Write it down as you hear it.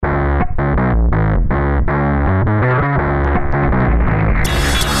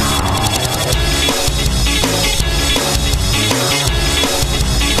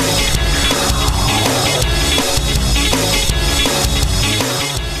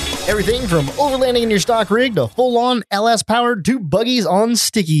Everything from overlanding in your stock rig to full-on LS-powered to buggies on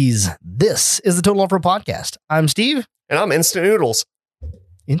stickies. This is the Total Off-Road Podcast. I'm Steve. And I'm Instant Noodles.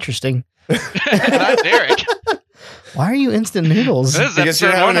 Interesting. And I'm Derek. Why are you Instant Noodles? Because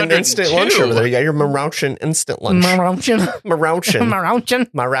you're having an instant lunch over there. You got your Marauchin instant lunch. Marauchin. How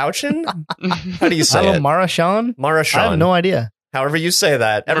do you say it? Marauchin? Marauchin. I have no idea. However you say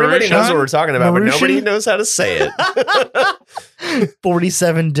that. Everybody knows what we're talking about, but nobody knows how to say it.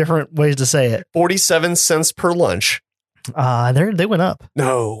 47 different ways to say it. 47 cents per lunch. They went up.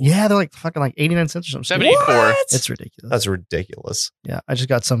 No. Yeah, they're like fucking like 89 cents or something. 74. What? It's ridiculous. That's ridiculous. Yeah, I just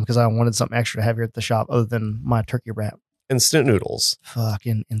got some because I wanted something extra to have here at the shop other than my turkey wrap. Instant noodles.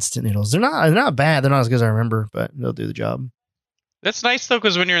 Fucking instant noodles. They're not bad. They're not as good as I remember, but they'll do the job. That's nice, though,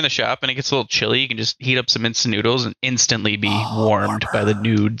 because when you're in the shop and it gets a little chilly, you can just heat up some instant noodles and instantly be warmed by the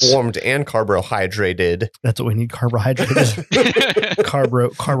nudes. Warmed and carbohydrated. That's what we need. Carbohydrated.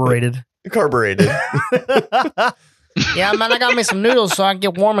 Carbureted. Carbureted. Yeah, man, I got me some noodles so I can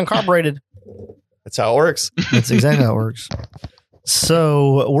get warm and carbureted. That's how it works. That's exactly how it works.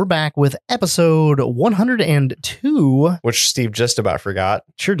 So we're back with episode 102. Which Steve just about forgot.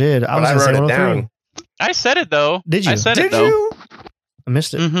 Sure did. I wrote it down. I said it, though. Did you? I said Did it, though. you? I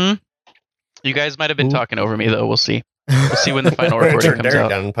missed it. Mm-hmm. You guys might have been Ooh. talking over me, though. We'll see. We'll see when the final We're going to recording turn comes Derek out.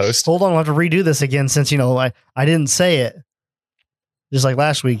 down in post. Hold on, we'll have to redo this again since, I didn't say it. Just like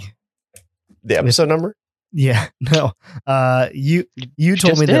last week. The episode number? Yeah, no. You told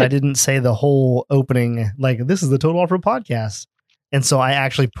just me that did. I didn't say the whole opening, like, this is the Total Off-Road Podcast. And so I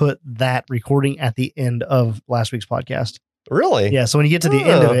actually put that recording at the end of last week's podcast. Really? Yeah, so when you get to the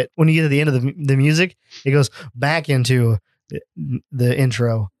end of it, when you get to the end of the music, it goes back into the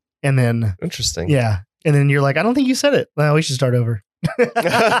intro. And then, Interesting. yeah. And then you're like, I don't think you said it. Well, we should start over.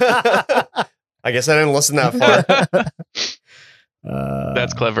 I guess I didn't listen that far.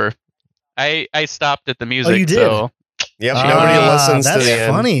 That's clever. I stopped at the music, you did? so Yep. Nobody listens to that's the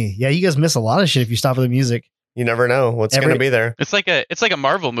end. funny. Yeah, you guys miss a lot of shit if you stop at the music. You never know what's going to be there. it's like a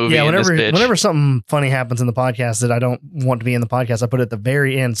Marvel movie. Yeah, in this bitch. whenever something funny happens in the podcast that I don't want to be in the podcast, I put it at the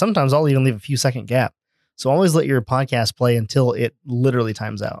very end. Sometimes I'll even leave a few second gap. So always let your podcast play until it literally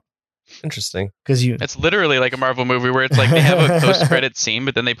times out. Interesting. Because It's literally like a Marvel movie where it's like they have a post-credit scene,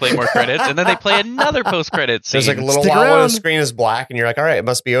 but then they play more credits, and then they play another post-credit scene. There's like a little Stick while when around. the screen is black and you're like, all right, it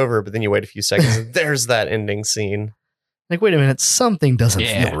must be over. But then you wait a few seconds and there's that ending scene. like, wait a minute, something doesn't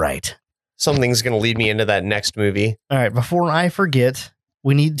Yeah. feel right. Something's going to lead me into that next movie. All right, before I forget,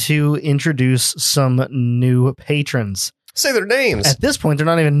 we need to introduce some new patrons. Say their names. At this point, they're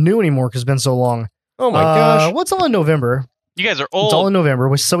not even new anymore because it's been so long. Oh my gosh. What's all in November? You guys are It's all old. in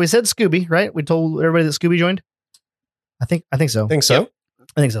November. So we said Scooby, right? We told everybody that Scooby joined. I think so. Think so?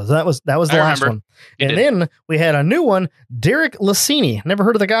 I think so. So that was the I last remember. one. You And did. then we had a new one, Derek Lassini. Never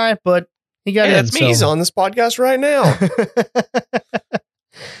heard of the guy, but he got Hey, in. that's me. so- He's on this podcast right now.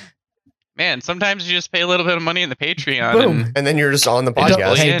 Man, sometimes you just pay a little bit of money in the Patreon. Boom. And And then you're just on the Hey, don't,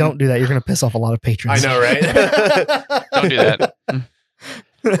 podcast. hey, don't do that. You're going to piss off a lot of I patrons. know, right? don't do that.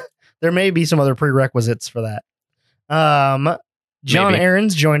 There may be some other prerequisites for that. John Maybe.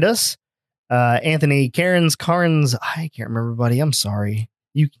 Aarons joined us. Anthony Carnes. I can't remember, buddy. I'm sorry.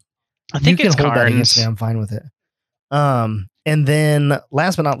 I think you it's can hold that against Carnes. me. I'm fine with it. And then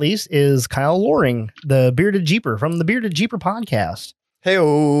last but not least is Kyle Loring, the Bearded Jeeper from the Bearded Jeeper podcast.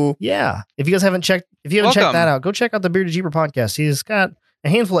 Hey-oh. Yeah. If you guys haven't checked checked Welcome. that out, go check out the Bearded Jeeper podcast. He's got a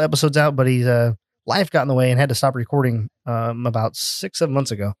handful of episodes out, but he's life got in the way and had to stop recording about 6-7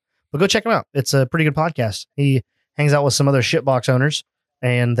 months ago. But go check him out. It's a pretty good podcast. He hangs out with some other shitbox owners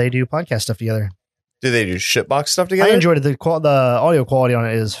and they do podcast stuff together. Do they do shitbox stuff together? I enjoyed it. The audio quality on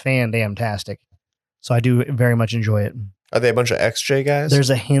it is fan-damn-tastic. So I do very much enjoy it. Are they a bunch of XJ guys? There's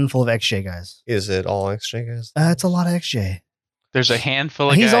a handful of XJ guys. Is it all XJ guys? It's a lot of XJ. There's a handful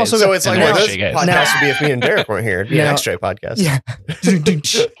of He's guys. also So got- it's like and one of they're those XJ guys. podcasts would be if me and Derek weren't here. It'd be Now- an XJ podcast. Yeah.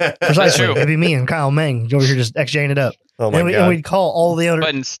 Precisely. true. It'd be me and Kyle Meng over here just XJing it up. Oh my and, God. we'd call all the other.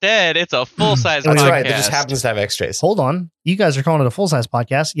 But instead, it's a full-size That's podcast. That's right. That just happens to have XJs. Hold on. You guys are calling it a full-size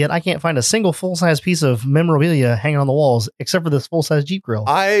podcast, yet I can't find a single full-size piece of memorabilia hanging on the walls except for this full-size Jeep grill.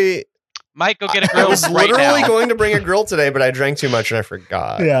 I Mike, go get a grill was right literally now. going to bring a grill today, but I drank too much and I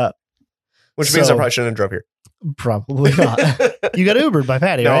forgot. Yeah. Which means So- I probably shouldn't have drove here. Probably not. You got Ubered by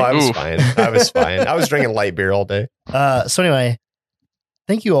Patty, No, right? I was Ooh. fine. I was fine. I was drinking light beer all day. So anyway,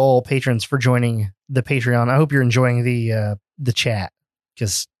 thank you all patrons for joining the Patreon. I hope you're enjoying the chat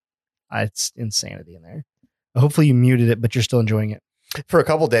because it's insanity in there. Hopefully you muted it, but you're still enjoying it. For a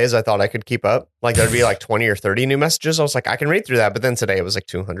couple days, I thought I could keep up. Like there'd be like 20 or 30 new messages. I was like, I can read through that. But then today it was like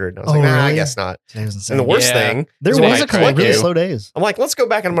 200. I was like, nah, really? I guess not. And the worst thing, there was a couple of really slow days. I'm like, let's go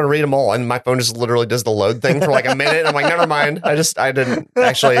back and I'm going to read them all. And my phone just literally does the load thing for like a minute. I'm like, never mind. I didn't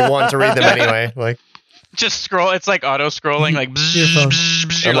actually want to read them anyway. Like, just scroll. It's like auto scrolling. Like,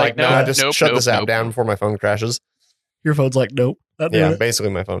 I'm like, no, I just shut this app down before my phone crashes. Your phone's like, nope. Yeah,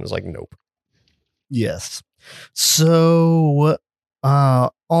 basically my phone is like, nope. Yes. So,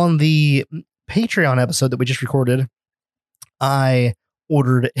 on the Patreon episode that we just recorded, I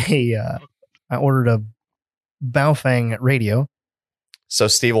ordered a Baofeng radio. So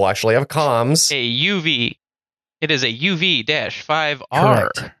Steve will actually have comms. A UV. It is a UV-5R.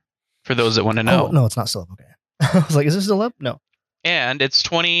 Correct. For those that want to know. Oh, no, it's not still up. Okay. I was like, is this still up? No. And it's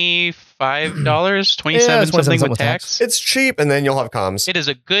 $25, 27 something with tax. It's cheap, and then you'll have comms. It is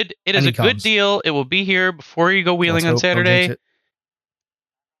a good deal. It will be here before you go wheeling on Saturday.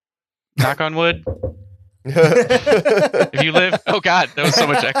 Knock on wood. If you live, oh god, that was so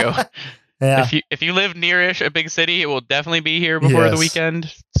much echo. Yeah. If you live nearish a big city, it will definitely be here before the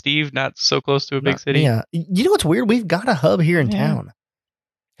weekend. Steve, not so close to a big city. Yeah. You know what's weird? We've got a hub here in town.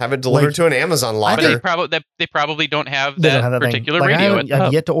 Have it delivered to an Amazon locker. They probably don't have that particular radio.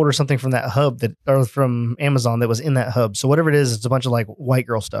 I've yet to order something from that hub or from Amazon that was in that hub. So whatever it is, it's a bunch of like white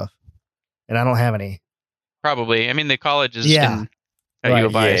girl stuff, and I don't have any. Probably. I mean, the college is in U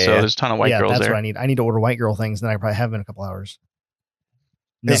of I, so there's a ton of white girls that's there. what I need. I need to order white girl things, and then I probably have them in a couple hours.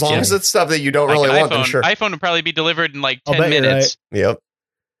 As long as it's stuff that you don't really want, then sure. iPhone would probably be delivered in like 10 minutes. Right. Yep.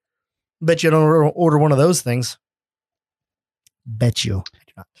 Bet you don't order one of those things. Bet you. I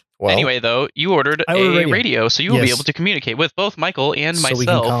do not. Well, anyway, though, you ordered a radio, so you will be able to communicate with both Michael and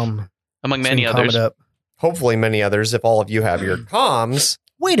myself, among many others. Hopefully many others, if all of you have your comms.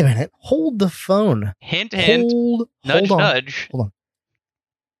 Wait a minute. Hold the phone. Hint, hint. Nudge, nudge. Hold on.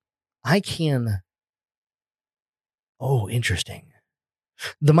 I can... Oh, interesting.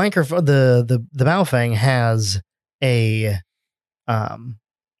 The microphone, the Baofeng has a... It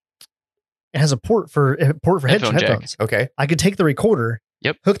has a port for headphones. Okay. I could take the recorder,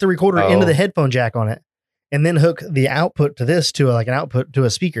 Yep. hook the recorder into the headphone jack on it, and then hook the output to this to an output to a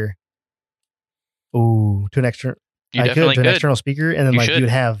speaker. Ooh, to an external. An external speaker, and then you'd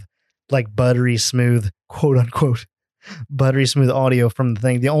have like buttery smooth, quote unquote, buttery smooth audio from the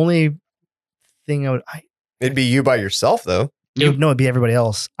thing. The only thing it'd be you by yourself though. It'd be everybody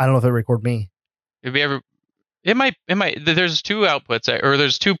else. I don't know if it would record me. It might. There's two outputs, or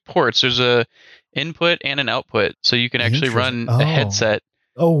there's two ports. There's a input and an output, so you can actually run a headset.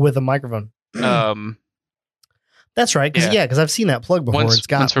 Oh, with a microphone. That's right. Because I've seen that plug before. It's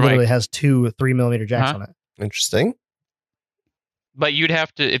got literally has two 3mm jacks on it. Interesting. But you'd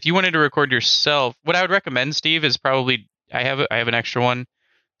have to, if you wanted to record yourself. What I would recommend, Steve, is probably I have an extra one,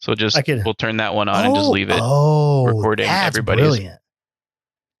 so we'll turn that one on and just leave it recording everybody's. Brilliant.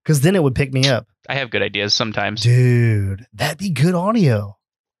 Because then it would pick me up. I have good ideas sometimes. Dude, that'd be good audio.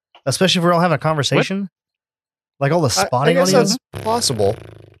 Especially if we're all having a conversation. Like all the spotting audio. That's possible.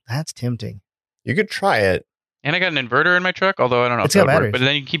 That's tempting. You could try it. And I got an inverter in my truck, although I don't know if that would work. But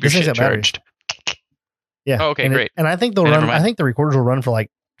then you can keep your shit charged. Yeah. Oh, okay, great. And I think they'll run. I think the recorders will run for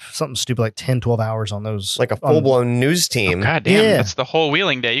like something stupid like 10, 12 hours on those. Like a full-blown news team. Oh, God damn. That's the whole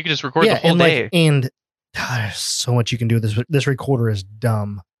wheeling day. You can just record the whole day. And there's so much you can do with this. This recorder is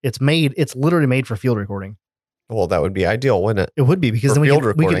dumb. It's literally made for field recording. Well, that would be ideal, wouldn't it? It would be, because then we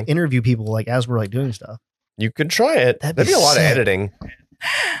could interview people like as we're like doing stuff. You could try it. That'd be a lot of editing.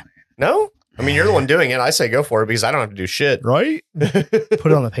 No? I mean, you're the one doing it. I say go for it because I don't have to do shit. Right? Put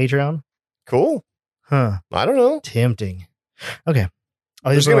it on the Patreon. Cool. Huh. I don't know. Tempting. Okay.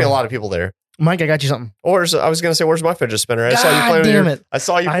 There's going to be a lot of people there. Mike, I got you something. Or I was going to say, where's my fidget spinner? I saw you playing with it. I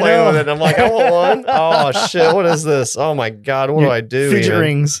saw you playing with it. And I'm like, I want one. Oh, shit. What is this? Oh, my God. What do I do? Fidget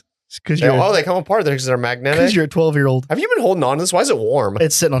rings. They come apart because they're magnetic. Because you're a 12-year-old. Have you been holding on to this? Why is it warm?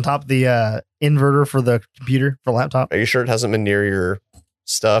 It's sitting on top of the inverter for the computer, for laptop. Are you sure it hasn't been near your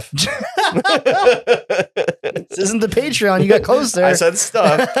stuff? This isn't the Patreon. You got close there. I said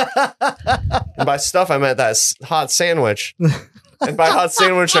stuff. And by stuff, I meant that hot sandwich. And by hot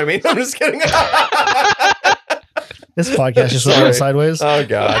sandwich, I mean, I'm just kidding. This podcast just went sideways. Oh,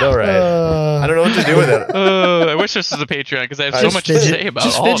 God. All right. I don't know what to do with it. I wish this was a Patreon because I have so much to say about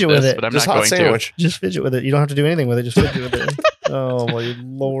all of this, but I'm not going to. Just fidget with it. You don't have to do anything with it. Just fidget with it. Oh, my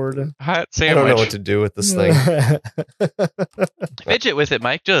Lord. Hot sandwich. I don't know what to do with this thing. Fidget with it,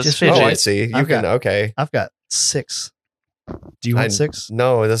 Mike. Just fidget. Oh, I see. Okay. I've got 6. Do you want 6?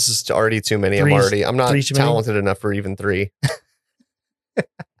 No, this is already too many. I'm not talented enough for even 3.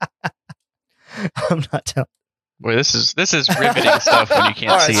 I'm not talented. Boy, this is riveting stuff when you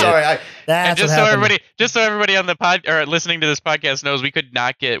can't see it. And just so everybody on the pod or listening to this podcast knows, we could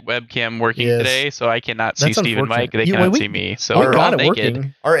not get webcam working today, so I cannot see Steve and Mike. They cannot see me. So we're all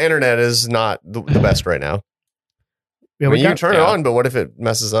naked. Our internet is not the best right now. Yeah, you can turn it on, but what if it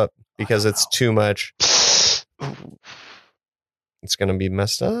messes up because it's too much? It's going to be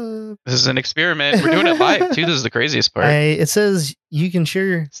messed up. This is an experiment. We're doing it live, too. This is the craziest part. It says you can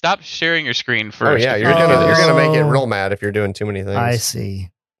share... Stop sharing your screen first. Oh, yeah. You're gonna make it real mad if you're doing too many things. I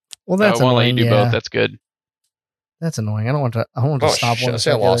see. Well, that's annoying. I won't let you do both. That's good. That's annoying. I want to stop one.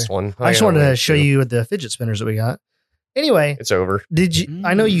 I lost one. I just wanted to show you the fidget spinners that we got. Anyway. It's over.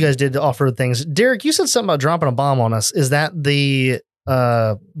 I know you guys did off-road things. Derek, you said something about dropping a bomb on us. Is that the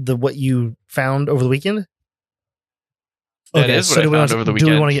what you found over the weekend? That is what I found over the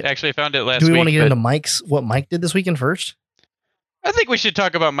weekend. Actually, I found it last week. Do we want to get into what Mike did this weekend first? I think we should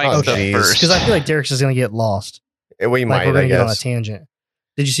talk about Mike's stuff first. Because I feel like Derek's just going to get lost. We might, we're going to get on a tangent.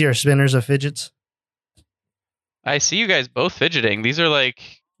 Did you see our spinners of fidgets? I see you guys both fidgeting. These are like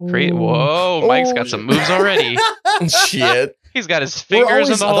great. Whoa, Mike's got some moves already. Shit. He's got his fingers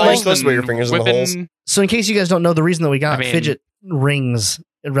in the holes. So in case you guys don't know, the reason that we got fidget rings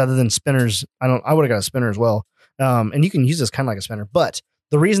rather than spinners, I would have got a spinner as well. And you can use this kind of like a spinner, but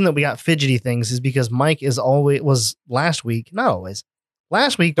the reason that we got fidgety things is because Mike was last week was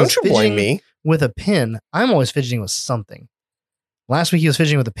fidgeting with a pin. I'm always fidgeting with something. Last week he was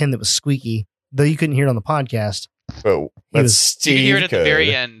fidgeting with a pin that was squeaky, though you couldn't hear it on the podcast. Oh, you could hear it at the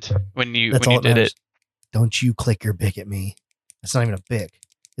very end when you did it. Don't you click your bic at me. That's not even a bic.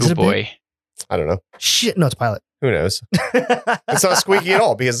 Is it a boy. Bic? I don't know. Shit, no, it's a Pilot. Who knows? It's not squeaky at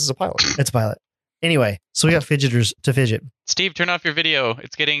all because it's a Pilot. It's a Pilot. Anyway, so we got fidgeters to fidget. Steve, turn off your video.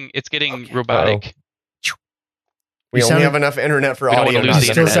 It's getting robotic. We only have enough internet for audio. It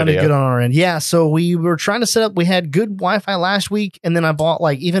still sounded good on our end. Yeah, so we were trying to set up. We had good Wi-Fi last week, and then I bought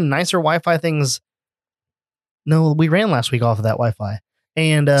like even nicer Wi-Fi things. No, we ran last week off of that Wi-Fi,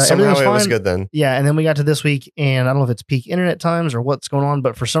 and somehow it was good then. Yeah, and then we got to this week, and I don't know if it's peak internet times or what's going on,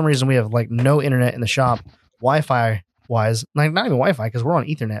 but for some reason we have like no internet in the shop, Wi-Fi wise, like not even Wi-Fi because we're on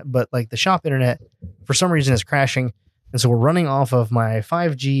Ethernet, but like the shop internet for some reason is crashing, and so we're running off of my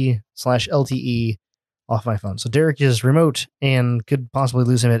 5G/LTE off my phone. So Derek is remote and could possibly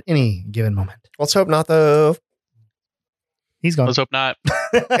lose him at any given moment. Let's hope not, though. He's gone. Let's hope not.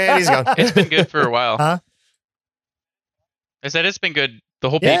 And he's gone. It's been good for a while. Huh? I said it's been good. The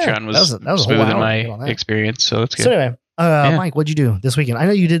whole Patreon was smooth in my experience, so that's good. So anyway, Mike, what'd you do this weekend? I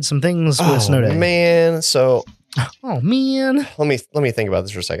know you did some things with Snow Day. Man, so let me think about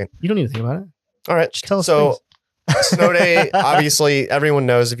this for a second. You don't need to think about it. All right, just tell us. So Snow Day, obviously, everyone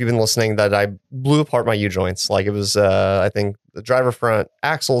knows if you've been listening that I blew apart my U-joints. Like it was, I think the driver front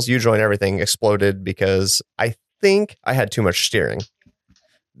axles, U-joint, everything exploded because I think I had too much steering.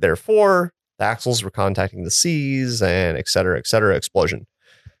 Therefore, the axles were contacting the seas and et cetera, explosion.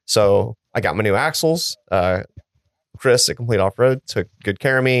 So I got my new axles. Chris at Complete Off-Road took good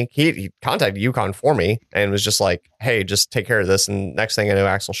care of me. He contacted Yukon for me and was just like, hey, just take care of this. And next thing I know,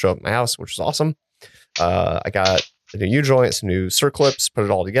 axles show up at my house, which was awesome. I got a new U-joint, some new circlips, put it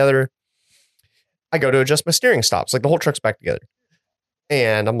all together. I go to adjust my steering stops, like the whole truck's back together.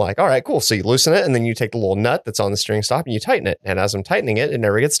 And I'm like, all right, cool. So you loosen it and then you take the little nut that's on the steering stop and you tighten it. And as I'm tightening it, it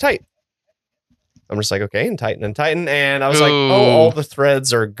never gets tight. I'm just like, okay, and tighten. And I was like, all the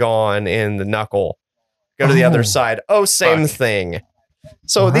threads are gone in the knuckle. Go to the other side. Same thing.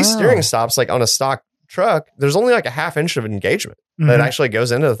 So these steering stops, like on a stock truck, there's only like a half inch of engagement that actually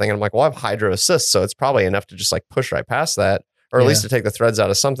goes into the thing. And I'm like, well, I have hydro assist, so it's probably enough to just like push right past that, or at least to take the threads out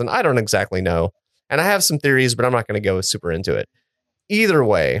of something. I don't exactly know. And I have some theories, but I'm not going to go super into it. Either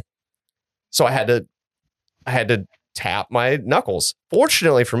way, so I had to tap my knuckles.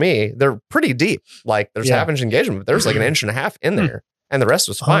 Fortunately for me, they're pretty deep. Like there's half inch engagement, but there's like an inch and a half in there, and the rest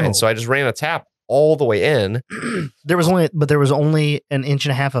was fine. So I just ran a tap all the way in. There was only an inch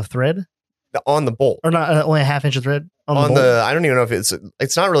and a half of thread on the bolt, or not only a half inch of thread on the. I don't even know if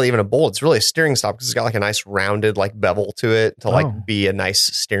it's not really even a bolt. It's really a steering stop because it's got like a nice rounded like bevel to it to like be a nice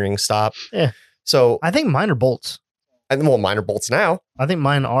steering stop. Yeah. So I think mine are bolts. Mine are bolts now. I think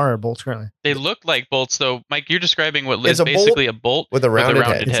mine are bolts currently. They look like bolts, though. Mike, you're describing what is basically a bolt with a rounded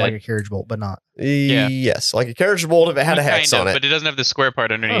head. It's like a carriage bolt, but not. Yes, like a carriage bolt if it had a hex on it. But it doesn't have the square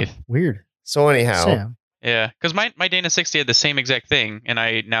part underneath. Weird. So anyhow. Yeah, because my Dana 60 had the same exact thing, and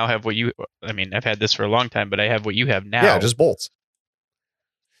I now have what you... I mean, I've had this for a long time, but I have what you have now. Yeah, just bolts.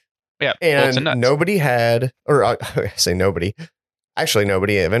 Yeah, and bolts and nuts. Nobody had... Or I say nobody. Actually,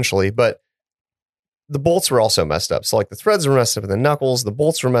 nobody eventually, but... the bolts were also messed up. So like the threads were messed up in the knuckles, the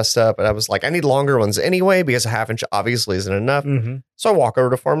bolts were messed up. And I was like, I need longer ones anyway, because a 1/2 inch obviously isn't enough. Mm-hmm. So I walk over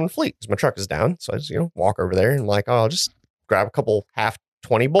to Farm and Fleet because my truck is down. So I just, walk over there and like, I'll just grab a couple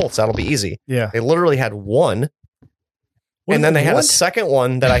 1/2-20 bolts. That'll be easy. Yeah. They literally had one. And then they had a second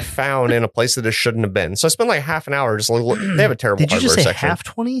one that I found in a place that it shouldn't have been. So I spent like half an hour just they have a terrible Did you just say section.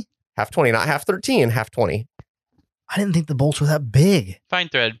 1/2-20? 1/2-20, not 1/2-13, 1/2-20. I didn't think the bolts were that big. Fine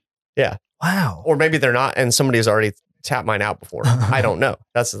thread. Yeah. Wow. Or maybe they're not, and somebody's already tapped mine out before. I don't know.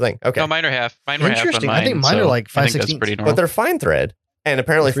 That's the thing. Okay. No, mine are half. Mine were half on mine. I think mine are like 5/16. Pretty normal. But they're fine thread. And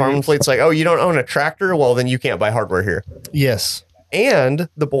apparently Farm and Fleet's like, oh, you don't own a tractor? Well, then you can't buy hardware here. Yes. And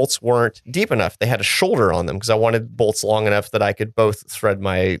the bolts weren't deep enough. They had a shoulder on them because I wanted bolts long enough that I could both thread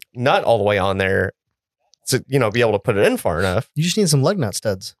my nut all the way on there to, be able to put it in far enough. You just need some lug nut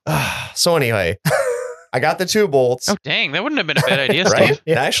studs. So anyway, I got the 2 bolts. Oh, dang. That wouldn't have been a bad idea, Steve. Right?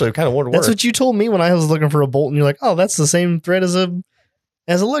 Yeah. It actually kind of would work. That's what you told me when I was looking for a bolt, and you're like, oh, that's the same thread as a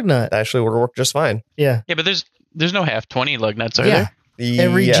lug nut. It actually would work just fine. Yeah. Yeah, but there's no 1/2-20 lug nuts, are there?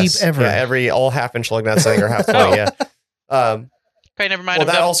 Every Jeep ever. Yeah, all 1/2 inch lug nuts I think are 1/2-20, yeah. Okay, never mind. Well,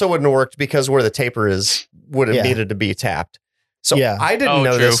 that also wouldn't have worked because where the taper is would have needed to be tapped. So I didn't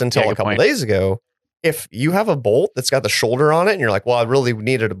know this until a couple days ago. If you have a bolt that's got the shoulder on it and you're like, well, I really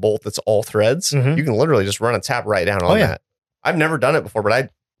needed a bolt that's all threads, you can literally just run a tap right down on that. I've never done it before,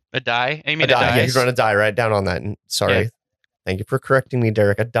 but a die? I mean, a die. Yeah, you run a die right down on that. And sorry. Yeah. Thank you for correcting me,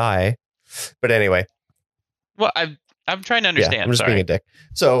 Derek. A die. But anyway. Well, I'm trying to understand. Yeah, I'm just being a dick.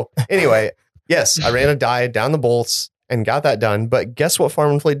 So anyway, yes, I ran a die down the bolts and got that done. But guess what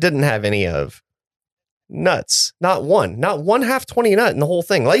Farm and Fleet didn't have any of? Nuts. Not one 1/2-20 nut in the whole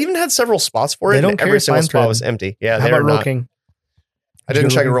thing. I even had several spots for it. And every single spot was empty. Yeah, how about Roll King? I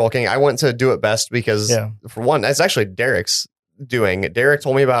didn't check Roll King. I went to Do It Best because for one, it's actually Derek's doing. Derek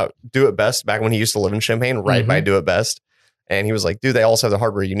told me about Do It Best back when he used to live in Champaign, right by Do It Best. And he was like, dude, they also have the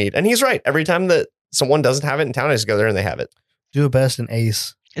hardware you need. And he's right. Every time that someone doesn't have it in town, I just go there and they have it. Do It Best and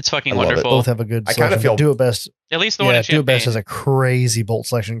Ace. It's fucking wonderful. Both have a good selection. I kind of feel Do It Best. At least the one in Champaign. Do It Best has a crazy bolt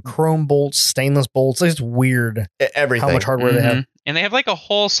selection. Chrome bolts, stainless bolts. It's weird. Everything. How much hardware they have. And they have like a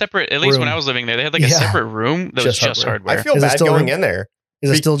whole separate, at least when I was living there, they had like a separate room that was just hardware. I feel bad going in there.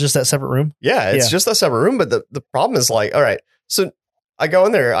 Is it still just that separate room? Yeah, it's just that separate room. But the problem is like, all right, so I go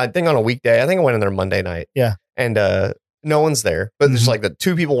in there, I think on a weekday. I think I went in there Monday night. Yeah. And no one's there, but there's like the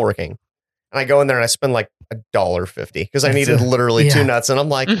 2 people working. And I go in there and I spend like $1.50 because I needed literally 2 nuts. And I'm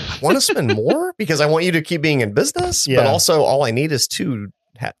like, want to spend more? Because I want you to keep being in business. But also all I need is 2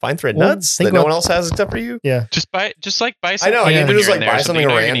 fine thread nuts that no one else has except for you. Yeah. Just buy something. I know. I need to just like buy something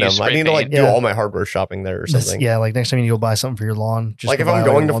random. I need to like do all my hardware shopping there or something. Yeah. Like next time you go buy something for your lawn. Just like if I'm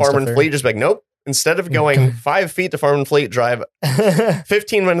going to Farm and Fleet, just like, nope. Instead of going 5 feet to Farm and Fleet, drive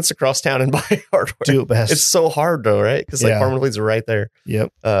 15 minutes across town and buy hardware. Do It Best. It's so hard though, right? Because like Farm and Fleet's right there.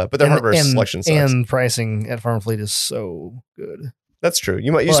 Yep. But their hardware selection sucks. And pricing at Farm and Fleet is so good. That's true.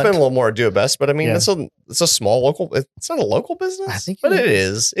 You spend a little more at Do It Best, but I mean, it's a small local. It's not a local business. I think, but it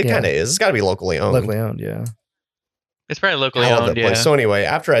is. It kind of is. It's got to be locally owned. Locally owned, yeah. It's probably locally owned, yeah. So anyway,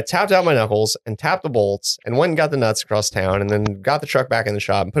 after I tapped out my knuckles and tapped the bolts and went and got the nuts across town and then got the truck back in the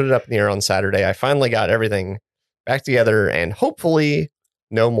shop and put it up in the air on Saturday, I finally got everything back together and hopefully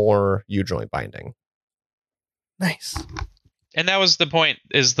no more U-joint binding. Nice. And that was the point,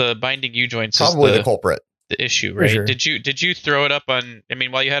 is the binding U-joints probably the culprit. The issue, right? Sure. Did you throw it up on, I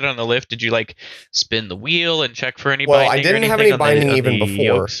mean, while you had it on the lift, did you like spin the wheel and check for any binding? Well, I didn't have any binding even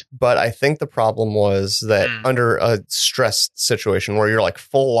before, but I think the problem was that under a stressed situation where you're like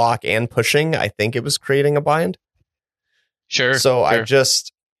full lock and pushing, I think it was creating a bind. Sure. So I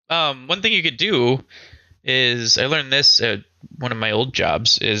just... one thing you could do is, I learned this at one of my old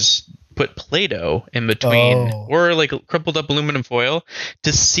jobs, is put Play-Doh in between or like crumpled up aluminum foil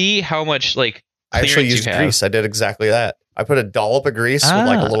to see how much like I actually used grease. I did exactly that. I put a dollop of grease with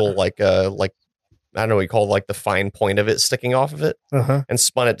like a little like I don't know what you call it, like the fine point of it sticking off of it, and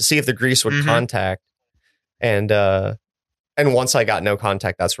spun it to see if the grease would contact. And once I got no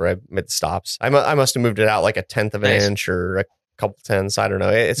contact, that's where I made the stops. I must have moved it out like 1/10 of an inch or a couple tenths. I don't know.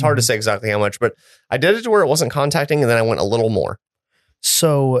 It's hard to say exactly how much, but I did it to where it wasn't contacting, and then I went a little more.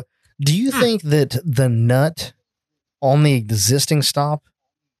 So, do you think that the nut on the existing stop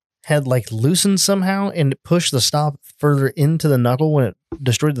had like loosened somehow and pushed the stop further into the knuckle when it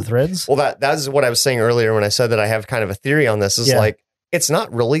destroyed the threads? Well, that's what I was saying earlier when I said that I have kind of a theory on this. Is like, it's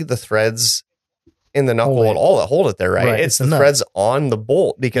not really the threads in the knuckle at all that hold it there, right? It's the threads on the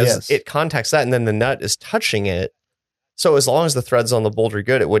bolt because it contacts that, and then the nut is touching it. So as long as the threads on the bolt are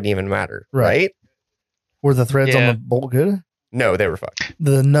good, it wouldn't even matter, right? Were the threads on the bolt good? No, they were fucked.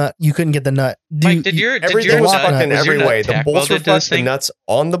 The nut, you couldn't get the nut. Everything was fucked in every way. The bolts were fucked, the nuts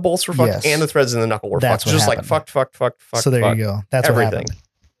on the bolts were fucked, and the threads in the knuckle were fucked. Just like fucked. So there you go. That's everything. What happened.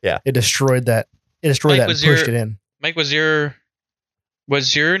 Yeah. It destroyed that. It destroyed that and pushed it in. Mike, was your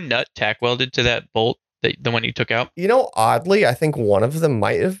nut tack welded to that bolt, the one you took out? You know, oddly, I think one of them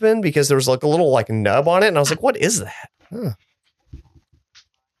might have been, because there was like a little like nub on it, and I was like, what is that?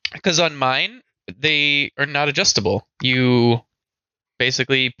 Because on mine, they are not adjustable. You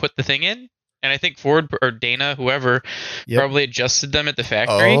basically put the thing in, and I think Ford or Dana, whoever, probably adjusted them at the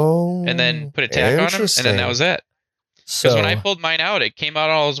factory and then put a tack on them, and then that was it. Because when I pulled mine out, it came out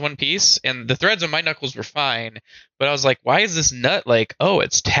all as one piece, and the threads on my knuckles were fine. But I was like, why is this nut like, oh,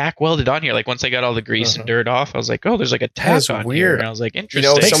 it's tack welded on here? Like once I got all the grease and dirt off, I was like, oh, there's like a tack on here. And I was like,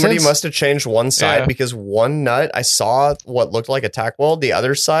 interesting. You know, somebody must have changed one side because one nut, I saw what looked like a tack weld. The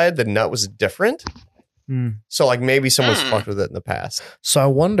other side, the nut was different. So like maybe someone's fucked with it in the past. So I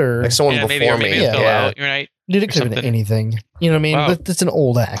wonder, like someone before me. Out, right? Dude, it could have been anything. You know what I mean? Wow. It's an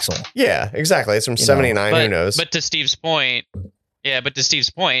old axle. Yeah, exactly. It's from 79. Who knows? But to Steve's point,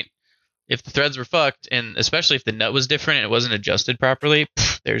 if the threads were fucked, and especially if the nut was different and it wasn't adjusted properly,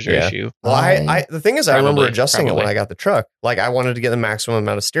 there's your issue. Well, I the thing is, I remember adjusting it when I got the truck. Like I wanted to get the maximum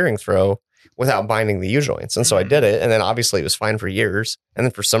amount of steering throw without binding the U-joints. And so I did it. And then obviously it was fine for years. And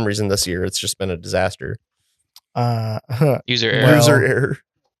then for some reason this year, it's just been a disaster. User error.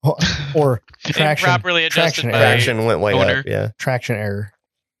 Or traction. Improperly adjusted traction went way up. Yeah. Traction error.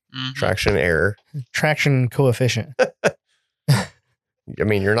 Traction error. Traction coefficient. I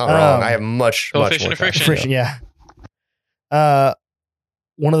mean, you're not wrong. I have much more friction. Yeah.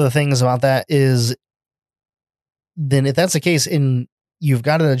 One of the things about that is then if that's the case and you've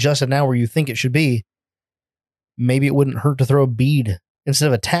got it adjusted now where you think it should be, maybe it wouldn't hurt to throw a bead instead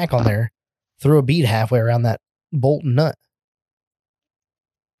of a tack on there. Throw a bead halfway around that bolt and nut.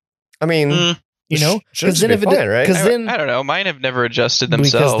 I mean, you know, because then if it did, right? Because then I don't know, mine have never adjusted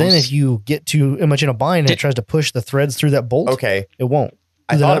themselves. Because then if you get too much in a bind and it tries to push the threads through that bolt, it won't.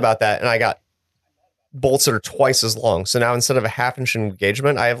 I thought about that, and I got bolts that are twice as long. So now instead of a 1/2 inch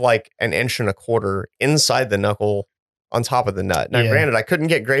engagement, I have like 1 1/4 inch inside the knuckle on top of the nut. Now, granted, I couldn't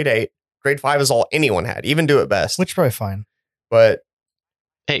get grade 8. Grade 5 is all anyone had, even Do It Best, which is probably fine. But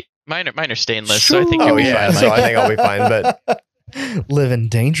hey, mine are stainless, so I think you'll be fine. So I think I'll be fine. But living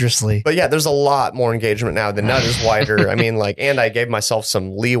dangerously. But yeah, there's a lot more engagement now. The nut is wider. I mean, like, and I gave myself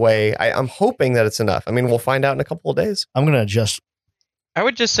some leeway. I'm hoping that it's enough. I mean, we'll find out in a couple of days. I'm gonna adjust. I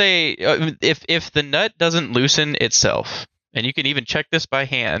would just say if the nut doesn't loosen itself, and you can even check this by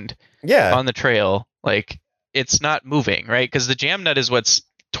hand, on the trail, like it's not moving, right? Because the jam nut is what's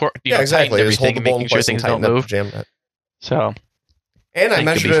exactly. Everything and making sure things don't move. Jam nut. So, and I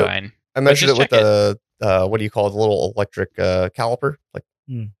measured it. Fine. I measured it with the what do you call it? The little electric caliper, like.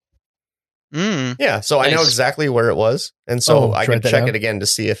 Yeah, so nice. I know exactly where it was, and so I can check it again to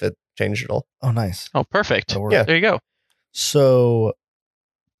see if it changed at all. Oh, nice. Oh, perfect. Yeah, there you go. So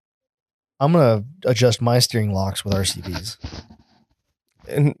I'm gonna adjust my steering locks with RCVs.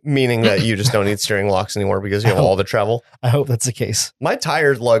 And meaning that you just don't need steering locks anymore because you have all the travel. I hope that's the case. My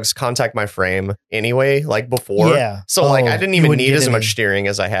tire lugs contact my frame anyway, like before. Yeah. So like I didn't even need as much steering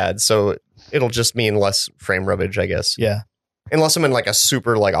as I had. So it'll just mean less frame rubbage, I guess. Yeah. Unless I'm in like a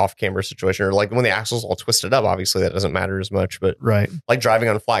super like off camber situation or like when the axle's all twisted up, obviously that doesn't matter as much. But like driving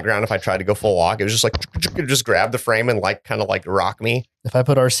on flat ground, if I tried to go full lock, it was just like just grab the frame and like kind of like rock me. If I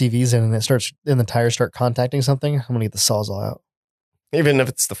put RCVs in and the tires start contacting something, I'm gonna get the Sawzall out. Even if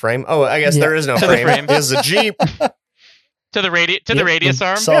it's the frame. Oh, I guess there is no frame. It's a Jeep. To the radius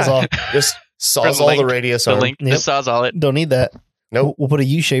arm. Sawzall. Just Sawzall the radius arm. Just Sawzall it. Don't need that. Nope. We'll put a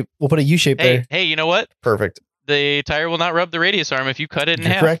U shape. We'll put a U shape there. Hey, you know what? Perfect. The tire will not rub the radius arm if you cut it in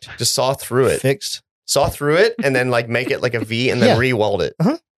half. Correct. Just saw through it. Fixed. Saw through it and then like make it like a V and then re-weld it.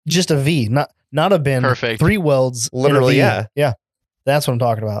 Just a V, not a bend. Perfect. 3 welds. Literally, yeah. That's what I'm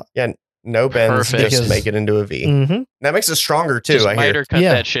talking about. Yeah. No bends, just make it into a V. Mm-hmm. That makes it stronger too. Just miter cut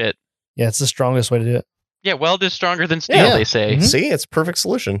that shit. Yeah, it's the strongest way to do it. Yeah, weld is stronger than steel, they say. Mm-hmm. See, it's a perfect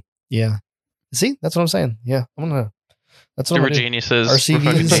solution. Yeah. See, that's what I'm saying. Yeah, that's what we're I'm geniuses.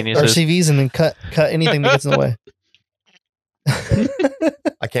 RCVs, and then cut anything that gets in the way.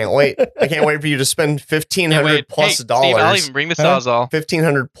 I can't wait. I can't wait for you to spend $1,500 plus dollars. Steve, I'll even bring the Sawzall.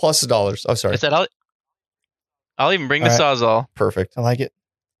 $1,500 plus dollars. Oh, sorry. I said I'll even bring the Sawzall. Perfect. I like it.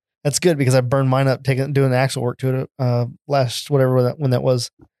 That's good because I burned mine up doing the axle work to it last when that was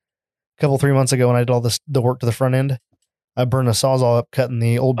a couple 3 months ago when I did all the work to the front end. I burned a Sawzall up cutting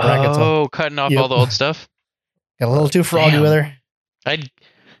the old brackets. Cutting off all the old stuff. Got a little too froggy with her.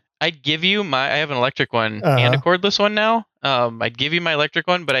 I'd give you I have an electric one and a cordless one now. I'd give you my electric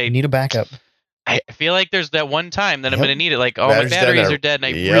one, but I need a backup. I feel like there's that one time that I'm going to need it. Like, my batteries are dead, and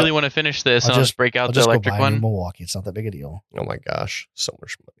I really want to finish this. I'll just break out the electric one. In Milwaukee, it's not that big a deal. Oh my gosh, so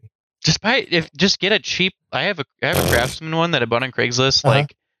much money. Just get a cheap. I have a Craftsman one that I bought on Craigslist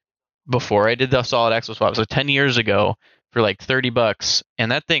like before I did the solid axle swap, so 10 years ago for like $30,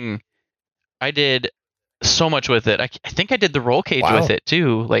 and that thing, I did so much with it. I think I did the roll cage with it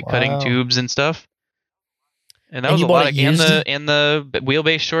too, like cutting tubes and stuff. And that was a lot of and the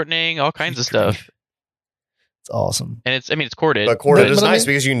wheelbase shortening, all kinds of stuff. It's awesome. And it's corded. But corded is nice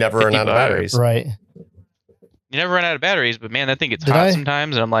because you never run out of batteries. Right. You never run out of batteries, but man, that thing gets hot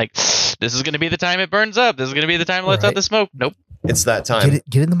sometimes, and I'm like, this is going to be the time it burns up. This is going to be the time it lets out the smoke. Nope. It's that time.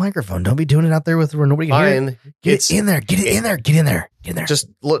 Get in the microphone. Don't be doing it out there where nobody can hear it. Get in there. Get in there. Just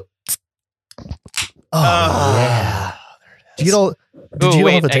look. Oh, yeah. Did you all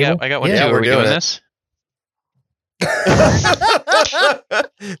have the table? I got one too. Are we doing this?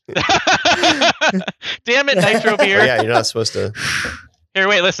 Damn it, Nitro beer. Yeah, you're not supposed to. Here,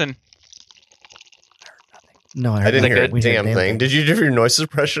 wait, listen. No, I didn't hear a damn thing. Did you do your noise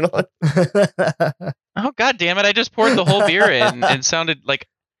suppression on? Oh god damn it! I just poured the whole beer in, and it sounded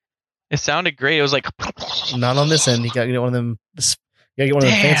great. It was like not on this end. You gotta get one of them. You gotta get one of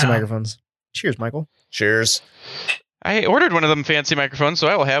them fancy microphones. Cheers, Michael. Cheers. I ordered one of them fancy microphones, so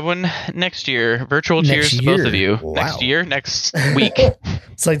I will have one next year. Virtual cheers to both of you. Wow. Next week.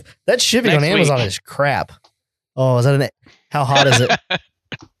 It's like that shipping on Amazon is crap. Oh, is that how hot is it?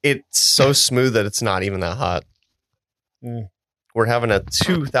 It's so smooth that it's not even that hot. We're having a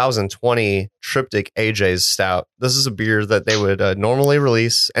 2020 Triptych AJ's Stout. This is a beer that they would normally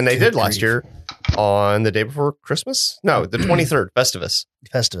release, and they did last year on the day before Christmas. No, the 23rd, Festivus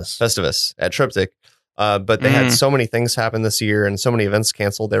at Triptych. But they had so many things happen this year and so many events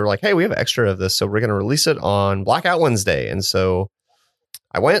canceled. They were like, hey, we have extra of this, so we're going to release it on Blackout Wednesday. And so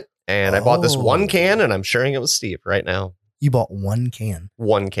I went and I bought this one can, and I'm sharing it with Steve right now. You bought one can?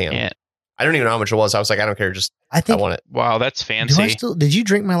 One can. Yeah. I don't even know how much it was. I was like, I don't care. I want it. Wow, that's fancy. Did you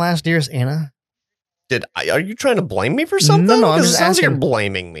drink my last Dearest Anna? Are you trying to blame me for something? No, I'm just asking. Like you're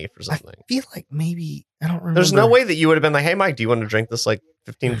blaming me for something. I feel like maybe, I don't remember. There's no way that you would have been like, hey, Mike, do you want to drink this like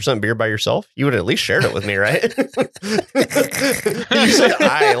 15% beer by yourself? You would have at least shared it with me, right? You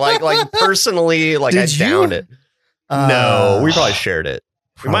said like personally, like I downed it. No, we probably shared it.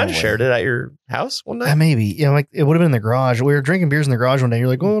 We might have shared it at your house one night. Maybe. Yeah, like it would have been in the garage. We were drinking beers in the garage one day. You're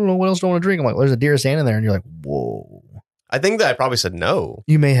like, oh, no, what else do I want to drink? I'm like, well, there's a Dearest Anna in there. And you're like, whoa. I think that I probably said no.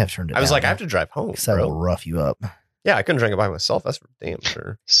 You may have turned it down. I was like, I have to drive home. Because that will rough you up. Yeah, I couldn't drink it by myself. That's for damn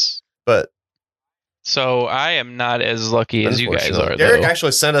sure. But so I am not as lucky as you guys are. Derek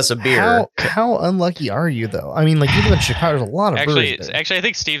actually sent us a beer. How unlucky are you, though? I mean, like you live in Chicago, there's a lot of breweries there. Actually, I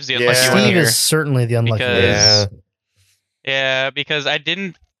think Steve's the unlucky one here. Steve is certainly the unlucky one. Yeah, because I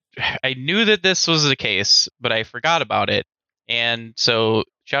knew that this was the case, but I forgot about it. And so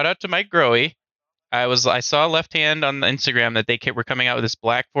shout out to Mike Growy. I saw Left Hand on Instagram that they were coming out with this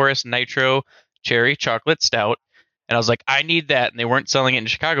Black Forest Nitro Cherry Chocolate Stout. And I was like, I need that. And they weren't selling it in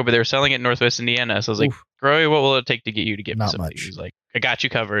Chicago, but they were selling it in Northwest Indiana. So I was like, Growy, what will it take to get you to get me something? He was like, I got you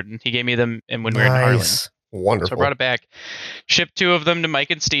covered. And he gave me them when we were in Harlan. Wonderful. So I brought it back, shipped 2 of them to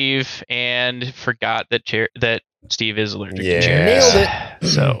Mike and Steve, and forgot that Steve is allergic to cherries. Nailed it.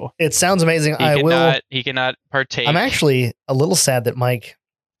 So it sounds amazing. He cannot partake. I'm actually a little sad that Mike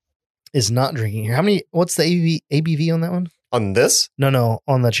is not drinking here. What's the ABV on that one? On this? No,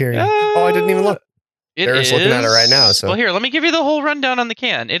 on the cherry. I didn't even look. Eric's looking at it right now. So. Well, here, let me give you the whole rundown on the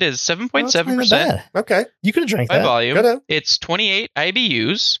can. It is 7.7%. Okay. You could have drank by that. volume. Could've. It's 28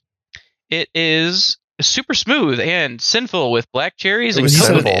 IBUs. It is super smooth and sinful with black cherries and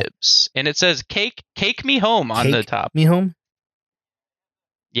cocoa nibs. And it says cake me home on the top. Me home?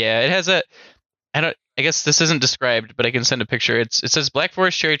 Yeah, it has I guess this isn't described, but I can send a picture. It says Black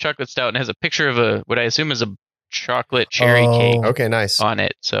Forest Cherry Chocolate Stout and has a picture of what I assume is a chocolate cherry cake. Okay, nice. On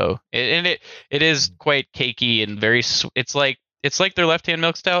it. So it is quite cakey and very it's like their Left Hand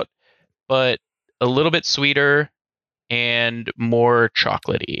Milk Stout, but a little bit sweeter and more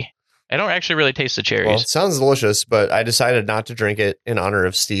chocolatey. I don't actually really taste the cherries. Well, it sounds delicious, but I decided not to drink it in honor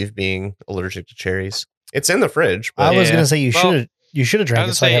of Steve being allergic to cherries. It's in the fridge. But I was going to say you should have drank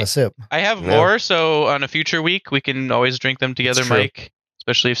it so I had a sip. I have more, so on a future week we can always drink them together, Mike.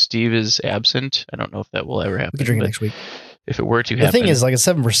 Especially if Steve is absent. I don't know if that will ever happen. We can drink it next week. If it were to happen. The thing is, like, it's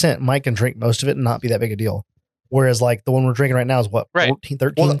 7%. Mike can drink most of it and not be that big a deal. Whereas, like, the one we're drinking right now is what? 14,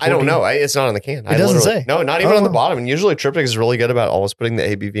 13? Well, 14? I don't know. It's not on the can. It doesn't say. No, not even on the bottom. And usually Triptych is really good about always putting the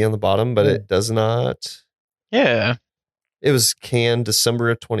ABV on the bottom, but it does not. Yeah. It was canned December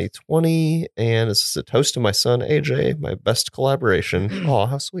of 2020, and it's a toast to my son AJ, my best collaboration. Oh,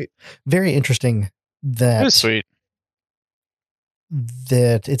 how sweet! Very interesting that sweet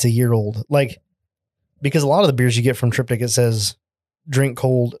that it's a year old. Like, because a lot of the beers you get from Triptych, it says drink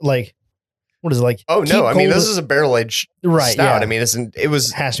cold. Like, what is it like? Oh no! I mean, this is a barrel aged stout. Yeah. I mean,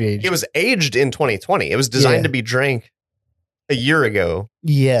 it has to be aged. It was aged in 2020. It was designed to be drank a year ago.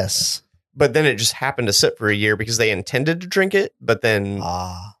 Yes. But then it just happened to sit for a year because they intended to drink it, but then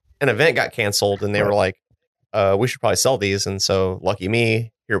an event got canceled and they were like, we should probably sell these. And so lucky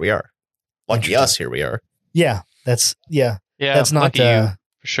me, here we are. Lucky us, here we are. Yeah. That's not you,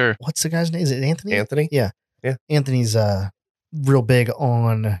 for sure. What's the guy's name? Is it Anthony? Anthony? Yeah. Anthony's real big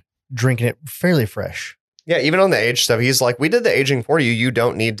on drinking it fairly fresh. Yeah, even on the age stuff, he's like, we did the aging for you. You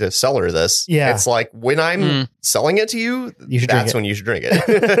don't need to sell her this. Yeah. It's like, when I'm selling it to you, that's when you should drink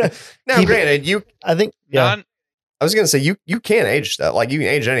it. Now, granted, I was going to say, you can't age stuff. Like, you can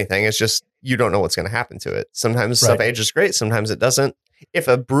age anything. It's just, you don't know what's going to happen to it. Sometimes stuff ages great. Sometimes it doesn't. If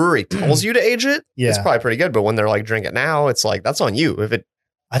a brewery tells you to age it, it's probably pretty good. But when they're like, drink it now, it's like, that's on you. If it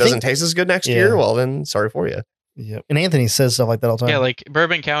doesn't taste as good next year, well, then sorry for you. Yeah, and Anthony says stuff like that all the time. Yeah, like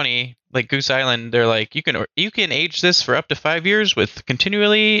Bourbon County, like Goose Island, they're like, you can age this for up to 5 years with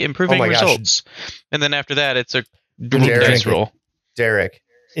continually improving results, and then after that, it's a dice roll. Derek,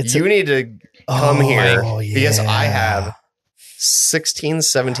 you need to come here because I have 16,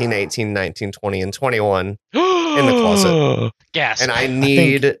 17, 18, 19, 20, and 21 in the closet. Yes. And I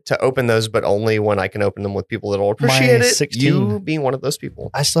need to open those, but only when I can open them with people that will appreciate it. 16. You being one of those people.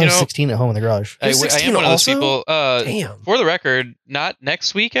 I still have 16 at home in the garage. I am one of those people. Damn. For the record, not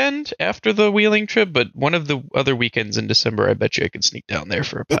next weekend after the Wheeling trip, but one of the other weekends in December. I bet you I could sneak down there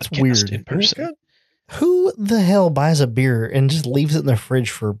for a podcast in person. Who the hell buys a beer and just leaves it in the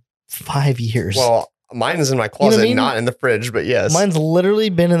fridge for 5 years? Well, mine is in my closet, not in the fridge, but yes. Mine's literally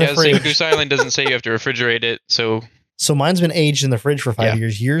been in the fridge. Goose Island doesn't say you have to refrigerate it, so mine's been aged in the fridge for 5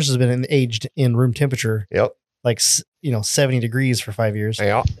 years. Yours has been aged in room temperature. Yep. Like 70 degrees for 5 years.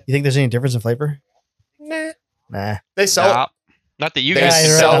 Yeah. You think there's any difference in flavor? Nah. They sell it. Not that you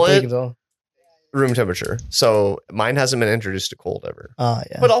guys sell it room temperature. So mine hasn't been introduced to cold ever.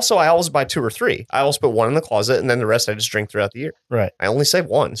 But also I always buy 2 or 3. I always put one in the closet and then the rest I just drink throughout the year. Right. I only save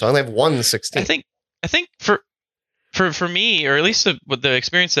one. So I only have one in the 16. I think for me, or at least the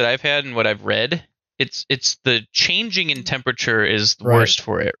experience that I've had and what I've read, it's the changing in temperature is the worst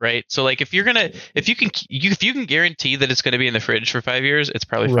for it, right? So like if you can guarantee that it's going to be in the fridge for 5 years, it's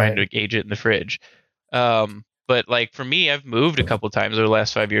probably fine to age it in the fridge. But like for me, I've moved a couple times over the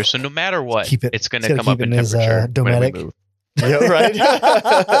last 5 years, so no matter what, it's going to come up in temperature when we move. Yeah, right.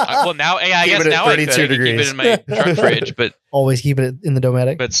 Well, now I guess now I could keep it in my truck fridge, but always keep it in the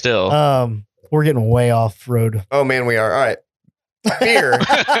Dometic. But still, we're getting way off road. Oh man, we are. All right, beer.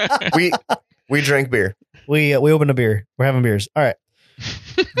 we drink beer. We opened a beer. We're having beers. All right.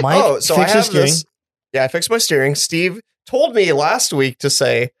 Mike, so I have this. Yeah, I fixed my steering. Steve told me last week to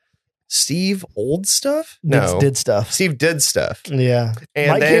say, Steve old stuff? No. Did stuff. Steve did stuff. Yeah.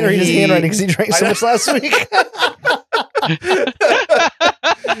 And Mike can't read his handwriting because he drank so much last week.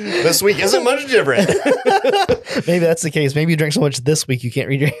 This week isn't much different. Maybe that's the case. Maybe you drank so much this week you can't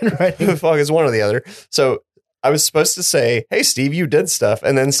read your handwriting. Fuck, it's one or the other. So I was supposed to say, hey, Steve, you did stuff.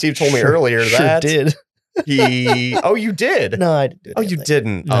 And then Steve told me earlier that did. Oh, you did? No, I didn't. Oh, you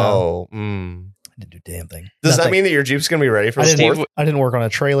didn't? No. I didn't do a damn thing. Does that mean that your Jeep's going to be ready for the 4th? I didn't work on a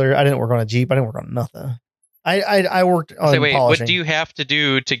trailer. I didn't work on a Jeep. I didn't work on nothing. I worked on polishing. What do you have to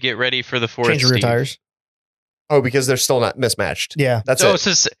do to get ready for the 4th? Change your rear tires. Oh, because they're still not mismatched. Yeah. That's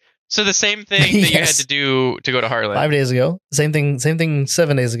it. So the same thing that you had to do to go to Harlan 5 days ago. Same thing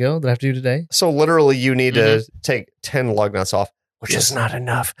 7 days ago that I have to do today. So literally you need to take 10 lug nuts off, which is not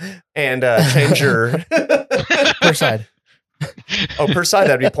enough, and change your per side. Oh, per side,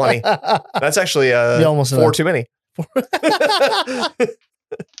 that'd be plenty. That's actually almost 4 too many.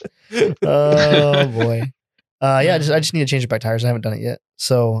 Oh boy. I just need to change the back tires. I haven't done it yet.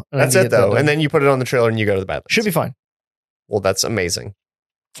 So that's it though. And then you put it on the trailer and you go to the Badlands. Should be fine. Well, that's amazing.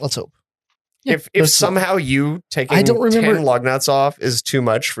 Let's hope. Yeah, if somehow you taking 10 lug nuts off is too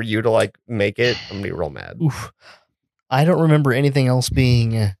much for you to like make it, I'm gonna be real mad. Oof. I don't remember anything else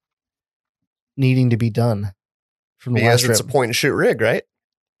needing to be done from the last trip. It's a point and shoot rig, right?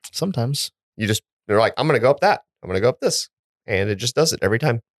 Sometimes they're like, I'm gonna go up that. I'm gonna go up this, and it just does it every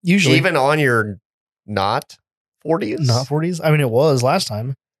time. Usually, even on your not 40s. Not 40s. I mean, it was last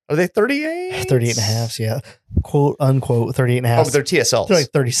time. Are they 38? 38 and a half, yeah. Quote, unquote, 38 and a half. Oh, but they're TSLs. They're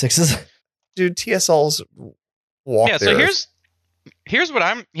like 36s. Dude, TSLs walk there. So here's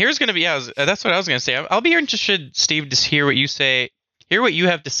going to be. That's what I was going to say. I'll be interested, Steve, to hear what you say. Hear what you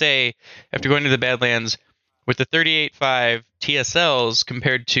have to say after going to the Badlands with the 38.5 TSLs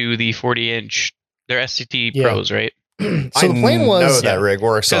compared to the 40-inch, their SCT Pros, right? So the plan was that rig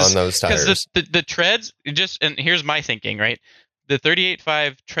works on those tires. Because the treads, and here's my thinking, right? The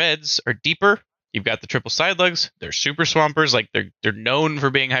 38.5 treads are deeper. You've got the triple side lugs. They're super swampers. Like they're known for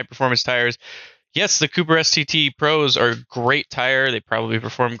being high performance tires. Yes, the Cooper SCT Pros are a great tire. They probably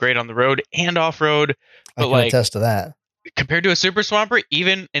perform great on the road and off road. But I can attest to that. Compared to a Super Swamper,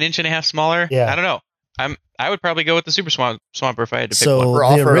 even an inch and a half smaller, I don't know. I would probably go with the Super Swamper if I had to pick one. For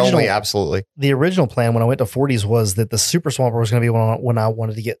off-road only, absolutely. The original plan when I went to 40s was that the Super Swamper was going to be when I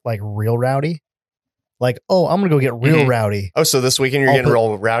wanted to get like real rowdy. Like, I'm going to go get real rowdy. Oh, so this weekend you're getting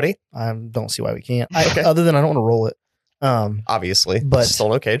real rowdy? I don't see why we can't. Other than I don't want to roll it. Obviously, but still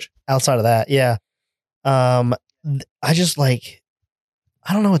no cage. Outside of that, yeah. I just like,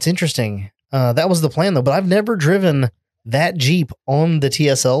 I don't know. It's interesting. That was the plan though, but I've never driven that Jeep on the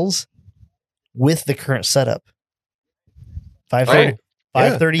TSLs with the current setup. 538.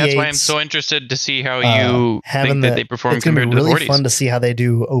 That's why I'm so interested to see how you think that they perform compared to the 40s. It's really fun to see how they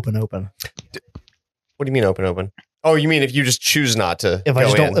do open. What do you mean open? Oh, you mean if you just choose not to? If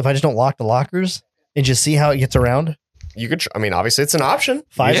I just don't lock the lockers and just see how it gets around. You could. Obviously, it's an option.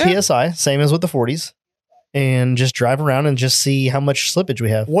 5 PSI, same as with the 40s. And just drive around and just see how much slippage we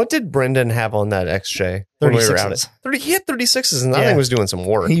have. What did Brendan have on that XJ? 36s. He had 36s, and that thing was doing some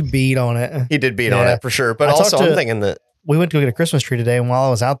work. He beat on it. He did beat on it for sure. But also, I'm thinking that we went to go get a Christmas tree today, and while I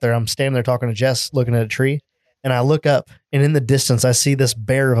was out there, I'm standing there talking to Jess, looking at a tree, and I look up, and in the distance, I see this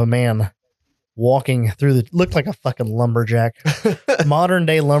bear of a man walking through looked like a fucking lumberjack, modern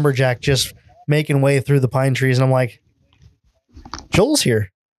day lumberjack, just making way through the pine trees, and I'm like, Joel's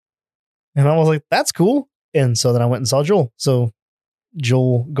here, and I was like, that's cool. And so then I went and saw Joel. So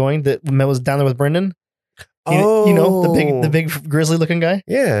Joel was down there with Brendan. You know, the big grizzly looking guy.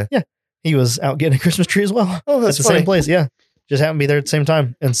 Yeah. Yeah. He was out getting a Christmas tree as well. Oh, that's at the funny. Same place. Yeah. Just happened to be there at the same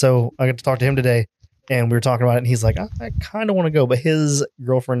time. And so I got to talk to him today and we were talking about it. And he's like, I kind of want to go, but his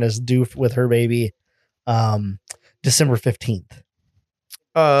girlfriend is due with her baby December 15th.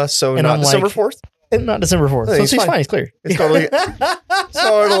 So not December 4th? Not December 4th. So he's fine. He's clear. It's totally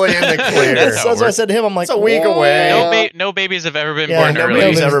in the clear. That's what I said to him. I'm like, it's a week away. No babies have ever been born early. No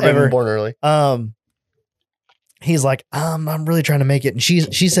baby's ever been born early. He's like, I'm really trying to make it. And she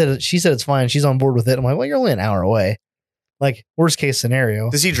said it's fine. She's on board with it. I'm like, well, you're only an hour away. Like, worst case scenario.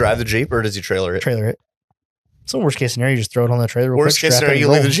 Does he drive the Jeep or does he trailer it? Trailer it. So worst case scenario, you just throw it on the trailer. Worst case scenario, you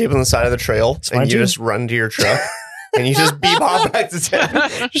leave the Jeep on the side of the trail and you just run to your truck. And you just bebop back to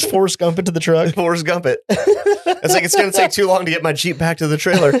town. Just Forrest Gump it to the truck. Forrest Gump it. It's like, it's going to take too long to get my Jeep back to the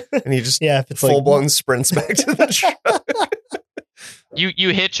trailer. And he just full-blown sprints back to the truck.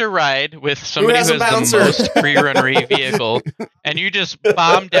 You hitch a ride with somebody who has the most pre-runnery vehicle, and you just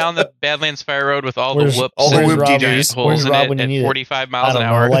bomb down the Badlands Fire Road with all the whoops and giant holes in it at 45 miles an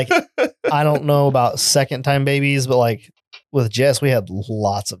hour. Like, I don't know about second-time babies, but like with Jess, we had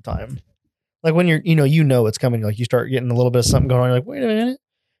lots of time. Like when you're, it's coming, like you start getting a little bit of something going on, you're like, wait a minute.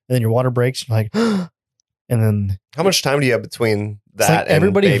 And then your water breaks, you're like, and then. How much time do you have between that and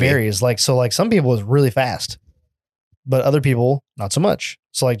everybody baby? Varies. Like, so like some people is really fast, but other people, not so much.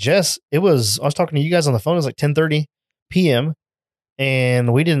 So like Jess, I was talking to you guys on the phone, it was like 10:30 PM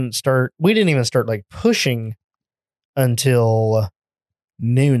and we didn't even start like pushing until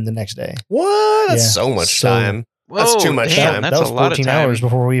noon the next day. What? That's so much time. That's too much time. That was 14 hours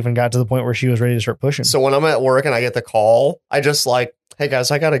before we even got to the point where she was ready to start pushing. So when I'm at work and I get the call, I just like, hey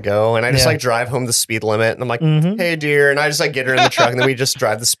guys, I got to go. And I just like drive home the speed limit. And I'm like, hey dear. And I just like get her in the truck and then we just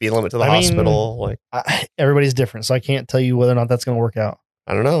drive the speed limit to the hospital. Everybody's different. So I can't tell you whether or not that's going to work out.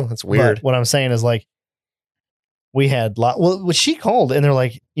 I don't know. That's weird. But what I'm saying is like, we had what she called and they're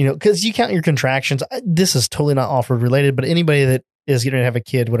like, cause you count your contractions. This is totally not off-road related, but anybody that is going to have a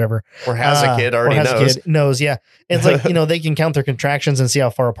kid, whatever, or has a kid already knows. Yeah. It's like, they can count their contractions and see how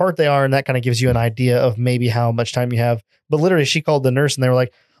far apart they are. And that kind of gives you an idea of maybe how much time you have. But literally she called the nurse and they were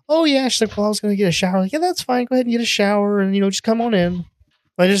like, oh yeah. She's like, well, I was going to get a shower. Like, yeah, that's fine. Go ahead and get a shower and, just come on in.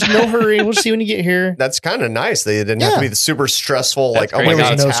 Like, just no hurry. We'll see when you get here. That's kind of nice. They didn't have to be the super stressful. That's like, crazy. Oh my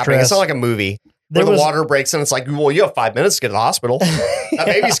God, it's happening. Stress. It's not like a movie. Where the water breaks and it's like, well, you have 5 minutes to get to the hospital. That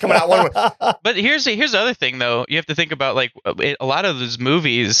baby's coming out one way. But here's the other thing, though. You have to think about, like, a lot of those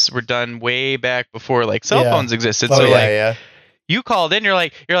movies were done way back before, like, cell phones existed. You called in, you're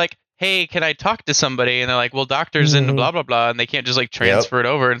like, hey, can I talk to somebody? And they're like, well, doctor's in blah, blah, blah. And they can't just, like, transfer it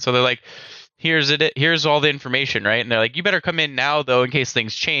over. And so they're like, here's all the information, right? And they're like, you better come in now though, in case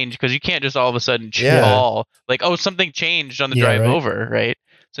things change, because you can't just all of a sudden call like, oh, something changed on the drive over, right?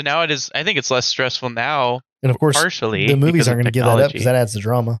 So now I think it's less stressful now. And of course, partially the movies aren't going to give that up because that adds the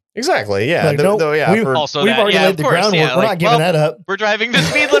drama. Exactly. Yeah. Like, we've already laid the groundwork. Yeah, we're not giving that up. We're driving the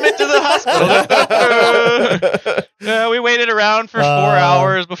speed limit to the hospital. We waited around for 4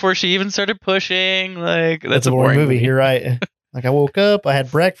 hours before she even started pushing. Like, that's a boring movie. You're right. Like, I woke up, I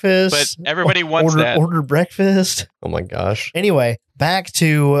had breakfast. But everybody wants that. Ordered breakfast. Oh my gosh. Anyway, back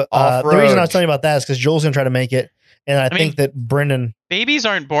to the reason I was telling you about that is because Joel's going to try to make it. And I think that Brendan... Babies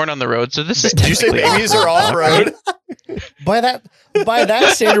aren't born on the road, so this is... Did you say babies are off-road? By that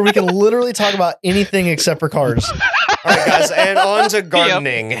standard, we can literally talk about anything except for cars. All right, guys, and on to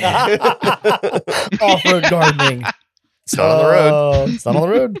gardening. Off-road gardening. It's not on the road. It's not on the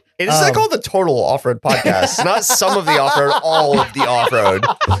road. It is called the Total Off-Road Podcast. Not some of the off-road, all of the off-road.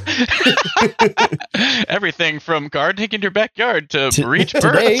 Everything from gardening in your backyard to reach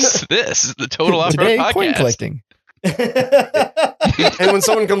birds. This is the Total Off-Road Podcast. Coin collecting. And when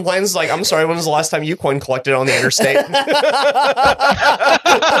someone complains, like, I'm sorry, when was the last time you coin collected on the interstate?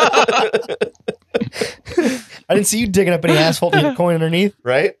 I didn't see you digging up any asphalt to your coin underneath.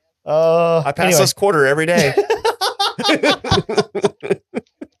 Right? I pass this quarter every day.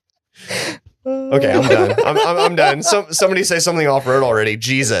 Okay, I'm done. I'm done. Somebody say something off road already.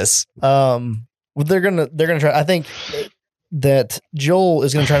 Jesus. They're gonna try. I think that Joel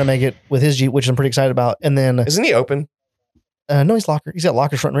is gonna try to make it with his Jeep, which I'm pretty excited about. And then isn't he open? No, he's locker. He's got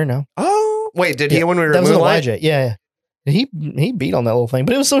lockers front and rear now. Oh wait, did he when we were that was Moonlight? Elijah? Yeah. He beat on that little thing,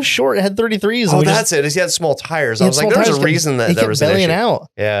 but it was so short. It had 33s. Oh, that's it. He had small tires. I was like, there's a reason that there was an issue. Out.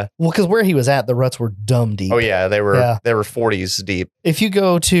 Yeah. Well, because where he was at, the ruts were dumb deep. Oh yeah, they were 40s deep. If you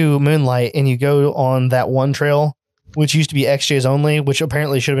go to Moonlight and you go on that one trail, which used to be XJs only, which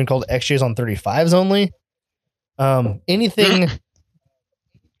apparently should have been called XJs on 35s only.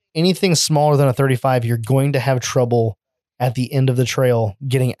 Anything smaller than a 35, you're going to have trouble at the end of the trail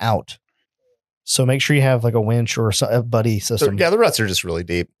getting out. So make sure you have like a winch or a buddy system. The ruts are just really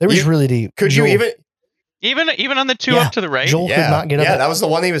deep. They were just really deep. Could you even on the two up to the right? Joel could not get up. Yeah, that was the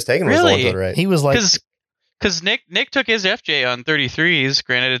one he was taking. Really? Was the one to the right. He was like, because Nick took his FJ on 33s.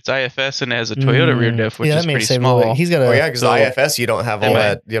 Granted, it's IFS and it has a Toyota rear diff, which is pretty small. He's got because the IFS you don't have all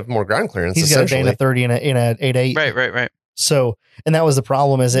that. You have more ground clearance. He's got a Dana 30 in a 8.8. Right. So, and that was the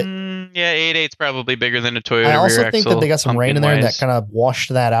problem. Is it? 8.8's probably bigger than a Toyota. I also think that they got some rain in there and that kind of washed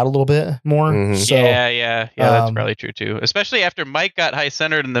that out a little bit more. Mm-hmm. So, yeah, that's probably true too. Especially after Mike got high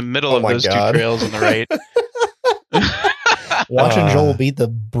centered in the middle of those two trails on the right. Watching Joel beat the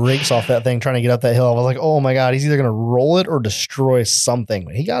brakes off that thing trying to get up that hill, I was like, oh my God, he's either going to roll it or destroy something.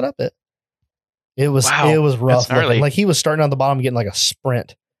 But he got up it. It was rough. Like he was starting on the bottom, getting like a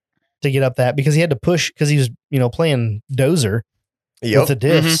sprint to get up that because he had to push because he was, playing dozer with the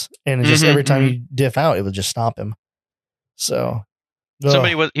diffs. And just every time you diff out, it would just stop him. So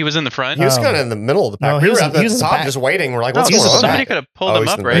he was in the front. He was kind of in the middle of the pack. No, we were at the top just waiting. We're like, what's going on? Somebody could have pulled him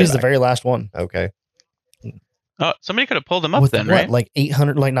up, right? He was the very last one. Okay. Oh, somebody could have pulled him up with then, what, right? Like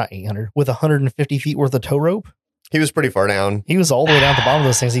 800, like not 800, with 150 feet worth of tow rope. He was pretty far down. He was all the way down at the bottom of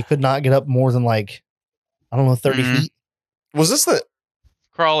those things. He could not get up more than 30 feet. Was this the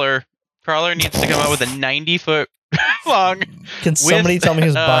crawler? Crawler needs to come out with a 90-foot long. Can somebody tell me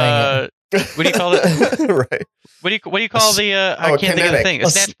who's buying it? What do you call it? Right. What do you call the? I can't think of the thing. A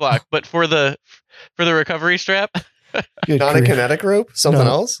snatch block, but for the recovery strap. Not a kinetic rope. Something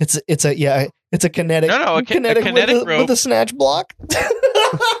else. It's a kinetic. No, a kinetic rope with a snatch block. With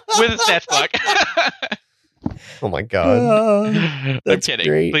a snatch block. Oh my God. I'm kidding.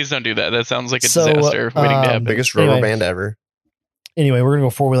 Great. Please don't do that. That sounds like a disaster waiting to happen. Biggest rubber band ever. Anyway, we're going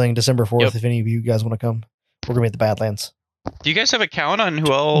to go 4-wheeling December 4th. Yep. If any of you guys want to come, we're going to be at the Badlands. Do you guys have a count on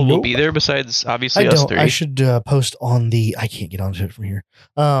who all will be there besides obviously us three? I should post on I can't get onto it from here.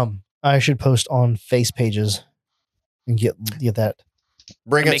 I should post on face pages and get that.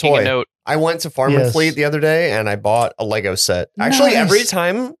 Bring a toy. I went to Farm and Fleet the other day and I bought a Lego set. Actually, every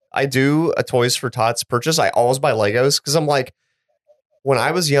time I do a Toys for Tots purchase, I always buy Legos because I'm like, when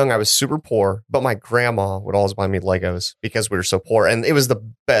I was young, I was super poor, but my grandma would always buy me Legos because we were so poor. And it was the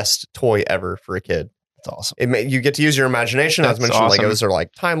best toy ever for a kid. That's awesome. You get to use your imagination. As mentioned, awesome. Legos are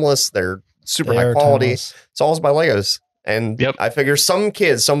like timeless. They're super high quality. Timeless. So I always buy Legos. And I figure some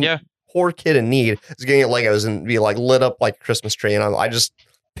kids, poor kid in need is going to get Legos and be like lit up like a Christmas tree. And I just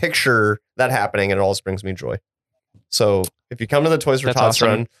picture that happening and it always brings me joy. So if you come to the Toys for Tots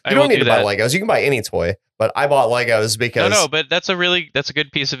run, you don't need to buy Legos. You can buy any toy. But I bought Legos because no, but that's a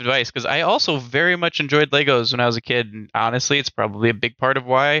good piece of advice, because I also very much enjoyed Legos when I was a kid, and honestly, it's probably a big part of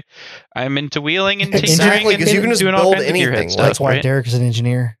why I'm into wheeling and exactly, because you can just build anything. That's why Derek is an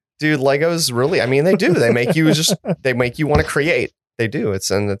engineer. Dude, Legos really, I mean, they do. They make you want to create. They do. It's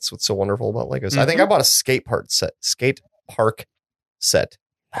what's so wonderful about Legos. I think I bought a skate park set.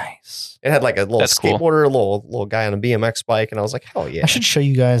 Nice. It had like a little skateboarder, cool. little guy on a BMX bike, and I was like, hell yeah. I should show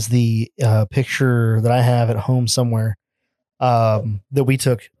you guys the picture that I have at home somewhere that we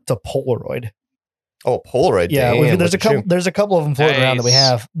took to Polaroid. Oh, Polaroid. Yeah, damn, there's a couple of them floating around that we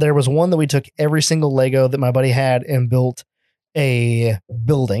have. There was one that we took every single Lego that my buddy had and built a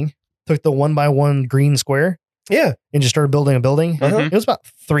building. Took the 1x1 green square. Yeah. And just started building a building. It was about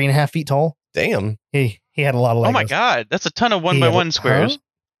 3.5 feet tall. Damn. He had a lot of Legos. Oh my God. That's a ton of 1x1 squares. Huh?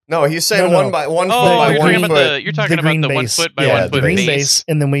 No, he's saying 1 by 1 foot by 1 foot. You're talking about the 1 foot by 1 foot the green base.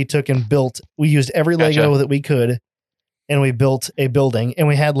 And then we took and built. We used every Lego that we could, and we built a building. And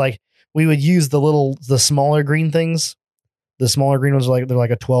we had we would use the smaller green things. The smaller green ones they're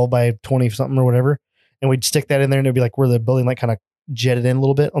like a 12 by 20 something or whatever. And we'd stick that in there, and it'd be like where the building kind of jetted in a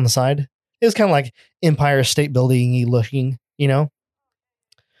little bit on the side. It was kind of like Empire State Building-y looking, you know?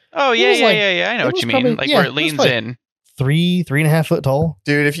 Oh yeah. I know what you mean. Like where it leans in. 3.5 foot tall.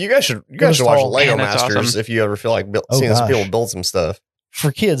 Dude, if you guys should watch Lego Masters awesome. If you ever feel like seeing some people build some stuff.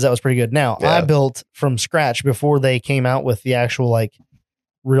 For kids, that was pretty good. Now, I built from scratch before they came out with the actual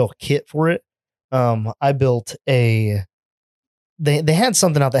real kit for it. I built they had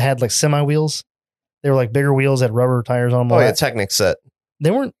something out that had semi wheels. They were bigger wheels, had rubber tires on them. Oh yeah, Technic set.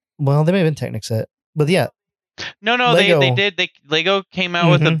 They weren't, well, they may have been Technic set, but yeah. No, Lego, they did. Lego came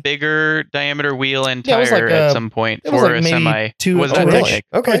out with a bigger diameter wheel and tire at some point for a semi. Was that really?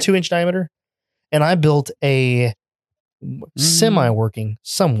 Okay, 2-inch diameter. And I built a somewhat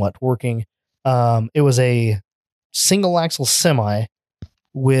working. It was a single axle semi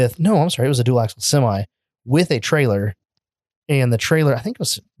with it was a dual axle semi with a trailer, and the trailer, I think it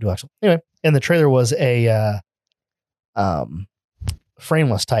was dual axle. Anyway, and the trailer was a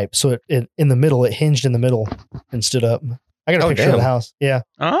frameless type, so it in the middle, it hinged in the middle and stood up. I got a picture of the house. Yeah.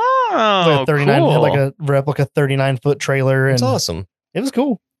 Oh, 39, cool. Had a replica 39-foot trailer, and it's awesome. It was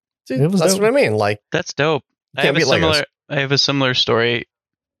cool. Dude, that's dope. What I mean. That's dope. I have a similar story.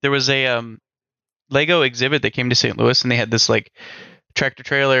 There was a Lego exhibit that came to St. Louis, and they had this tractor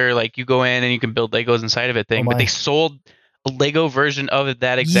trailer, you go in and you can build Legos inside of it thing. But they sold a Lego version of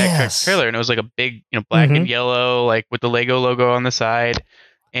that exact tractor trailer, and it was a big, black and yellow, with the Lego logo on the side.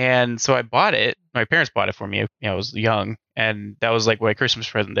 And so I bought it. My parents bought it for me. I was young, and that was my Christmas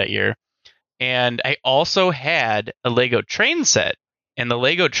present that year. And I also had a Lego train set, and the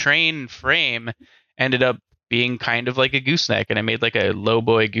Lego train frame ended up being kind of like a gooseneck, and I made a low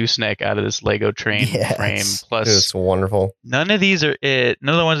boy gooseneck out of this Lego train frame. Plus, it's wonderful. None of these are it.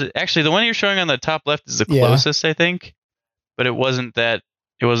 None of the ones. Actually, the one you're showing on the top left is the closest, I think. But it wasn't that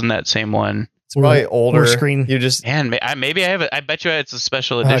same one. It's probably older. Screen. You just maybe I have it. I bet you it's a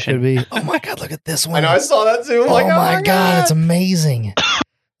special edition. Could be. Oh my God, look at this one. I know, I saw that too. Oh my God, it's amazing.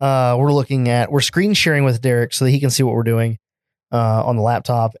 We're screen sharing with Derek so that he can see what we're doing on the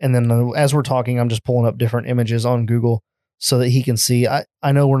laptop, and then as we're talking, I'm just pulling up different images on Google so that he can see.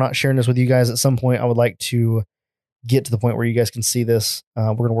 I know we're not sharing this with you guys at some point. I would like to get to the point where you guys can see this.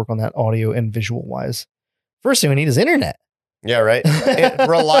 We're going to work on that audio and visual wise. First thing we need is internet. Yeah, right.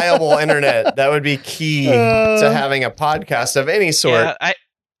 Reliable internet. That would be key to having a podcast of any sort. Yeah,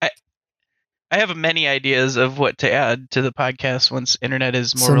 I have many ideas of what to add to the podcast once internet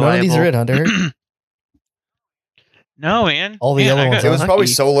is more reliable. None of these are it, Hunter. No, man. All the yellow ones. It was probably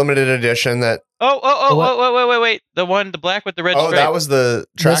so limited edition that. Wait. The black with the red stripe. Oh, that was the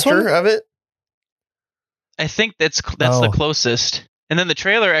tractor of it? I think that's the closest. And then the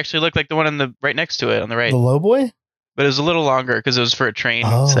trailer actually looked like the one on the right next to it on the right. The low boy? But it was a little longer because it was for a train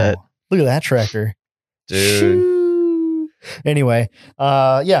set. Look at that tractor. Dude. Anyway,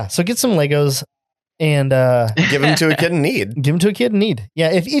 so get some Legos and give them to a kid in need. Give them to a kid in need.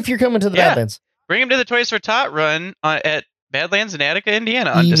 Yeah, if you're coming to the Badlands. Bring them to the Toys for Tot run at Badlands in Attica,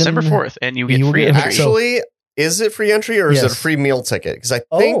 Indiana on December 4th, and you get free entry. Actually, is it free entry or is it a free meal ticket? Because I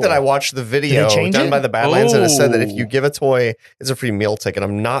think that I watched the video done by the Badlands and it said that if you give a toy, it's a free meal ticket.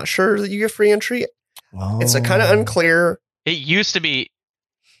 I'm not sure that you get free entry. It's kind of unclear. It used to be.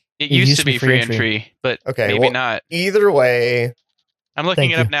 It used to be free entry, but maybe not. Either way, I'm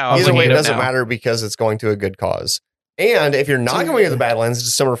looking it up now. Either way, it doesn't matter because it's going to a good cause. And if you're not going to the Badlands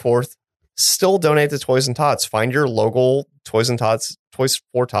December 4th, still donate to Toys and Tots. Find your local Toys and Tots, Toys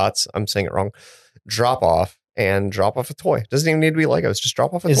for Tots. I'm saying it wrong. Drop off a toy. Doesn't even need to be Legos. Just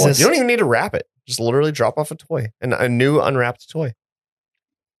drop off a toy. You don't even need to wrap it. Just literally drop off a toy, and a new unwrapped toy.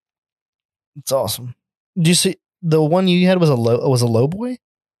 It's awesome. Do you see the one you had was a low boy?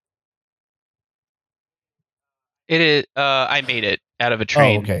 It is. I made it out of a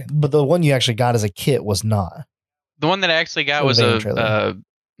train. Oh, okay. But the one you actually got as a kit was not. The one that I actually got was a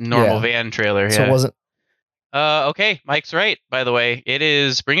normal van trailer. Yeah. So it wasn't. Okay, Mike's right. By the way, it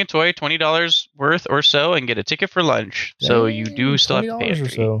is bring a toy, $20 worth or so, and get a ticket for lunch. So you do still have to pay entry.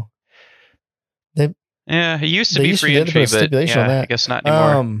 So. Yeah, it used to be free entry, but I guess not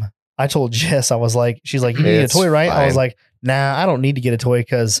anymore. I told Jess, I was like, she's like, you need a toy, right? Fine. I was like, nah, I don't need to get a toy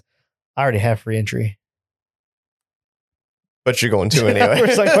because I already have free entry. But you're going to anyway. I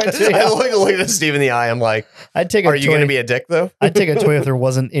look at Steve in the eye. I'm like, I'd take. Are you going to be a dick though? I'd take a toy if there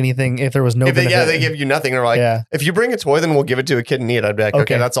wasn't anything. If there was no. They give you nothing. They're like, if you bring a toy, then we'll give it to a kid in need. I'd be like,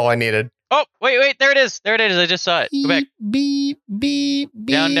 okay, that's all I needed. Oh, wait, there it is. I just saw it. Go back. Beep.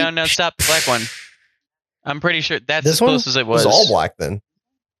 Down. Stop. The black one. I'm pretty sure that's as close as it was. It was all black then.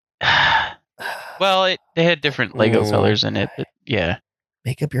 Well, they had different Lego colors in it, but yeah.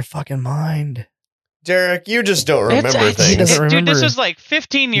 Make up your fucking mind. Derek, you just don't remember things. He doesn't remember. Dude, this was like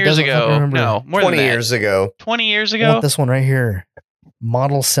 15 years ago. No, more 20 than that. years ago. 20 years ago? I want this one right here.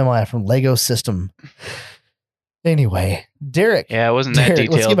 Model semi from Lego System. Anyway, Derek. Yeah, it wasn't that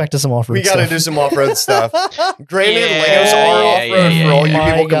detailed. Let's get back to some off-road stuff. We got to do some off-road stuff. Granted, Legos are off-road for all you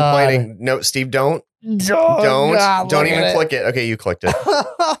people complaining. No, Steve, don't. Don't even click it. Okay, you clicked it.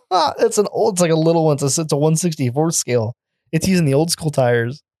 It's like a little one. It's a 1/64 scale. It's using the old school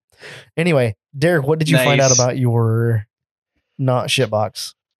tires. Anyway, Derek, what did you find out about your not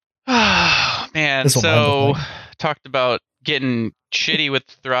shitbox? Oh, man. So talked about getting shitty with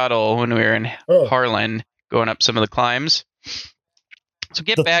the throttle when we were in Harlan, going up some of the climbs. So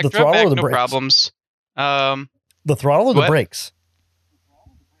drop back, no problems. The throttle or the brakes?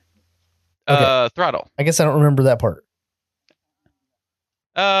 Throttle. I guess I don't remember that part.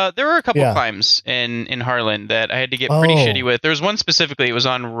 There were a couple climbs in Harlan that I had to get pretty shitty with. There was one specifically, it was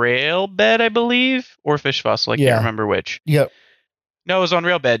on rail bed, I believe, or fish fossil. I can't remember which. Yep. No, it was on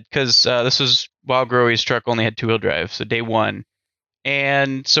rail bed because this was while Growy's truck only had 2-wheel drive, so day one.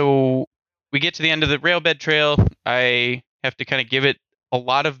 And so we get to the end of the rail bed trail. I have to kind of give it a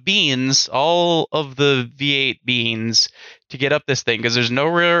lot of beans, all of the V8 beans, to get up this thing because there's no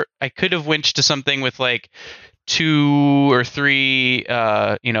rear. I could have winched to something with like 2 or 3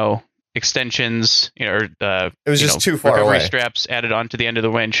 extensions, it was just too far recovery away. Straps added onto the end of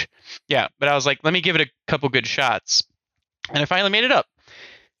the winch. Yeah, but I was like, let me give it a couple good shots, and I finally made it up.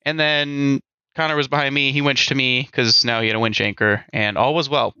 And then Connor was behind me. He winched to me because now he had a winch anchor, and all was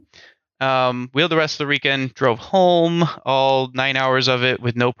well. Wheeled the rest of the weekend, drove home all 9 hours of it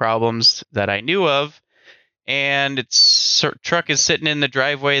with no problems that I knew of. And its truck is sitting in the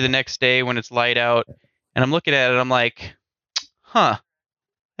driveway the next day when it's light out. And I'm looking at it, I'm like, that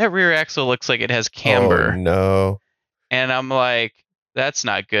rear axle looks like it has camber. Oh, no. And I'm like, that's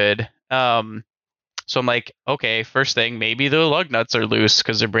not good. So I'm like, okay, first thing, maybe the lug nuts are loose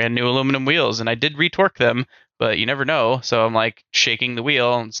because they're brand new aluminum wheels. And I did retorque them, but you never know. So I'm like shaking the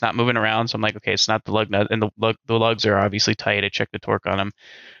wheel and it's not moving around. So I'm like, okay, it's not the lug nut. And the lugs are obviously tight. I checked the torque on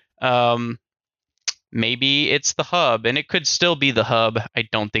them. Maybe it's the hub, and it could still be the hub. I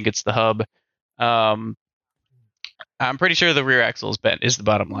don't think it's the hub. I'm pretty sure the rear axle is bent is the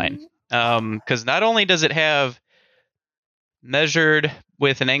bottom line. Because not only does it have measured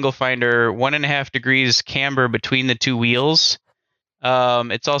with an angle finder 1.5 degrees camber between the two wheels,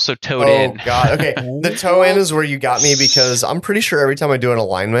 it's also towed in. Oh god, okay. The toe in is where you got me because I'm pretty sure every time I do an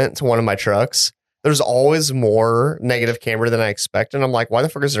alignment to one of my trucks, there's always more negative camber than I expect, and I'm like, why the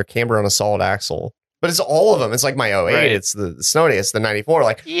fuck is there camber on a solid axle? But it's all of them. It's like my 08. Right. It's the Snow Day. It's the 94.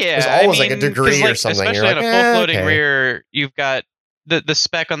 Like, there's always like a degree or something. Especially on a full floating rear, you've got the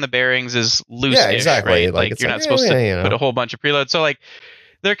spec on the bearings is loose. Yeah, exactly. Right? Like you're not supposed to put a whole bunch of preload. So like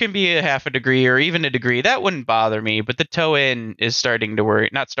there can be a 0.5 degree or even a degree. That wouldn't bother me. But the toe in is worry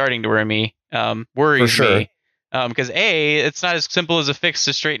me. Worries me. Because it's not as simple as a fix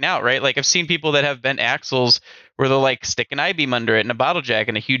to straighten out, right? Like I've seen people that have bent axles where they'll like stick an I-beam under it and a bottle jack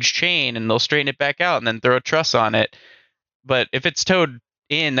and a huge chain and they'll straighten it back out and then throw a truss on it. But if it's towed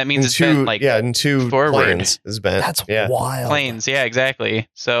in, that means it's bent like in two forward. Planes is bent. That's wild. Planes, yeah, exactly.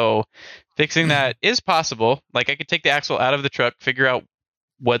 So fixing that is possible. Like I could take the axle out of the truck, figure out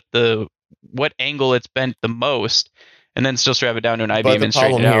what angle it's bent the most, and then still strap it down to an I-beam and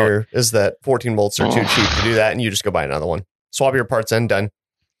straighten it out. The problem here is that 14 volts are too cheap to do that, and you just go buy another one. Swap your parts in, done.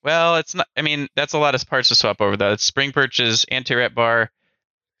 Well, it's not. I mean, that's a lot of parts to swap over, though. It's spring purchase, anti-rat bar.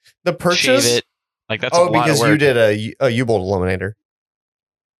 The purchase? Shave it. Like, that's a lot of work. Oh, because you did a U-bolt eliminator.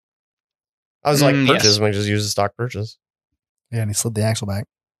 I was like, purchase. We just use the stock purchase. Yeah, and he slid the axle back.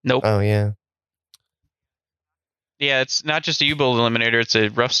 Nope. Oh, yeah. Yeah, it's not just a U-bolt eliminator. It's a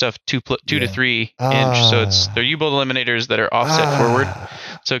rough stuff 2 to 3 inch. So they're U-bolt eliminators that are offset forward.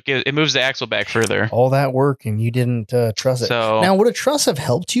 So it moves the axle back further. All that work, and you didn't truss it. So, now, would a truss have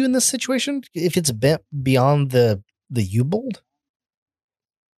helped you in this situation if it's bent beyond the U-bolt?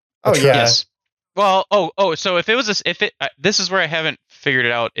 Oh, yeah. Yes. Well, so if it was this is where I haven't figured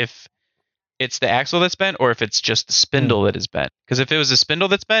it out if it's the axle that's bent or if it's just the spindle that is bent. Because if it was a spindle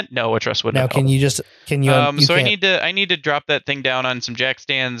that's bent, no, a truss wouldn't. Now, can you? So I need to drop that thing down on some jack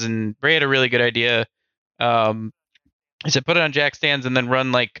stands, and Ray had a really good idea. He said put it on jack stands and then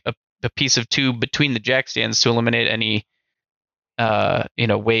run like a piece of tube between the jack stands to eliminate any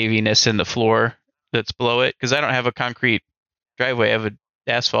waviness in the floor that's below it. Because I don't have a concrete driveway, I have an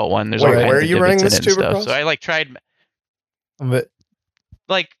asphalt one. There's where are you running this tube across? So I tried. But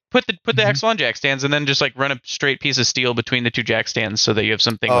put the axle on jack stands and then just like run a straight piece of steel between the two jack stands so that you have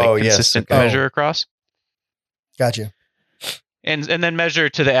something consistent to measure across. Gotcha. And then measure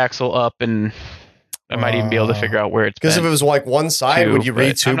to the axle up, and I might even be able to figure out where it's because if it was like one side, would you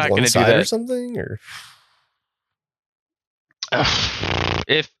re-tube one side or something? Or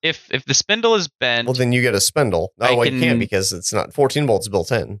if the spindle is bent, well, then you get a spindle. Oh, you can't because it's not 14 bolts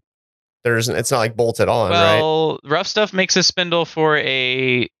built in. It's not like bolted on, right? Well, Rough Stuff makes a spindle for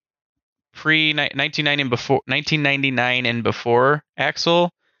a pre-1999 and before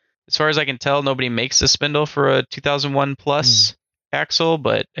axle. As far as I can tell, nobody makes a spindle for a 2001 plus axle,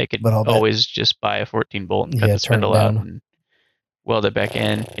 but I could always just buy a 14 bolt and cut the spindle out and weld it back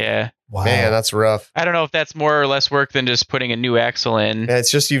in. Yeah. Wow. Man, that's rough. I don't know if that's more or less work than just putting a new axle in. Yeah, it's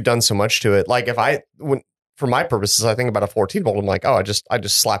just you've done so much to it. Like for my purposes, I think about a 14 bolt. I'm like, I just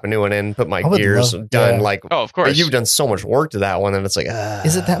slap a new one in, put my gears done. Yeah. Like, of course, but you've done so much work to that one, and it's like,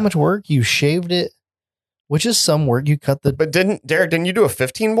 is it that much work? You shaved it, which is some work. You cut the. But didn't you do a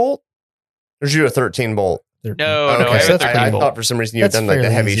 15 bolt, or did you do a 13 bolt? No, I thought for some reason you had done like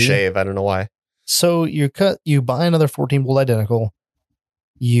the heavy shave. I don't know why. So you buy another 14 bolt identical.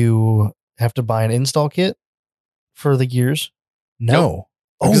 You have to buy an install kit for the gears. No.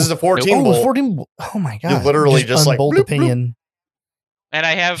 Nope. This is a 14 bolt. 14 oh my god! You literally just like bolt the pinion. Bloop. And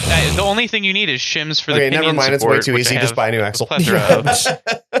I have the only thing you need is shims for the pinion. Never mind. Support, it's way too easy. Just buy a new axle.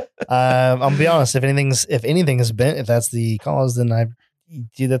 I'll be honest. If anything is bent, if that's the cause, then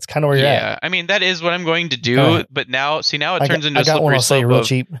that's kind of where you're at. Yeah, I mean that is what I'm going to do. But now it turns into a slippery slope. Real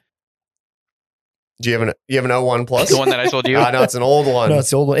cheap. Do you have an 01 plus? The one that I told you? No, it's an old one. No, it's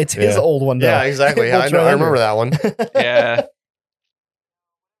the old one. It's his old one. Though. Yeah, exactly. I remember that one. Yeah.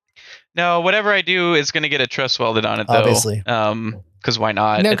 No, whatever I do is going to get a truss welded on it, though. Obviously. Because why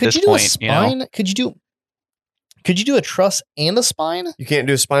not? Now, at this you do point, a spine? You know? Could you do a truss and a spine? You can't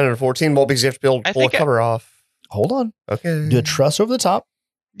do a spine on a 14 bolt because you have to be able to pull a cover off. Hold on. Okay. Do a truss over the top.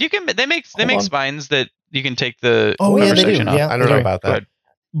 You can. They make spines that you can take the section off. Yeah, I don't know about that.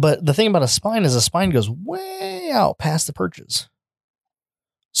 But the thing about a spine is a spine goes way out past the purchase.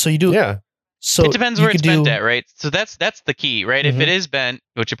 So you do. Yeah. So it depends where it's bent at, right? So that's the key, right? Mm-hmm. If it is bent,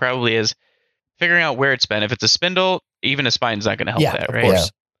 which it probably is, figuring out where it's bent. If it's a spindle, even a spine's not going to help that,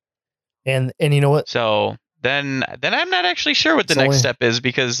 right? Yeah. And you know what? So then I'm not actually sure what the next step is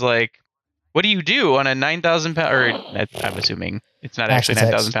because like, what do you do on a 9,000 pound? Or I'm assuming it's not actually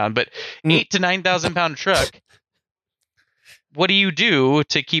 9,000 pound, but 8,000 to 9,000 pound truck. What do you do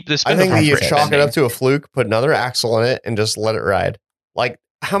to keep this? I think that you chalk it up to a fluke, put another axle in it, and just let it ride. Like,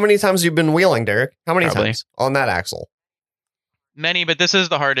 how many times have you been wheeling, Derek? How many times on that axle? Many, but this is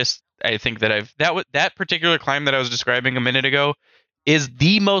the hardest. I think that particular climb that I was describing a minute ago is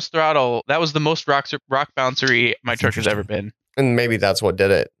the most throttle. That was the most rock bouncery my truck has ever been. And maybe that's what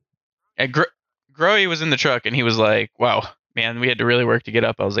did it. And Growy was in the truck, and he was like, "Wow, man, we had to really work to get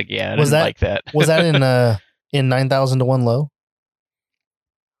up." I was like, "Yeah, I didn't like that." Was that in 9,000 to 1 low?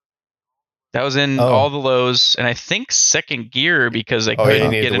 That was in all the lows, and I think second gear because I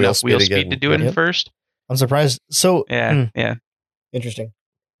couldn't get enough wheel speed to do it in first. I'm surprised. So yeah, interesting.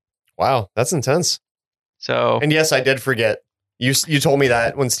 Wow, that's intense. So, and yes, I did forget. You told me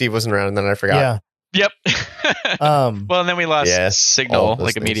that when Steve wasn't around, and then I forgot. Yeah. Yep. Well, and then we lost signal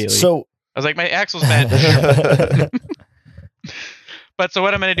like immediately. So I was like, my axle's bent. But so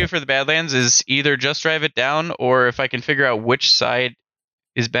what I'm going to do for the Badlands is either just drive it down, or if I can figure out which side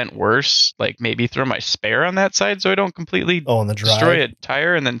is bent worse, like maybe throw my spare on that side so I don't completely destroy a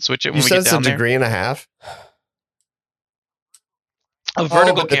tire and then switch it when we get down there. You said it's a 1.5 degrees? A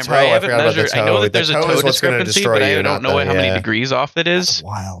vertical camber. I haven't measured. I know that there's a toe discrepancy, but I don't know how many degrees off that is. That's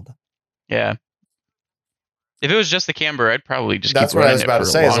wild. Yeah. If it was just the camber, I'd probably just. That's what I was about to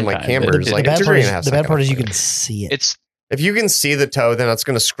say. Is I'm like cambers. The bad part is you can see it. It's if you can see the toe, then that's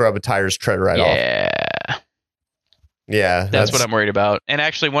going to scrub a tire's tread right off. Yeah, that's what I'm worried about. And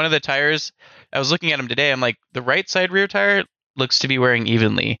actually, one of the tires, I was looking at them today. I'm like, the right side rear tire looks to be wearing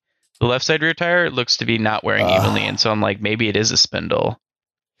evenly. The left side rear tire looks to be not wearing evenly, and so I'm like, maybe it is a spindle.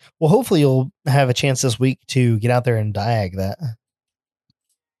 Well, hopefully you'll have a chance this week to get out there and diag that.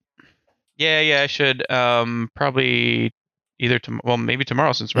 Yeah, I should. Probably either maybe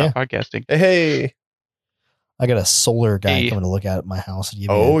tomorrow since we're not podcasting. Hey, I got a solar guy coming to look at my house. And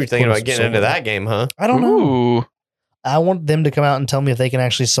you're thinking about getting into that game, huh? I don't know. I want them to come out and tell me if they can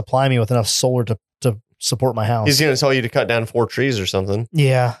actually supply me with enough solar to support my house. He's going to tell you to cut down 4 trees or something.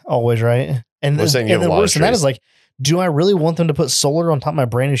 Yeah, always right. And then worse than that is like, do I really want them to put solar on top of my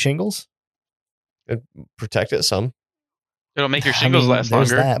brand new shingles? It'd protect it some. It'll make your shingles last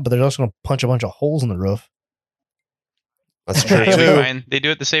longer. That, but they're also going to punch a bunch of holes in the roof. That's true too. They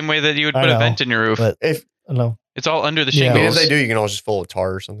do it the same way that you would put a vent in your roof. But it's all under the shingles. I mean, if they do, you can always just fill it with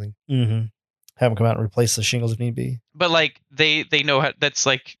tar or something. Mm-hmm. Have them come out and replace the shingles if need be. But like they know how, that's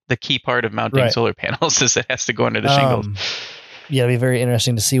like the key part of mounting solar panels is it has to go under the shingles. Yeah, it'll be very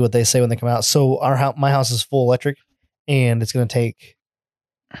interesting to see what they say when they come out. So my house is full electric, and it's going to take.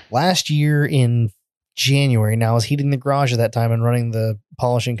 Last year in January, now I was heating the garage at that time and running the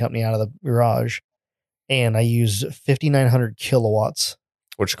polishing company out of the garage, and I used 5,900 kilowatts,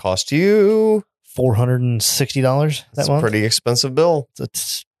 which cost you $460 that month. Pretty expensive bill.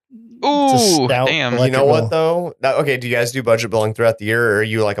 Damn! You know what though? Okay, do you guys do budget billing throughout the year, or are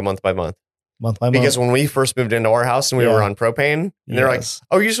you like a month by month? Month by month. Because when we first moved into our house and we were on propane, and they're like,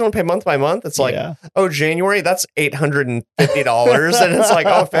 "Oh, you just want to pay month by month?" It's like, "Oh, January, that's $850," and it's like,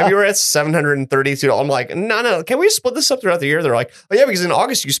 "Oh, February, it's $732." I'm like, "No, can we split this up throughout the year?" They're like, "Oh yeah, because in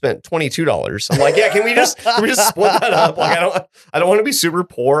August you spent $22." I'm like, "Yeah, can we just split that up?" Like, I don't want to be super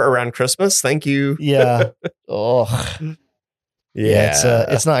poor around Christmas. Thank you. Yeah. Oh. Yeah,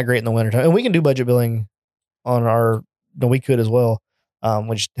 it's not great in the wintertime. And we can do budget billing on we could as well.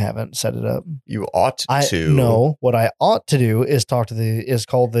 We just haven't set it up. You ought to. No, what I ought to do is call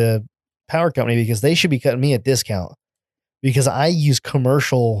the power company, because they should be cutting me a discount because I use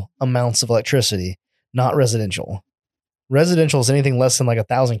commercial amounts of electricity, not residential. Residential is anything less than like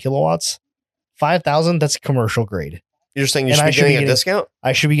 1,000 kilowatts. 5,000, that's commercial grade. You're saying you should be getting a discount?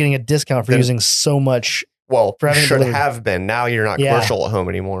 I should be getting a discount for using so much. Well, should have been. Now you're not commercial at home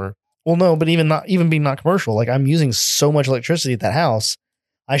anymore. Well, no, but even being not commercial, like I'm using so much electricity at that house,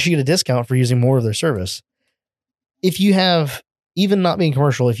 I should get a discount for using more of their service. If you have, even not being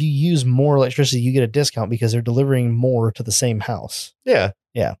commercial, if you use more electricity, you get a discount because they're delivering more to the same house. Yeah.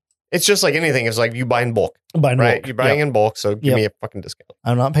 Yeah. It's just like anything. It's like you buy in bulk. You're buying in bulk, so give me a fucking discount.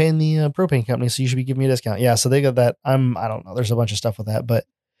 I'm not paying the propane company, so you should be giving me a discount. Yeah, so they got that. I don't know. There's a bunch of stuff with that, but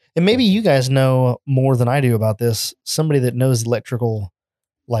and maybe you guys know more than I do about this. Somebody that knows electrical,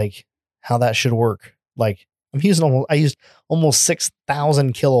 like how that should work. Like I used almost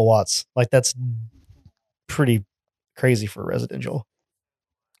 6,000 kilowatts. Like that's pretty crazy for residential.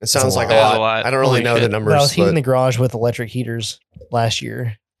 It sounds like a lot. I don't really know the numbers. But I was heating the garage with electric heaters last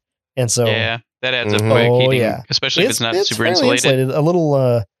year. And so that adds up quick. Heating, especially if it's not super insulated. A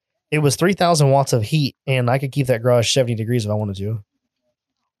little, it was 3,000 watts of heat, and I could keep that garage 70 degrees if I wanted to.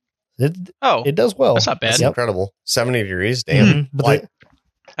 It does well. That's not bad. That's incredible. 70 degrees. Damn. Mm-hmm.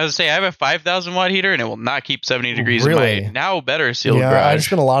 I was say I have a 5,000 watt heater, and it will not keep 70 degrees in my now better sealed garage. I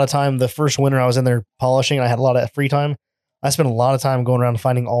spent a lot of time the first winter I was in there polishing, and I had a lot of free time. I spent a lot of time going around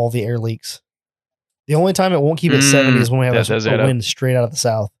finding all the air leaks. The only time it won't keep at 70 is when we have a wind straight out of the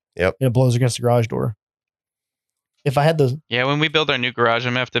south. Yep. And it blows against the garage door. If I had those. Yeah, when we build our new garage,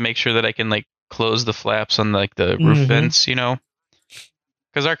 I'm going to have to make sure that I can like close the flaps on like the roof vents, you know?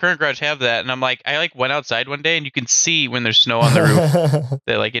 Because our current garage have that, and I'm like, I like went outside one day, and you can see when there's snow on the roof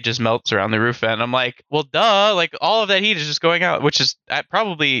that like it just melts around the roof vent. And I'm like, well, duh, like all of that heat is just going out, which is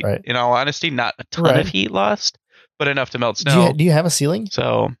probably, in all honesty, not a ton of heat lost, but enough to melt snow. Do you have a ceiling?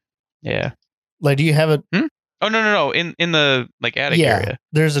 So, yeah. Like, do you have a? Oh no! In the like attic area,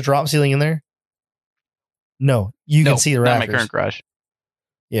 there's a drop ceiling in there. No, you can see the rafters. Not my current garage.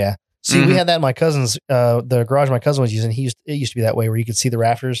 Yeah. See, we had that in my cousin's, the garage my cousin was using. It used to be that way where you could see the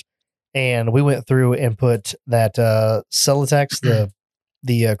rafters, and we went through and put that Celotex,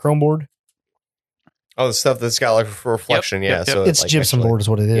 the chrome board. Oh, the stuff that's got like reflection. Yep. So it's like gypsum board is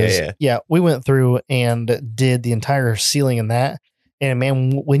what it is. Yeah. We went through and did the entire ceiling in that. And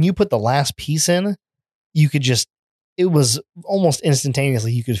man, when you put the last piece in, you could it was almost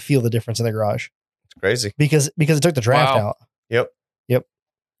instantaneously. You could feel the difference in the garage. It's crazy because it took the draft out. Yep.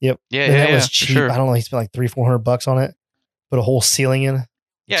 Yep. Yeah, and yeah, that was cheap. Sure. I don't know. He spent like $300-400 on it. Put a whole ceiling in.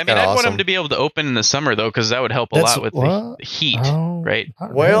 Yeah, I mean, I'd want him to be able to open in the summer though, because that would help a lot with the heat, right?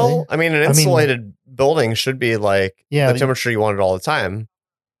 Well, really. I mean, an insulated building should be like the temperature you want it all the time.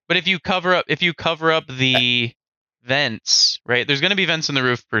 But if you cover up the vents, right? There's going to be vents in the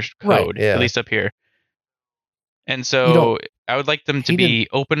roof per code, at least up here. And so I would like them to be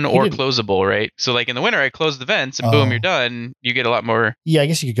open or closable, right? So like in the winter, I close the vents and boom, you're done. You get a lot more. Yeah, I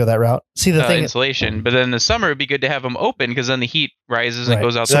guess you could go that route. See the thing, insulation. But then in the summer, it'd be good to have them open because then the heat rises and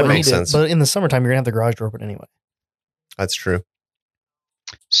goes out. That makes sense. But in the summertime, you're gonna have the garage door open anyway. That's true.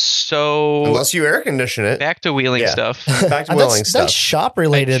 So unless you air condition it, back to wheeling stuff. Back to wheeling stuff. That's shop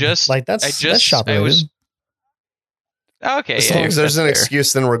related. That's shop related. Okay, as long as there's an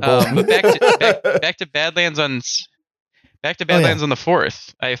excuse, then we're golden. Back to Badlands on the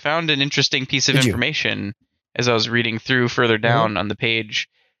 4th. I found an interesting piece of information as I was reading through further down on the page.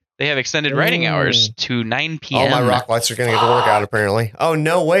 They have extended writing hours to 9 p.m. All my rock lights are going to get to work out, apparently. Oh,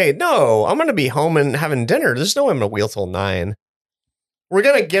 no, wait. No, I'm going to be home and having dinner. There's no way I'm going to wheel till 9. We're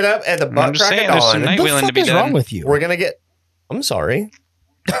going to get up at the butt crack of dawn. What the fuck is wrong with you? We're going to get... I'm sorry.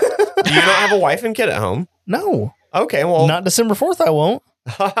 Do you not have a wife and kid at home? No. Okay, well... Not December 4th, I won't.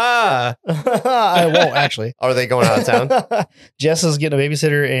 I won't, actually. Are they going out of town? Jess is getting a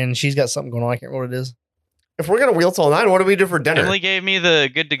babysitter, and she's got something going on. I can't remember what it is. If we're going to wheel till 9, what do we do for dinner? Emily gave me the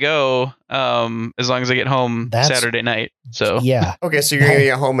good to go as long as I get home Saturday night. So yeah. Okay, so you're going to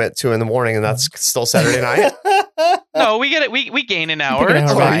get home at 2 a.m, and that's still Saturday night? No, we get it. We gain an hour.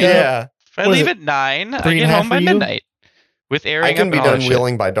 It's fine. Yeah. If I leave at 9, I get home by midnight. With airing, I can be done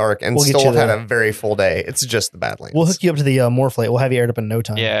wheeling by dark and still have had a very full day. It's just the Badlands. We'll hook you up to the Morphlate. We'll have you aired up in no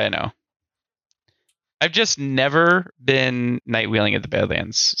time. Yeah, I know. I've just never been night wheeling at the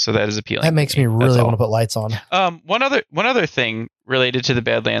Badlands, so that is appealing. That makes me really want to put lights on. One other thing related to the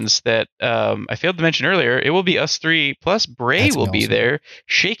Badlands that I failed to mention earlier, it will be us three plus Bray will be there,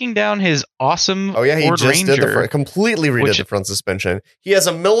 shaking down his awesome. Oh yeah, he Ford just Ranger, did the completely redid the front suspension. He has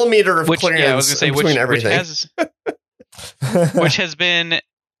a millimeter of clearance between everything. Which has been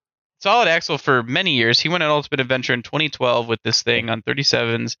solid axle for many years. He went on Ultimate Adventure in 2012 with this thing on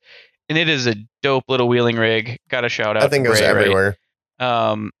 37s, and it is a dope little wheeling rig. Got a shout out. I think it goes everywhere.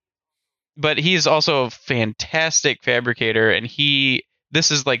 Right? But he's also a fantastic fabricator, and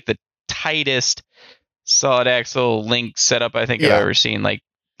this is like the tightest solid axle link setup I think I've ever seen. Like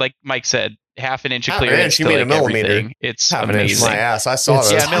Mike said, half an inch of clearance to like everything. It's half amazing. An inch my ass. I saw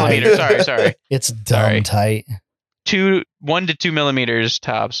it. Yeah, millimeter. Sorry. It's dumb tight. 1 to 2 millimeters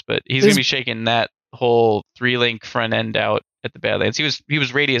tops, but he's gonna be shaking that whole 3-link front end out at the Badlands. He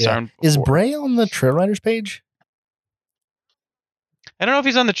was radius armed. Is Bray on the Trail Riders page? I don't know if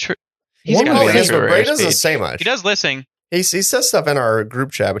he's on the. He's got to be on the Trail Riders. Bray doesn't say much. He does listen. He says stuff in our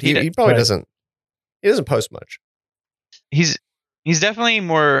group chat, but he probably doesn't. He doesn't post much. He's definitely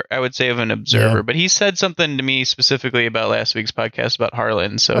more, I would say, of an observer, but he said something to me specifically about last week's podcast about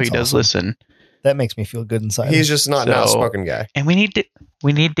Harlan, so he does listen. That makes me feel good inside. He's just not an outspoken guy. And we need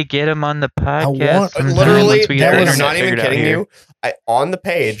to get him on the podcast. Literally, I'm not even kidding you. On the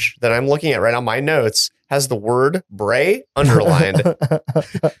page that I'm looking at right now, my notes has the word Bray underlined.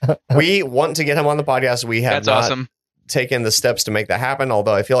 We want to get him on the podcast. We have not taken the steps to make that happen,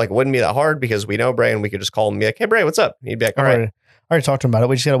 although I feel like it wouldn't be that hard because we know Bray and we could just call him and be like, hey, Bray, what's up? He'd be like, all right. I already talked to him about it.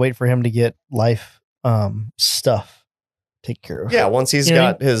 We just got to wait for him to get life stuff take care of. Yeah, once he's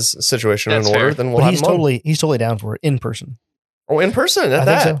got his situation in order, then we'll have him on. He's totally down for it in person. Oh, in person at I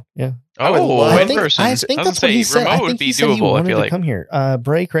that? Think so. Yeah. In person. I think that's what he said. I think he said he wanted to come here.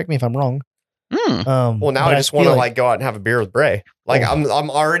 Bray, correct me if I'm wrong. Well, now I just want to go out and have a beer with Bray. Like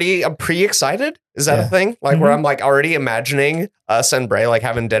I'm pre-excited. Is that a thing? Like where I'm like already imagining us and Bray like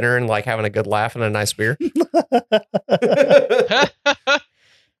having dinner and like having a good laugh and a nice beer.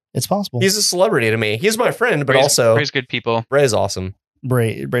 It's possible. He's a celebrity to me. He's my friend, but also Bray's good people. Bray's awesome.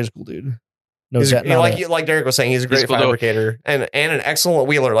 Bray's a cool dude. Like Derek was saying, he's a great fabricator and an excellent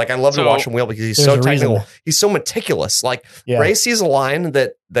wheeler. Like I love to watch him wheel because he's so technical. He's so meticulous. Like Bray sees a line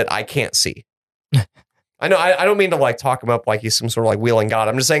that I can't see. I know. I don't mean to like talk him up like he's some sort of like wheeling god.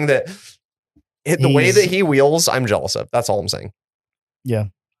 I'm just saying that the way that he wheels, I'm jealous of. That's all I'm saying. Yeah.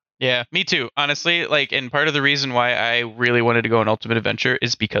 Yeah, me too. Honestly, like, and part of the reason why I really wanted to go on Ultimate Adventure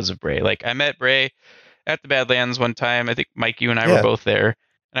is because of Bray. Like, I met Bray at the Badlands one time. I think Mike, you and I were both there,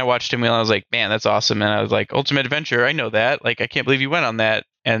 and I watched him wheel. And I was like, man, that's awesome. And I was like, Ultimate Adventure, I know that. Like, I can't believe you went on that.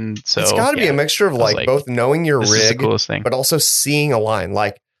 And so it's got to be a mixture of like both knowing your rig, the coolest thing, but also seeing a line.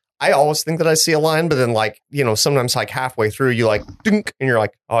 Like, I always think that I see a line, but then like, sometimes like halfway through you like, dink, and you're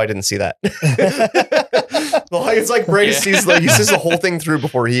like, oh, I didn't see that. Like, it's like Bray sees the whole thing through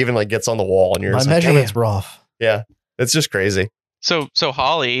before he even like gets on the wall, and you're my measurements were off. Yeah, it's just crazy. So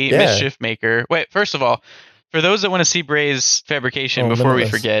Holly, Mischief Maker. Wait, first of all, for those that want to see Bray's fabrication, before we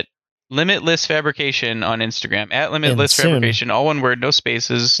forget, Limitless Fabrication on Instagram at Limitless Fabrication, all one word, no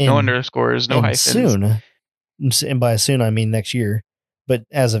spaces, no underscores, no hyphens. And by soon I mean next year, but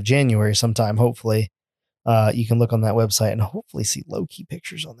as of January, sometime hopefully, you can look on that website and hopefully see low key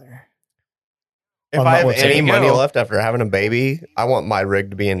pictures on there. If I have any money left after having a baby, I want my rig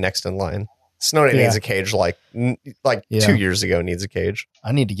to be next in line. Snowday needs a cage like 2 years ago needs a cage.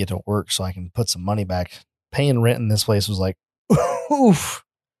 I need to get to work so I can put some money back. Paying rent in this place was like, oof.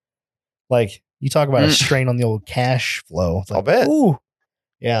 Like, you talk about a strain on the old cash flow. Like, I'll bet. Ooh.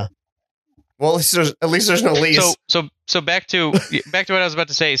 Yeah. Well, at least there's no lease. So back to what I was about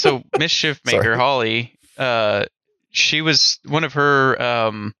to say. So Mischief Maker Holly, she was one of her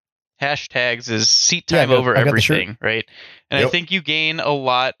hashtags is seat time over everything, right? And I think you gain a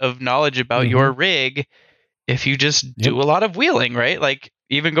lot of knowledge about your rig if you just do a lot of wheeling, right? Like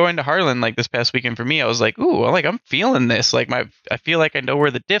even going to Harlan like this past weekend for me, I was like, ooh, like I'm feeling this. Like I feel like I know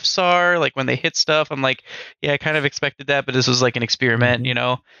where the diffs are. Like when they hit stuff, I'm like, yeah, I kind of expected that, but this was like an experiment,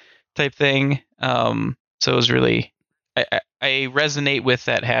 type thing. So it was really, I resonate with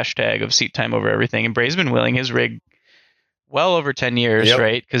that hashtag of seat time over everything. And Bray's been wheeling his rig well over 10 years,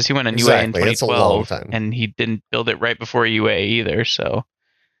 right? Because he went on UA in 2012 and he didn't build it right before UA either. So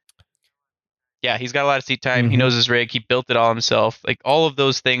yeah, he's got a lot of seat time. He knows his rig. He built it all himself. Like all of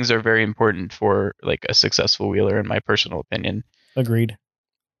those things are very important for like a successful wheeler, in my personal opinion. Agreed.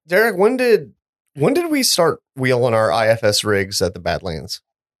 Derek, when did we start wheeling our IFS rigs at the Badlands?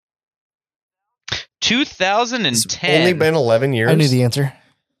 2010. It's only been 11 years. I knew the answer.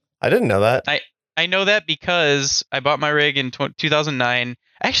 I didn't know that. I know that because I bought my rig in 2009.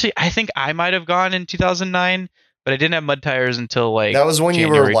 Actually, I think I might have gone in 2009, but I didn't have mud tires until like that was when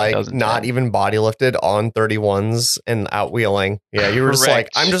January you were like not even body lifted on 31s and out wheeling. Yeah, you were just like,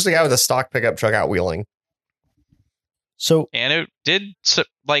 I'm just a guy with a stock pickup truck out wheeling. So and it did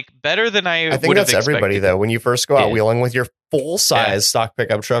like better than I think that's everybody though. When you first go out wheeling with your full size stock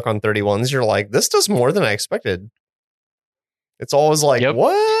pickup truck on 31s, you're like, this does more than I expected. It's always like,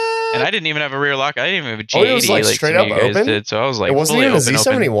 what? And I didn't even have a rear lock. I didn't even have a G80. It was like straight up open. Did, so I was like, it wasn't even a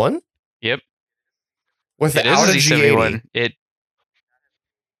Z71. Open. Yep. Without a Z71,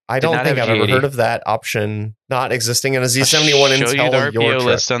 I don't think I've ever heard of that option not existing in a Z71 until show you the RPO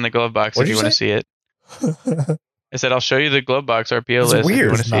list on the glove box if you want to see it. I said I'll show you the glove box RPO list. Weird. If you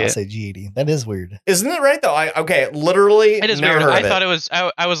want to see it. Say G80. That is weird. Isn't it right though? Literally. It is weird. I thought it was.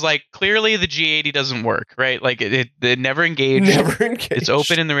 I was like, clearly the G80 doesn't work, right? Like it never engaged. Never engaged. It's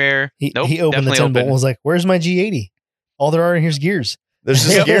open in the rear. He opened the 10 bolt and was like, "Where's my G80? All there are here's gears. There's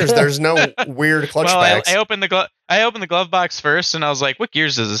just gears. There's no weird clutch packs." I opened the glove box first, and I was like, "What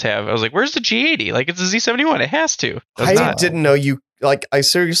gears does this have?" I was like, "Where's the G80? Like it's a Z71. It has to." I didn't know you. Like I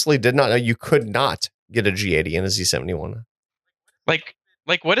seriously did not know you could not get a G80 in a Z71. Like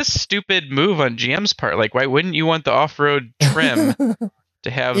what a stupid move on GM's part. Like, why wouldn't you want the off-road trim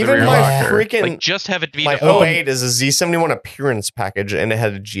to have even the rear my locker? freaking like, just have it be my 08 is a Z71 appearance package and it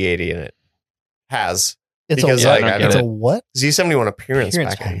had a G80 in it. It's a what? Z71 appearance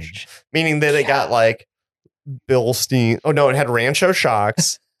package. Meaning that it got like Bilstein. Oh no, it had Rancho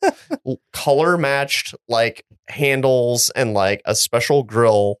shocks, color matched like handles and like a special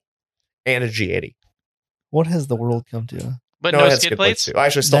grill and a G80. What has the world come to? But no skid plates? Too. I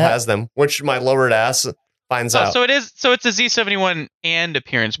actually still has them, which my lowered ass finds out. So it's a Z71 and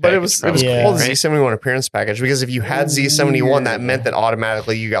appearance package. But it was called Z71 appearance package because if you had Z71, that meant that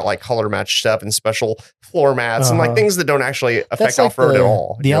automatically you got like color matched stuff and special floor mats and like things that don't actually affect off-road at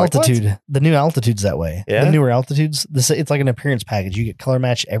all. The altitude, the new altitude's that way. Yeah. The newer altitudes, it's like an appearance package. You get color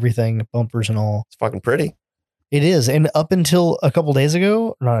matched everything, bumpers and all. It's fucking pretty. It is. And up until maybe a couple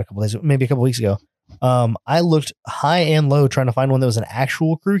weeks ago, I looked high and low trying to find one that was an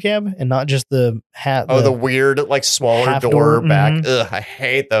actual crew cab and not just the hat. Oh, the weird, like smaller door back. Ugh, I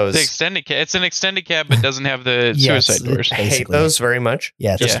hate those. The extended cab. It's an extended cab, but doesn't have the suicide doors. I hate those very much.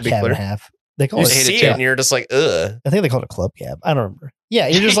 Yeah, it's just a cab and a half. They call it. You see it, and you're just like, ugh. I think they called it a club cab. I don't remember. Yeah,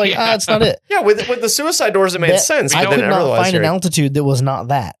 you're just like, it's not it. Yeah, with the suicide doors, it made sense. I could not find an altitude that was not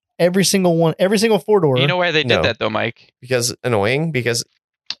that. Every single four door. You know why they did that though, Mike? Because annoying. Because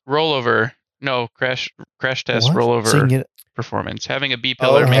rollover. No, crash test rollover so performance. Having a B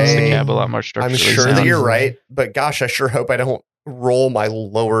pillar makes the cab a lot more structurally I'm sure that you're right, but gosh, I sure hope I don't roll my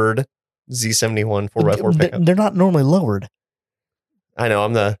lowered Z71 4x4 pickup. They're not normally lowered. I know,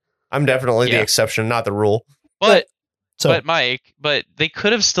 I'm the I'm definitely the exception, not the rule. But Mike, they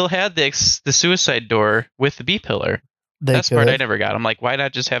could have still had the suicide door with the B-pillar. That's the part I never got. I'm like, why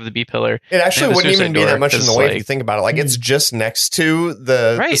not just have the B-pillar? It actually wouldn't even be that much in the way if you think about it. Like, it's just next to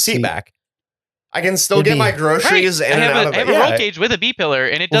the seat back. I can still get my groceries in and out of it. I have a roll cage with a B-pillar,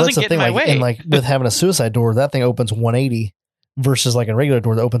 and it doesn't get in my way. And like with having a suicide door, that thing opens 180 versus like a regular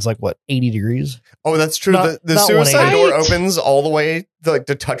door that opens like 80 degrees. Oh, that's true. The suicide door opens all the way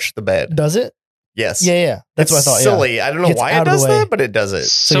to touch the bed. Does it? Yes. Yeah. That's what I thought. Silly. Yeah. I don't know why it does that, but it does it.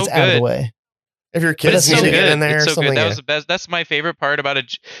 So it's out of the way. If your kids need to get in there, it's so good. That was the best. That's my favorite part about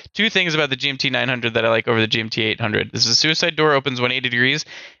it. Two things about the GMT 900 that I like over the GMT 800. This is the suicide door opens 180 degrees,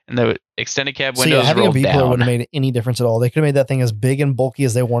 and the extended cab windows having roll a B-pillar down. wouldn't have made any difference at all. They could have made that thing as big and bulky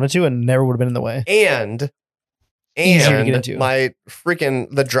as they wanted to, and never would have been in the way. And easier to get into. My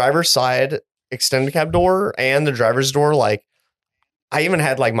the driver's side extended cab door and the driver's door, like, I even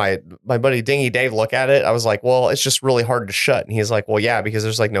had like my buddy Dingy Dave look at it. I was like, well, it's just really hard to shut. And he's like, well, yeah, because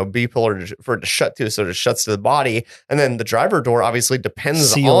there's like no B-pillar for it to shut to. So it shuts to the body. And then the driver door obviously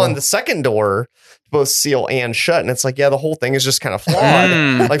depends on the second door to both seal and shut. And it's like, yeah, the whole thing is just kind of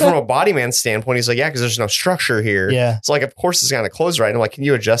flawed. Like from a body man standpoint, he's like, yeah, because there's no structure here. Yeah. So like, of course it's going to close right. And I'm like, can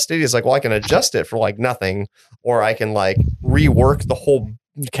you adjust it? He's like, well, I can adjust it for like nothing. Or I can like rework the whole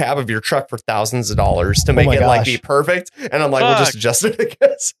cab of your truck for thousands of dollars to make it like be perfect. And I'm like, we'll just adjust it, I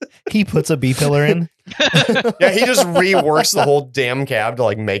guess. He puts a B-pillar in. Yeah, he just reworks the whole damn cab to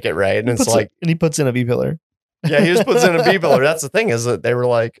like make it right. And and he puts in a B-pillar. Yeah, he just puts in a B-pillar. That's the thing, is that they were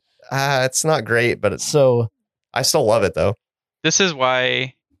like, it's not great, but I still love it though. This is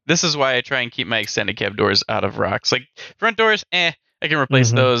why I try and keep my extended cab doors out of rocks. Like front doors, I can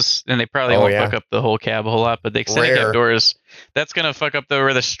replace those, and they probably won't fuck up the whole cab a whole lot. But the extended cab doors, that's gonna fuck up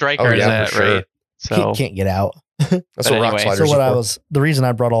where the striker is at, right? So can't get out. That's what rock sliders are for. The reason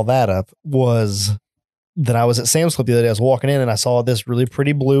I brought all that up was that I was at Sam's Club the other day. I was walking in and I saw this really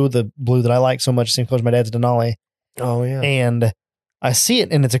pretty blue, the blue that I like so much, same color as my dad's Denali. Oh yeah, and I see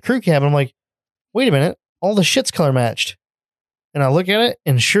it, and it's a crew cab. And I'm like, wait a minute, all the shit's color matched. And I look at it,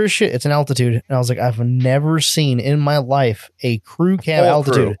 and sure as shit, it's an Altitude. And I was like, I've never seen in my life a crew cab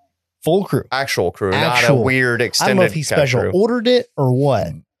Altitude. Full crew. Actual crew, not a weird extended. I don't know if he special ordered it or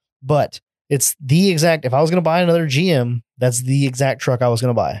what, but it's the exact. If I was going to buy another GM, that's the exact truck I was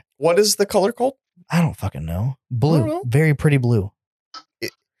going to buy. What is the color called? I don't fucking know. Blue. Very pretty blue.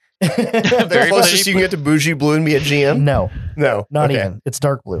 The closest you can get to bougie blue and be a GM? No. Not okay. even. It's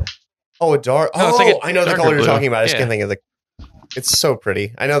dark blue. Oh, a dark. Oh, like I know the color you're talking about. I just can't think of the. It's so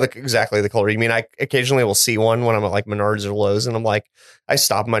pretty. I know exactly the color you mean. I occasionally will see one when I'm at like Menards or Lowe's, and I'm like, I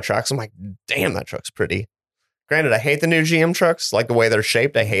stop in my trucks. I'm like, damn, that truck's pretty. Granted, I hate the new GM trucks, like the way they're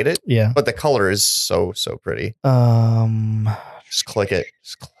shaped. I hate it. Yeah, but the color is so pretty. Just click it.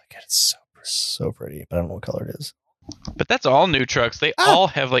 It's so pretty. But I don't know what color it is. But that's all new trucks. They all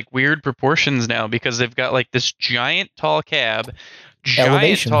have like weird proportions now because they've got like this giant tall cab.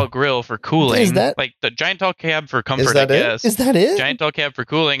 Giant tall grill for cooling. Is that like the giant tall cab for comfort? I guess. Is that it? Giant tall cab for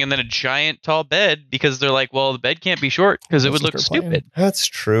cooling, and then a giant tall bed because they're like, well, the bed can't be short because it would look stupid. That's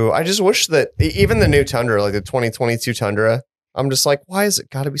true. I just wish that even the new Tundra, like the 2022 Tundra, I'm just like, why is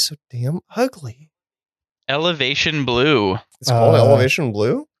it got to be so damn ugly? Elevation blue. It's called Elevation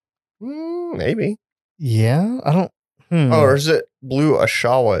Blue. Maybe. Yeah, I don't. Oh, or is it blue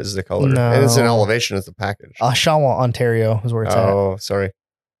Oshawa is the color? No. And it's an Elevation as the package. Oshawa, Ontario is where it's at. Oh, sorry.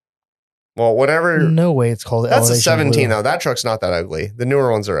 Well, whatever. No way it's called That's Elevation a 17, blue. though. That truck's not that ugly. The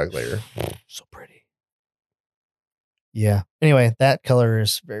newer ones are uglier. So pretty. Yeah. Anyway, that color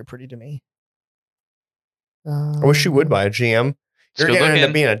is very pretty to me. I wish you would buy a GM. You're going to end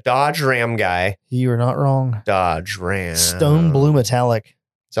up being a Dodge Ram guy. You are not wrong. Dodge Ram. Stone Blue Metallic.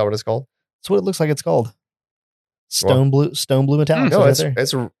 Is that what it's called? That's what it looks like it's called. Stone blue metallic. No, it's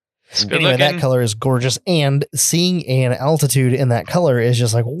anyway, that color is gorgeous, and seeing an Altitude in that color is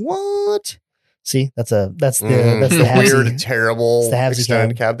just like, what? See, that's the weird, terrible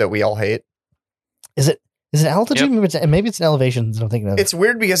extended cab that we all hate. Is it Altitude? Yep. Maybe it's an Elevation. I'm thinking of. It's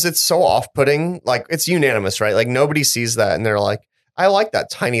weird because it's so off-putting. Like, it's unanimous, right? Like, nobody sees that and they're like, I like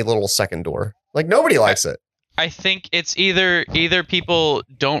that tiny little second door. Like, nobody likes it. I think it's either people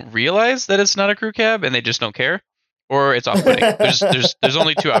don't realize that it's not a crew cab and they just don't care, or it's off-putting. There's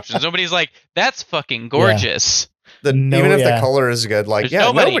only two options. Nobody's like, that's fucking gorgeous. Yeah. Even if the color is good, like,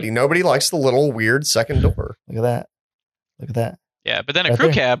 nobody likes the little weird second door. Look at that. Yeah, but then a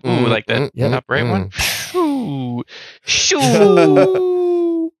crew cab, like that top right one. Shoo.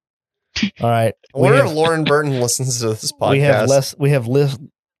 All right. I wonder if Lauren Burton listens to this podcast. We have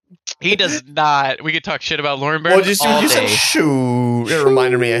He does not. We could talk shit about Lauren Burns. Well, you said shoo. It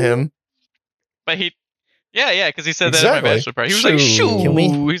reminded me of him. But because he said that at my bachelor party. He was like,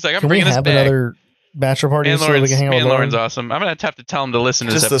 shoo. He's like, I'm bringing this back. Can we have another bachelor party so we can hang out with Lauren's awesome. I'm going to have to tell him to listen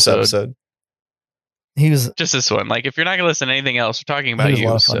to this episode. He was just this one. Like, if you're not going to listen to anything else, we're talking about you. He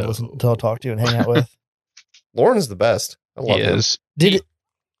was a lot of fun to listen to, talk to, and hang out with. Lauren's the best. I love him.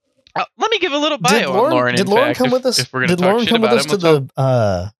 Let me give a little bio on Lauren. Did Lauren come with us? Did Lauren come with us to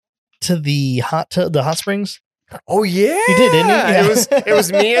the hot springs? Oh yeah, he did, didn't he? Yeah. It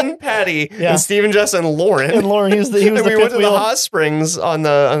was me and Patty and Steven, Jess, and Lauren. And Lauren, he was the we went to the hot springs on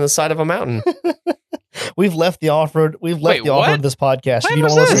the side of a mountain. We've left the off road. We've left the off road of this podcast. When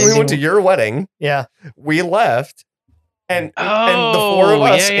was this? We went to your wedding. Yeah, we left, and the four of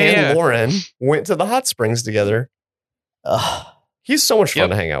us and Lauren went to the hot springs together. He's so much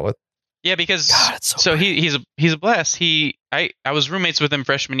fun to hang out with. Yeah, because he's a blast. I was roommates with him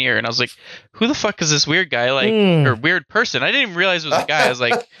freshman year, and I was like, "Who the fuck is this weird guy? Like, or weird person?" I didn't even realize it was a guy. I was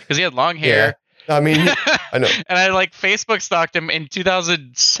like, because he had long hair. Yeah. I mean, I know. And I like Facebook stalked him in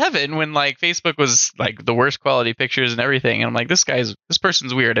 2007 when like Facebook was like the worst quality pictures and everything. And I'm like, this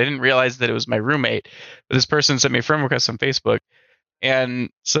person's weird. I didn't realize that it was my roommate, but this person sent me a friend request on Facebook, and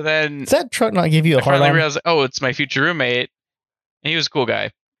so then does that truck not give you a hard on? I finally realized, it's my future roommate, and he was a cool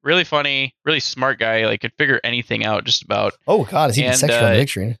guy. Really funny, really smart guy. Like, could figure anything out just about. Oh God, is he sexual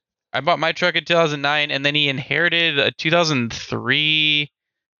addiction? I bought my truck in 2009, and then he inherited a 2003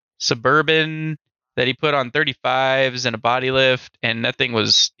 Suburban that he put on 35s and a body lift, and that thing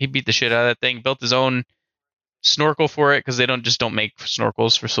he beat the shit out of that thing. Built his own snorkel for it because they don't make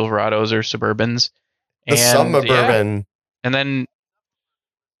snorkels for Silverados or Suburbans. The Suburban, and then.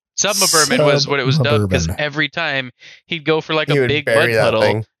 Suburban was what it was dubbed because every time he'd go for like a big mud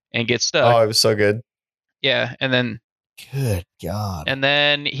puddle and get stuck. Oh, it was so good. Yeah, and then good God. And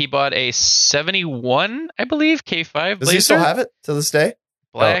then he bought a 71, I believe, K5 Blazer. Does he still have it to this day?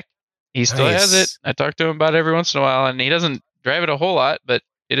 Black. He still has it. I talk to him about it every once in a while, and he doesn't drive it a whole lot, but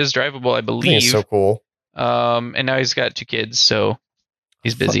it is drivable, I believe. It's so cool. And now he's got 2 kids, so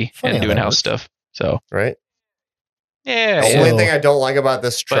he's busy and doing house stuff. So right. Yeah. The only thing I don't like about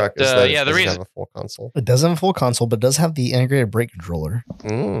this truck is that it doesn't have a full console. It doesn't have a full console, but does have the integrated brake controller.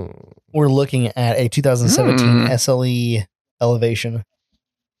 We're looking at a 2017 SLE Elevation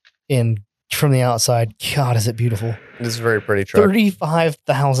from the outside. God, is it beautiful. It is a very pretty truck.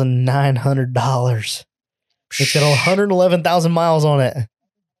 $35,900. It's got 111,000 miles on it.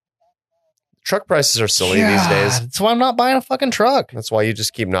 Truck prices are silly these days. That's why I'm not buying a fucking truck. That's why you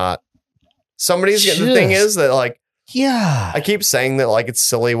just keep not. The thing is that like, yeah, I keep saying that like it's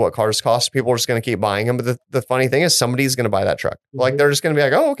silly what cars cost. People are just going to keep buying them. But the funny thing is somebody's going to buy that truck. Like they're just going to be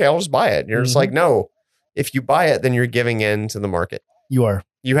like, oh, okay, I'll just buy it. And you're just like, no, if you buy it, then you're giving in to the market. You are.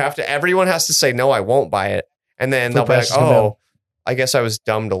 You have to, everyone has to say, no, I won't buy it. And then they'll be like, oh, I guess I was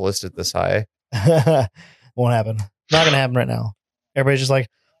dumb to list it this high. Won't happen. Not going to happen right now. Everybody's just like,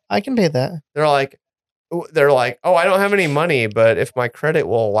 I can pay that. They're like, oh, I don't have any money, but if my credit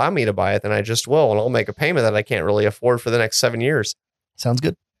will allow me to buy it, then I just will. And I'll make a payment that I can't really afford for the next 7 years. Sounds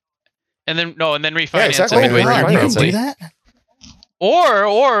good. And then refinance them midway through. You can do that?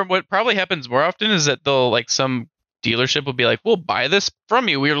 Or what probably happens more often is that they'll like some dealership will be like, we'll buy this from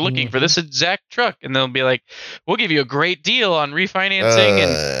you. We were looking for this exact truck. And they'll be like, we'll give you a great deal on refinancing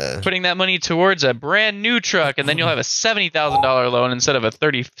and putting that money towards a brand new truck. And then you'll have a $70,000 loan instead of a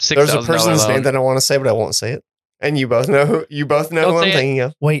 $36,000 There's a person's name that I want to say, but I won't say it. And you both know who I'm thinking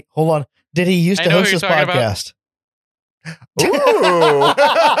of. Wait, hold on. Did he used to host this podcast? Ooh.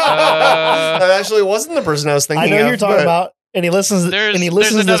 That actually wasn't the person I was thinking of. I know you're talking about. And he listens. To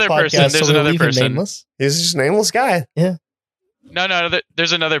this podcast. There's another person. Nameless. He's just a nameless guy. Yeah. No.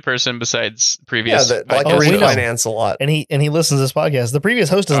 There's another person besides previous. Yeah, that refinance a lot. And he listens to this podcast. The previous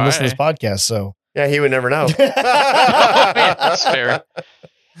host doesn't listen to this podcast, so yeah, he would never know. Yeah, that's fair.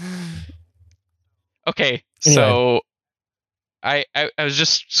 Okay, so I was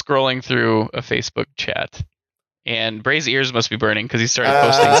just scrolling through a Facebook chat. And Bray's ears must be burning because he started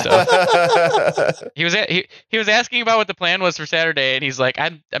posting stuff. He was asking about what the plan was for Saturday, and he's like,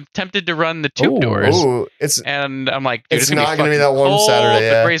 "I'm tempted to run the tube doors." And I'm like, dude, it's not going to be that warm Saturday.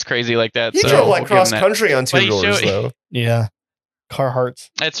 But Bray's crazy like that. He drove like cross country on tube doors, though. Yeah,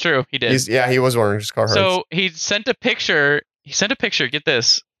 Carhartts. That's true. He did. He was wearing just Carhartts. So he sent a picture. Get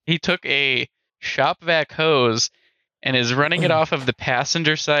this. He took a shop vac hose and is running it off of the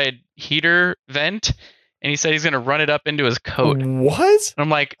passenger side heater vent. And he said he's going to run it up into his coat. What? And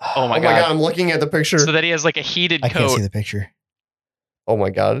I'm like, oh my God. I'm looking at the picture. So that he has like a heated coat. I can't see the picture. Oh my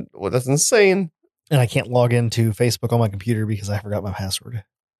God. Well, that's insane. And I can't log into Facebook on my computer because I forgot my password.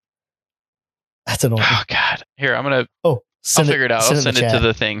 That's annoying. Oh God! Here, I'm gonna. I'll figure it out. I'll send it to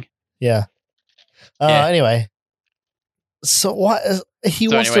the thing. Yeah. Anyway, so what? He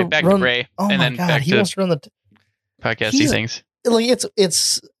wants to back run. To Bray, oh and my then God! Back He to wants to run the podcasty things. Like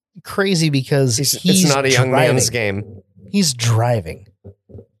it's crazy because he's not a young man's game. He's driving.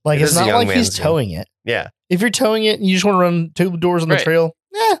 Like it's not like he's towing it. Yeah. If you're towing it and you just want to run 2 doors on the trail,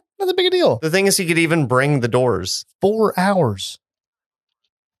 not a big a deal. The thing is, he could even bring the doors. 4 hours.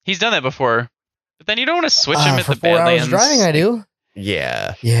 He's done that before, but then you don't want to switch him at for the 4 Badlands. hours driving. I do.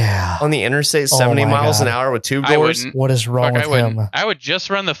 Yeah. Yeah. On the interstate, 70 miles an hour with 2 doors. What is wrong with him? I would just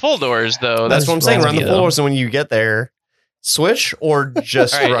run the full doors, though. That's what I'm saying. Run the full doors, and when you get there, switch or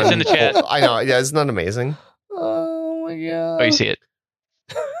just right, run. It's in the chat. I know. Yeah, isn't that amazing? Oh my God. Oh, you see it.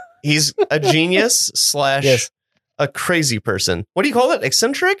 He's a genius / a crazy person. What do you call it?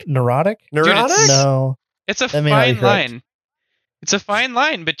 Eccentric? Neurotic? Neurotic? Dude, no. It's a fine line. It's a fine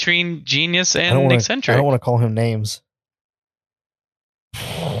line between genius and eccentric. I don't want to call him names.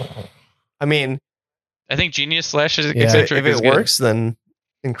 I mean, I think genius / eccentric. If it works, then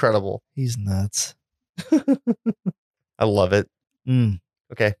incredible. He's nuts. I love it.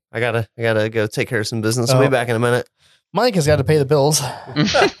 Okay, I gotta go take care of some business. I'll be back in a minute. Mike has got to pay the bills.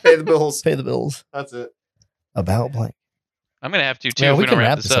 Pay the bills. Pay the bills. That's it. About blank. I'm gonna have to too. Yeah, if we can don't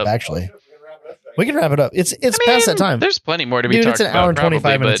wrap this up. Actually, we can wrap it up. It's I past mean, that time. There's plenty more to be talked about. It's an hour and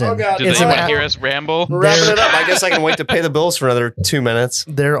 25 minutes in. Oh God, do they want to hear us ramble? We're wrapping it up. I guess I can wait to pay the bills for another 2 minutes.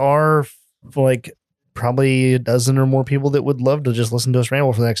 There are like probably a dozen or more people that would love to just listen to us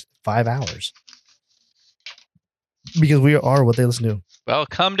ramble for the next 5 hours. Because we are what they listen to. Well,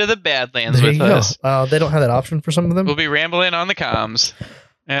 come to the Badlands with us. They don't have that option for some of them. We'll be rambling on the comms.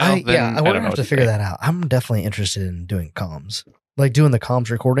 I would have to figure that out. I'm definitely interested in doing comms. Like doing the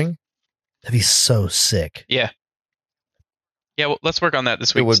comms recording. That'd be so sick. Yeah. Yeah, well, let's work on that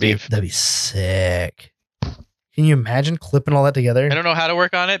this week, Steve. That'd be sick. Can you imagine clipping all that together? I don't know how to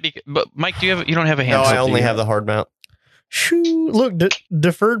work on it, but Mike, you don't have a hand? No, I only have the hard mount. Shoo! Look,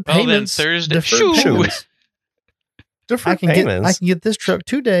 deferred payments. Thursday. Deferred payments. Deferred payments. I can get this truck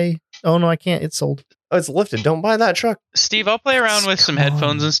today. Oh no, I can't. It's sold. Oh, it's lifted. Don't buy that truck, Steve. I'll play around with some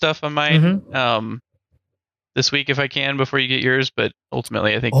headphones and stuff on mine. This week if I can before you get yours, but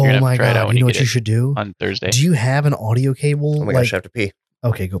ultimately I think you're gonna have to try it out when you know what you should do on Thursday. Do you have an audio cable? Oh my gosh, I have to pee.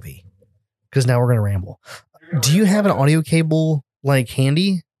 Okay, go pee. Because now we're gonna ramble. Do you have an audio cable like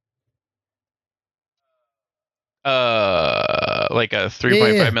handy? Like a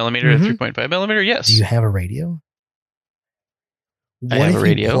 3.5 millimeter, 3.5 millimeter. Yes. Do you have a radio? I have a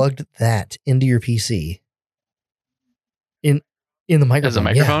radio. You plugged that into your PC in the microphone. As a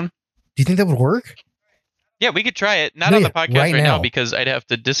microphone? Yeah. Do you think that would work? Yeah, we could try it. Not on the podcast right now because I'd have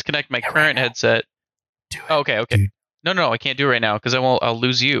to disconnect my current headset. Do it. Okay. Dude. No, I can't do it right now because I'll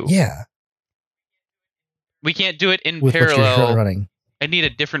lose you. Yeah. We can't do it in with parallel. Running. I need a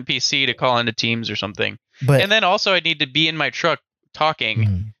different PC to call into Teams or something. But, and then also I need to be in my truck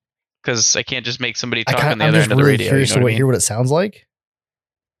talking because I can't just make somebody talk on the other end of the radio. I'm just really curious to hear what it sounds like.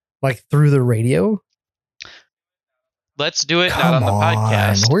 Like through the radio? Let's do it not on the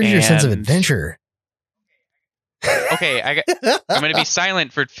podcast. Where's your sense of adventure? Okay, I'm going to be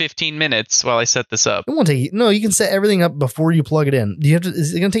silent for 15 minutes while I set this up. It won't take you. No, you can set everything up before you plug it in. Do you have to?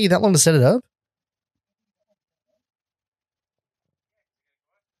 Is it going to take you that long to set it up?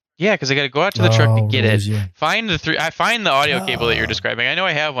 Yeah, because I got to go out to the truck to get it. Find the audio cable that you're describing. I know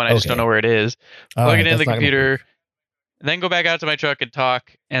I have one. I just don't know where it is. Plug it into the computer. And then go back out to my truck and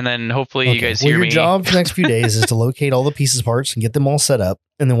talk, and then hopefully you guys hear me. Your job for the next few days is to locate all the pieces, parts, and get them all set up.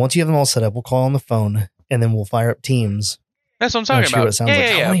 And then once you have them all set up, we'll call on the phone, and then we'll fire up Teams. That's what I'm talking about. What it sounds like.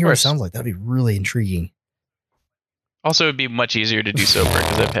 I want to hear what it sounds like. That'd be really intriguing. Also, it'd be much easier to do sober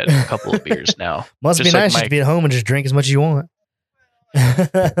because I've had a couple of beers now. Must be nice just to be at home and just drink as much as you want.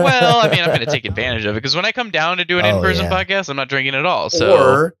 Well, I mean, I'm going to take advantage of it because when I come down to do an in-person podcast, I'm not drinking at all. So.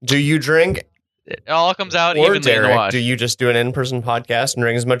 Or do you drink? It all comes out or evenly Derek, in the wash. Do you just do an in-person podcast and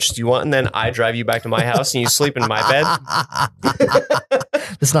drink as much as you want, and then I drive you back to my house and you sleep in my bed?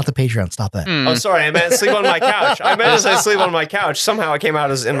 That's not the Patreon. Stop that. Oh, sorry. I meant sleep on my couch. I meant to say sleep on my couch. Somehow it came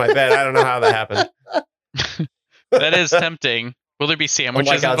out as in my bed. I don't know how that happened. That is tempting. Will there be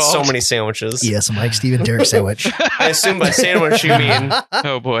sandwiches involved? So many sandwiches. Yes, Mike, Steven, Derek sandwich. I assume by sandwich you mean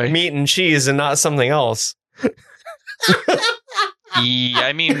oh boy, meat and cheese and not something else. Yeah,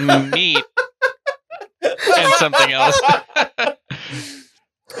 I mean meat and something else.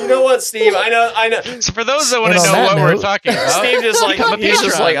 You know what, Steve? I know. So for those that want to know what we're talking about, Steve he's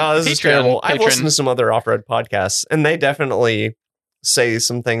just like, oh, this is terrible. I've listened to some other off-road podcasts, and they definitely say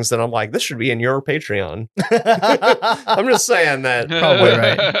some things that I'm like, this should be in your Patreon. I'm just saying that. Probably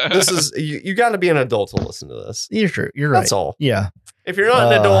right. This is you got to be an adult to listen to this. You're true. You're right. That's all. Yeah. If you're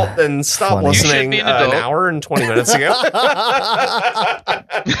not an adult, then stop funny. listening an hour and 20 minutes ago.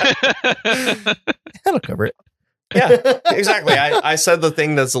 That'll cover it. Yeah, exactly. I said the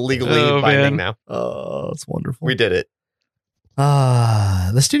thing that's legally binding now. Oh, it's wonderful. We did it.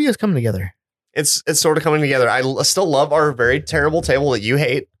 The studio's coming together. It's sort of coming together. I still love our very terrible table that you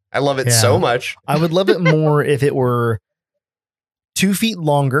hate. I love it so much. I would love it more if it were 2 feet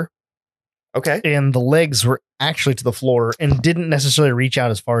longer. Okay. And the legs were actually to the floor and didn't necessarily reach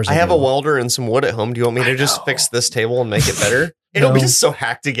out as far as I have a welder and some wood at home. Do you want me to just fix this table and make it better? It'll be so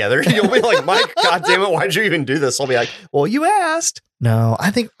hacked together. You'll be like, Mike, God damn it, why'd you even do this? I'll be like, well, you asked. No,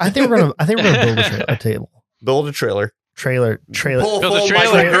 I think we're gonna build a table. Build a trailer. Trailer. Build a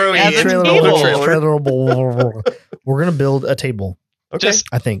trailer. We're gonna build a table. Okay.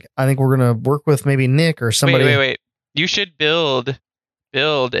 I think we're gonna work with maybe Nick or somebody. Wait. You should build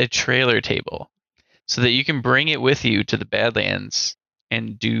a trailer table so that you can bring it with you to the Badlands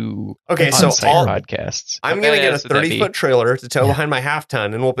and do podcasts. I'm going to get a 30-foot trailer to tow behind my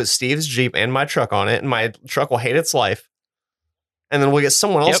half-ton, and we'll put Steve's Jeep and my truck on it, and my truck will hate its life. And then we'll get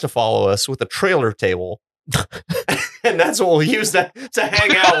someone else to follow us with a trailer table. And that's what we'll use to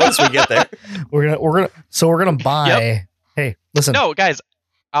hang out once we get there. We're gonna buy. Yep. Hey, listen. No, guys,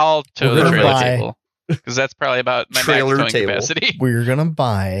 I'll tow the trailer table. Because that's probably about my trailer max towing table capacity. We're going to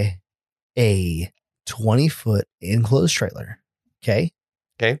buy a 20-foot enclosed trailer. Okay.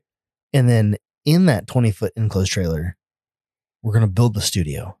 And then in that 20-foot enclosed trailer, we're going to build the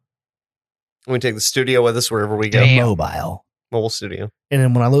studio. We take the studio with us wherever we go. Mobile studio. And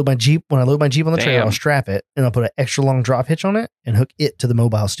then when I load my Jeep on the trailer, I'll strap it and I'll put an extra long drop hitch on it and hook it to the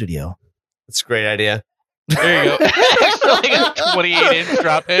mobile studio. That's a great idea. There you go. Like a 28-inch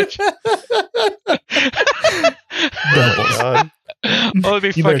drop hitch. Doubles. Oh, it'd be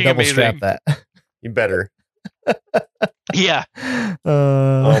You fucking better double amazing. strap that. You better. Yeah.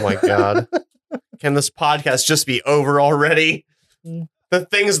 Oh my God. Can this podcast just be over already? The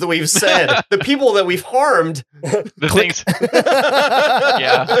things that we've said, the people that we've harmed. The things.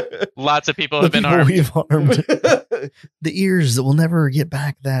 Yeah. Lots of people have been harmed. We've harmed. The ears that will never get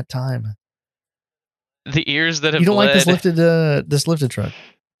back that time. The ears that have You don't bled. like this lifted truck?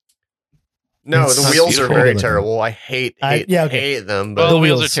 No, It's the not wheels are beautiful. very terrible. I hate them. But Well, the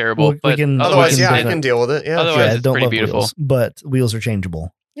wheels are terrible. We but can- otherwise, we can I can deal with it. Yeah. Otherwise, it's don't pretty love beautiful. wheels, but wheels are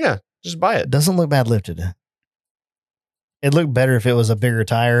changeable. Yeah. Just buy it. It doesn't look bad lifted. It'd look better if it was a bigger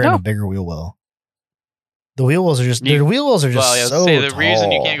tire and a bigger wheel well. The wheel wells are just You- the wheel wells are just Well, yeah, so the tall.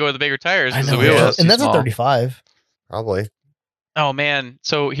 reason you can't go with the bigger tires I is know, the wheel yeah. is and too that's small. a 35. Probably. Oh man!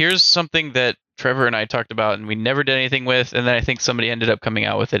 So here's something that Trevor and I talked about, and we never did anything with, and then I think somebody ended up coming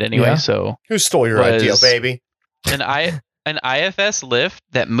out with it anyway. Yeah. So Who stole your idea, baby? an IFS lift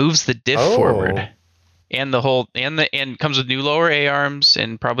that moves the diff forward, and the whole and comes with new lower A arms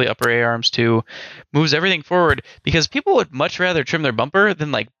and probably upper A arms too. Moves everything forward because people would much rather trim their bumper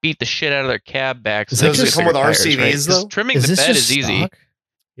than like beat the shit out of their cab backs. Does it come with RCVs though? Trimming the bed is easy.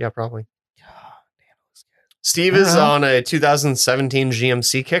 Yeah, probably. Steve is on a 2017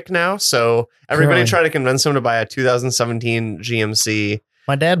 GMC kick now, so everybody try to convince him to buy a 2017 GMC.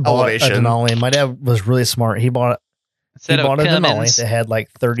 My dad bought a Denali. My dad was really smart. He bought a Denali that had like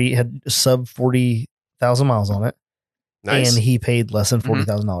had sub 40,000 miles on it. Nice. And he paid less than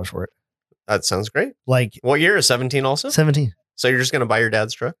 $40,000 for it. That sounds great. Like, what year is 17 also? 17. So you're just going to buy your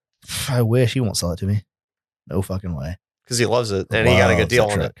dad's truck? I wish. He won't sell it to me. No fucking way. Because he loves it and he got a good deal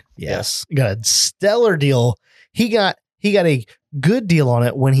on it. Yes. He got a stellar deal. He got a good deal on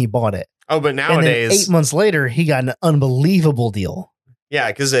it when he bought it. Oh, but nowadays, and then 8 months later, he got an unbelievable deal. Yeah,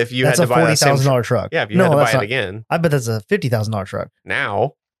 because if you that's had to buy that $40,000 truck. Yeah, if you had to buy it again. I bet that's a $50,000 truck.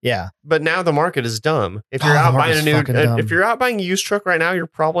 Now. Yeah. But now the market is dumb. If you're out buying if you're out buying a used truck right now, you're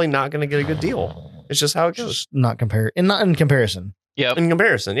probably not going to get a good deal. It's just how it goes. Not in comparison. Yeah. In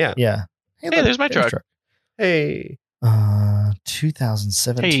comparison, yeah. Yeah. Hey, there's my truck. Hey.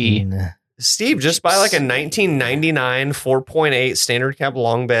 2017. Hey. Steve, just buy like a 1999 4.8 standard cab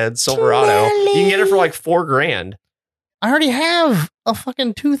long bed Silverado. You can get it for like $4,000. I already have a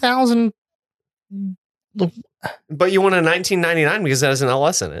fucking 2000. But you want a 1999 because that has an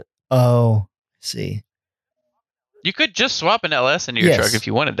LS in it. Oh, see. You could just swap an LS into your truck if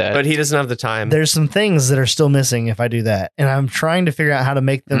you wanted that. But he doesn't have the time. There's some things that are still missing if I do that. And I'm trying to figure out how to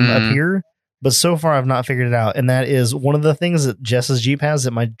make them appear. But so far, I've not figured it out. And that is one of the things that Jess's Jeep has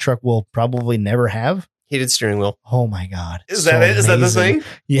that my truck will probably never have. Heated steering wheel. Oh my God. Is that it? Is that the thing?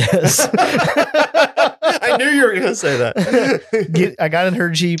 Yes. I knew you were going to say that. I got in her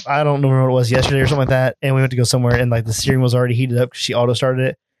Jeep. I don't remember what it was, yesterday or something like that. And we went to go somewhere and like the steering was already heated up because she auto started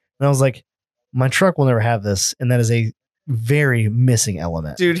it. And I was like, my truck will never have this. And that is a very missing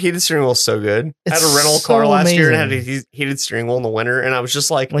element. Dude, heated steering wheel is so good. I had a rental car last year and had a heated steering wheel in the winter. And I was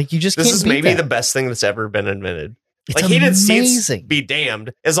just like you just this is maybe the best thing that's ever been invented. It's like amazing. Heated seats be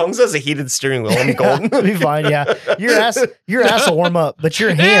damned. As long as it has a heated steering wheel, I'm golden. It'll be fine, yeah. Your ass will warm up, but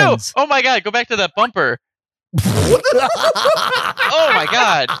your hands. Ew! Oh my God, go back to that bumper. Oh my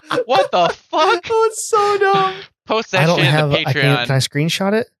God. What the fuck? Oh, it's so dumb. Post that shit in the Patreon. Can I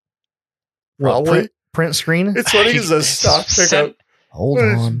screenshot it? Probably. Print screen? It's funny because a stock pickup. Hold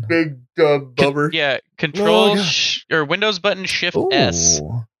on. Big bumper. Control or Windows button Shift S.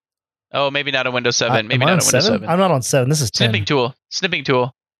 Oh, maybe not a Windows 7. Maybe not a Windows 7. I'm not on 7. This is 10. Snipping tool.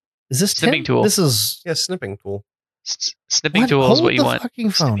 Is this snipping 10? tool? This is snipping tool. Snipping tool is what you want. Fucking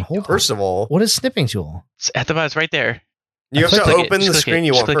phone. First of all, what is snipping tool? It's at the bottom. It's right there. You have to open the screen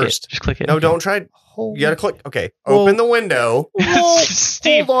you want first. Just click it. No, don't try. You got to click. Okay, open the window.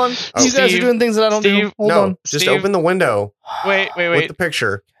 Steve, hold on. You guys are doing things that I don't do. Hold on. Just open the window. Wait. With the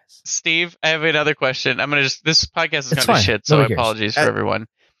picture. Steve, I have another question. This podcast is going to shit, so apologies for everyone.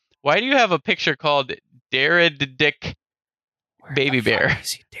 Why do you have a picture called Daredic Baby Bear?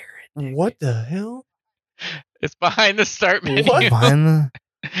 What the hell? It's behind the start menu. What? Behind the...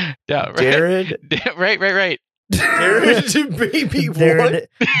 Yeah, right. Jared? Right. Jared Baby what?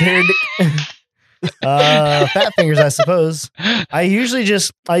 Fat fingers, I suppose. I usually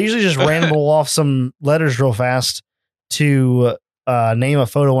just ramble off some letters real fast to name a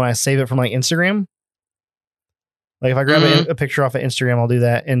photo when I save it from like Instagram. Like if I grab a picture off of Instagram, I'll do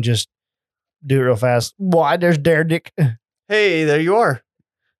that and just do it real fast. Why? There's Daredic. Hey, there you are.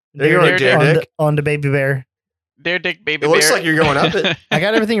 There you are, Daredic. On the Baby Bear. Daredic Baby Bear. It looks like you're going up it. I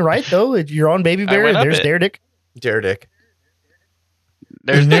got everything right though. You're on Baby Bear. There's Daredic. Daredic.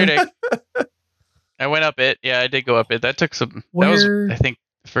 There's Daredic. I went up it. Yeah, I did go up it. That took some. That was, I think,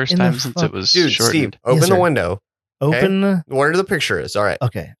 the first time since it was shortened. Steve, open the window. Open where the picture is. All right.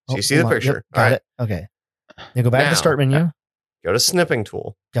 Okay. So you see the picture. Yep, got it. Okay. Now go back to the start menu. Go to snipping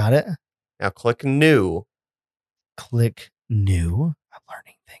tool. Got it. Now click new. Click new. I'm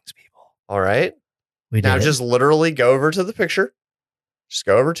learning things, people. All right. Now just literally go over to the picture. Just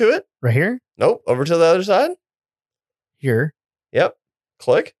go over to it. Right here? Nope. Over to the other side. Here. Yep.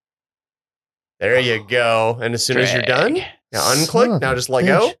 Click. There you go. And as soon as you're done, now unclick. Now just let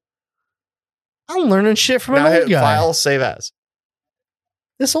go. I'm learning shit from an old guy. File, save as.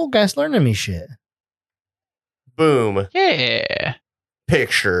 This old guy's learning me shit. Boom. Yeah.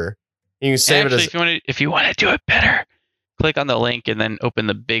 Picture. You can save it as. If you want to do it better, click on the link and then open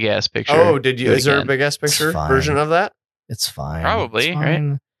the big ass picture. Oh, did you? Is there a big ass picture version of that? It's fine. Probably,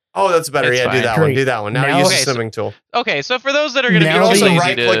 right? Oh, that's better. Yeah, do that one. Do that one. Now use the snipping tool. Okay, so for those that are going to be also easy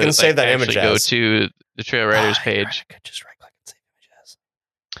right click and save that image. Go to the Trail Riders page. I could just right click and save images.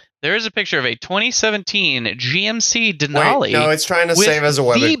 There is a picture of a 2017 GMC Denali. Wait, no, it's trying to save as a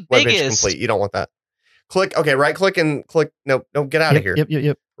web image complete. You don't want that. Click. Okay, right click and click. No, get out of here.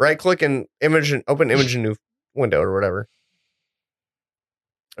 Yep. Right click and image and open image in new window or whatever.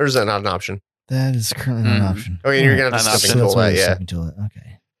 Or is that not an option? That is currently not an option. Okay, you're gonna have to snipping tool that. Yeah.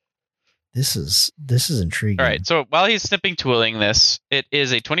 Okay. This is intriguing. All right. So while he's snipping tooling this, it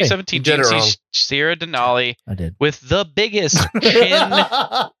is a 2017 GMC Sierra Denali with the biggest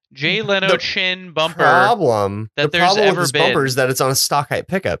Jay Leno chin bumper. The problem with this bumper is that it's on a stock height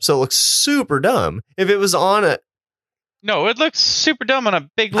pickup, so it looks super dumb. If it was on a No, it looks super dumb on a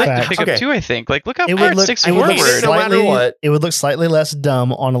big lifted pickup too, I think. Like, look how far it sticks forward. No matter what. It would look slightly less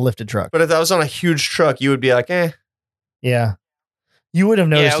dumb on a lifted truck. But if that was on a huge truck, you would be like, eh. Yeah. You would have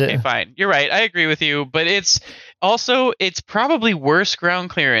noticed it. Yeah, okay, fine. You're right. I agree with you. But it's probably worse ground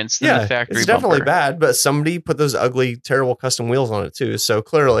clearance than the factory it's definitely bad, but somebody put those ugly, terrible custom wheels on it too. So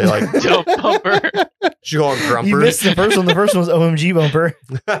clearly, like, dump bumper. You call it grumper. You missed the first one. The first one was OMG bumper.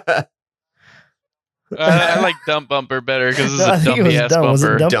 I like dump bumper better because it's a dumpy ass bumper. Was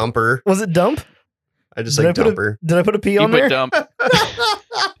it dumper? Was it dump? I just like dumper. Did I put a P on there? Dump.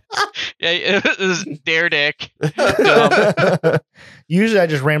 Yeah, it was Daredic. Dump. Usually I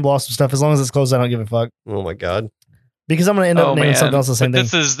just ramble off some stuff. As long as it's close, I don't give a fuck. Oh my god. Because I'm going to end up naming something else the same thing.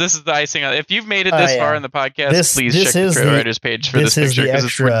 This is the icing on it. If you've made it this far in the podcast, please check the Trail Riders page for this picture because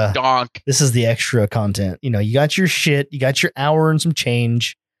it's redonk. This is the extra content. You know, you got your shit, you got your hour and some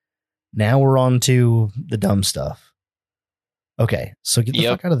change. Now we're on to the dumb stuff. Okay, so get the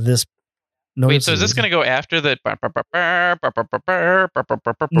fuck out of this Wait, so is this going to go after the?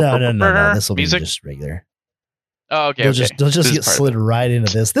 No. This will be just regular. Oh, okay. They'll just get slid right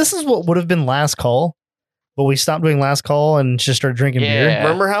into this. This is what would have been last call, but we stopped doing last call and just started drinking beer.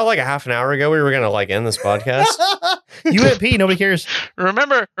 Remember how like a half an hour ago we were gonna like end this podcast? You went pee, nobody cares.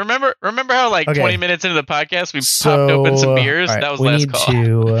 Remember how like 20 minutes into the podcast we popped open some beers? Right, that was last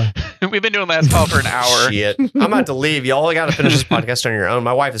call. We've been doing last call for an hour. Shit. I'm about to leave. Y'all got to finish this podcast on your own.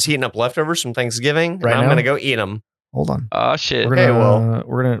 My wife is heating up leftovers from Thanksgiving, and I'm gonna go eat them. Hold on. Oh shit. We're gonna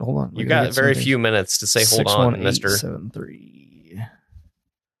hold on. You got very few minutes to say hold on, Mister. 61873.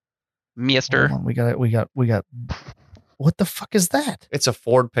 Mister. We got. What the fuck is that? It's a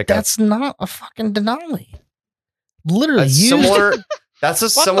Ford pickup. That's not a fucking Denali. Literally, that's a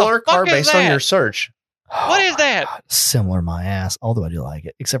similar car based on your search. What is that? God, similar, my ass. Although I do like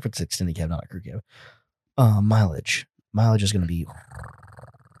it, except for it's extended cab, not a crew cab. Mileage is going to be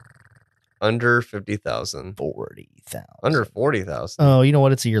under 50,000. 40,000. Under 40,000. Oh, you know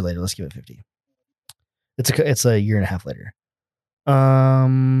what? It's a year later. Let's give it 50. It's a year and a half later.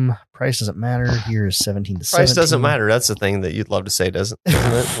 Price doesn't matter. Here is 17 to 17. Price doesn't matter. That's the thing that you'd love to say, isn't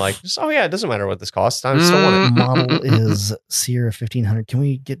it? Like, it doesn't matter what this costs. I still want it. Model is Sierra 1500. Can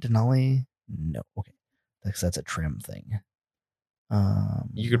we get Denali? No. Okay. That's a trim thing.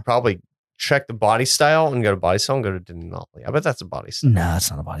 You could probably check the body style and go to body style and go to Denali. I bet that's a body style. No, it's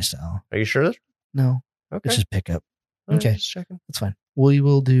not a body style. Are you sure? No. Okay. It's just pickup. I'm okay. Just checking. That's fine. We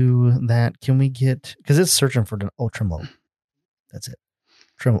will do that. Can we get, because it's searching for trim low. That's it.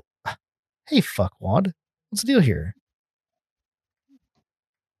 Trim. Hey, fuckwad. What's the deal here?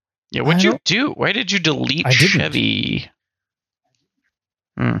 Yeah, what'd you do? Why did you delete Chevy?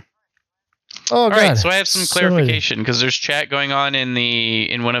 Oh, God. All right, so I have some clarification because there's chat going on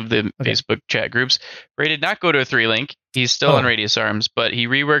in one of the Facebook chat groups. Ray did not go to a 3-link. He's still on Radius Arms, but he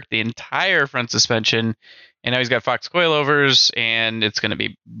reworked the entire front suspension, and now he's got Fox coilovers, and it's going to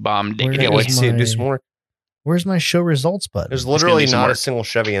be bomb diggity. Can't wait to see it do some work. Where's my show results button? There's literally not a single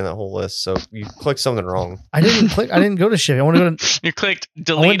Chevy in that whole list, so you clicked something wrong. I didn't go to Chevy. I want to go to. You clicked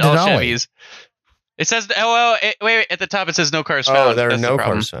delete all Chevys. It says, wait, at the top it says no cars found. Oh, there are no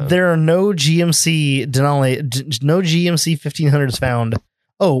cars found. There are no GMC Denali, no GMC 1500s found.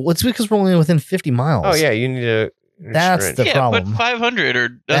 Oh, it's because we're only within 50 miles. Oh, yeah, you need to. That's the problem. Put 500 or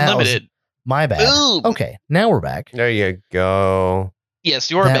unlimited. My bad. Ooh. Okay, now we're back. There you go.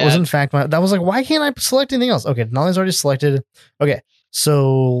 Yes, you're bad. That was in fact that was like, why can't I select anything else? Okay, Denali's already selected. Okay,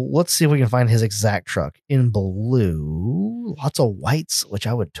 so let's see if we can find his exact truck in blue. Lots of whites, which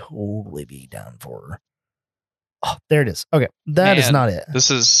I would totally be down for. Oh, there it is. Okay, that is not it. This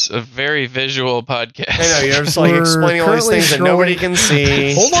is a very visual podcast. I know, you're just like explaining all these things that nobody can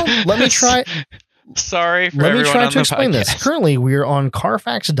see. Hold on, let me try. Sorry for Let everyone me try on to explain podcast. this. Currently, we are on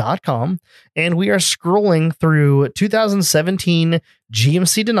Carfax.com, and we are scrolling through 2017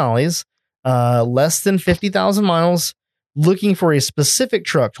 GMC Denali's, less than 50,000 miles, looking for a specific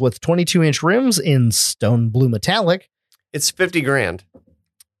truck with 22-inch rims in stone blue metallic. It's 50 grand.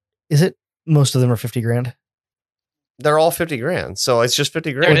 Is it? Most of them are 50 grand. They're all 50 grand, so it's just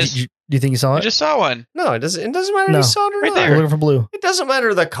 50 grand. Do you think you saw it? I just saw one. No, it doesn't matter if you saw it or right not. there. We're looking for blue. It doesn't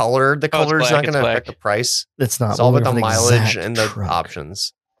matter the color. The color is not going to affect the price. It's not. It's all about the mileage and the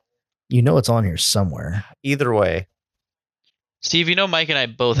options. You know it's on here somewhere. Either way. Steve, you know Mike and I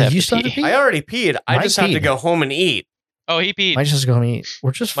both have to pee. I already peed. I just have to go home and eat. Oh, he peed. I just go home and eat.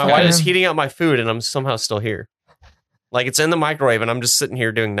 We're just My wife is heating up my food, and I'm somehow still here. Like, it's in the microwave, and I'm just sitting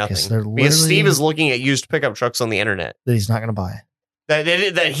here doing nothing. Because Steve is looking at used pickup trucks on the internet. That he's not going to buy.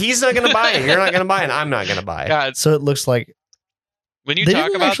 That he's not going to buy, and you're not going to buy, and I'm not going to buy. God. So it looks like... When you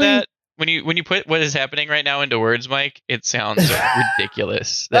talk about that, when you put what is happening right now into words, Mike, it sounds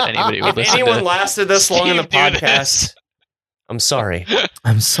ridiculous that anybody would listen to. If anyone lasted this long in the podcast, I'm sorry.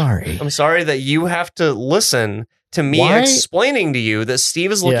 I'm sorry. I'm sorry that you have to listen to me explaining to you that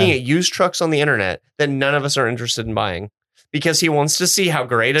Steve is looking at used trucks on the internet that none of us are interested in buying because he wants to see how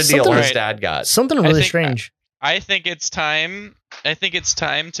great a deal his dad got. Something really strange. I think it's time.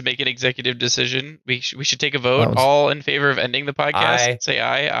 To make an executive decision. We should take a vote. All in favor of ending the podcast. Say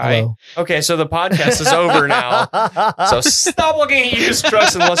aye. Hello. Okay, so the podcast is over now. So stop looking at used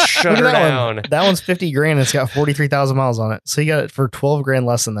trucks and let's shut her down. That one's 50 grand. It's got 43,000 miles on it. So you got it for 12 grand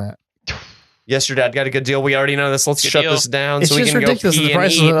less than that. Yes, your dad got a good deal. We already know this. Let's shut this down so we can go pee and eat. It's just ridiculous. The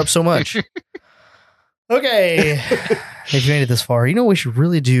prices went up so much. Okay. If you made it this far, we should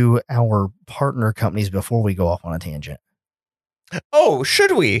really do our partner companies before we go off on a tangent. Oh,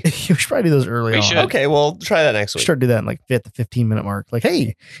 should we? We should probably do those early on. Should. Okay, we'll try that next week. Start do that in like the 15-minute mark. Like,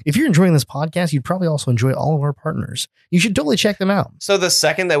 hey, if you're enjoying this podcast, you'd probably also enjoy all of our partners. You should totally check them out. So the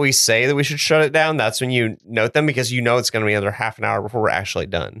second that we say that we should shut it down, that's when you note them because you know it's going to be another half an hour before we're actually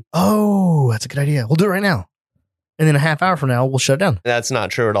done. Oh, that's a good idea. We'll do it right now. And then a half hour from now, we'll shut it down. That's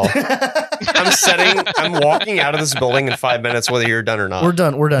not true at all. I'm walking out of this building in 5 minutes, whether you're done or not.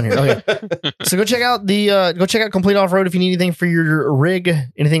 We're done here. Okay. So go check out Complete Off-Road if you need anything for your rig,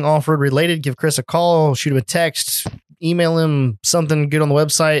 anything off-road related. Give Chris a call, shoot him a text, email him something good on the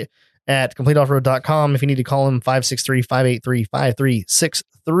website at completeoffroad.com. If you need to call him,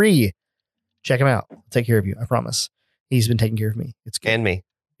 563-583-5363. Check him out. I'll take care of you. I promise. He's been taking care of me. It's good. And me.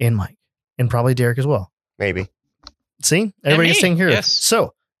 And Mike. And probably Derek as well. Maybe. See? Everybody gets taken care of.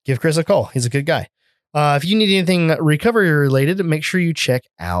 So give Chris a call. He's a good guy. If you need anything recovery related, make sure you check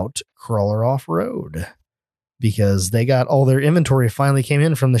out Crawler Off-Road because they got all their inventory finally came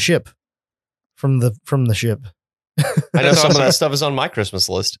in from the ship. From the ship. I know some of that stuff is on my Christmas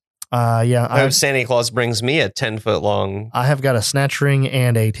list. Yeah. I hope Santa Claus brings me a 10-foot long. I have got a snatch ring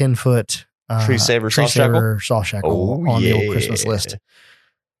and a 10-foot Tree Saver soft shackle on the old Christmas list.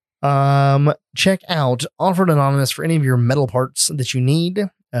 Check out Off-Road Anonymous for any of your metal parts that you need.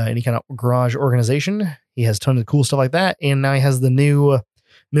 Any kind of garage organization. He has tons of cool stuff like that. And now he has the new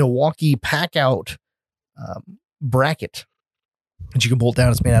Milwaukee Pack Out bracket that you can bolt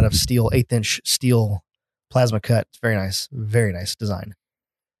down. It's made out of steel, 1/8-inch steel plasma cut. It's very nice. Very nice design.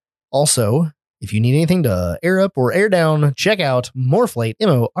 Also, if you need anything to air up or air down, check out Morrflate,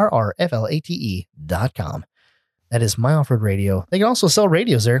 MORRFLATE.com. That is My Off-Road Radio. They can also sell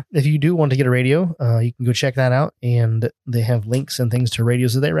radios there. If you do want to get a radio, you can go check that out. And they have links and things to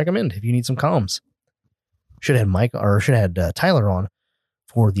radios that they recommend if you need some comms. Should have had Tyler on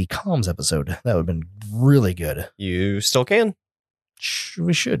for the comms episode. That would have been really good. You still can.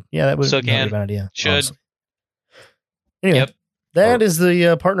 We should. Yeah, that would be a bad idea. Should. Honestly. Anyway, that is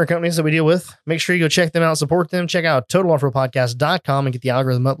the partner companies that we deal with. Make sure you go check them out, support them. Check out totaloffroadpodcast.com and get the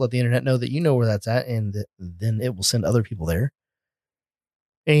algorithm up. Let the internet know that you know where that's at, and then it will send other people there.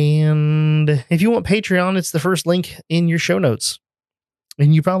 And if you want Patreon, it's the first link in your show notes.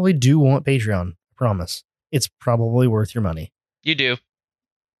 And you probably do want Patreon. I promise. It's probably worth your money. You do.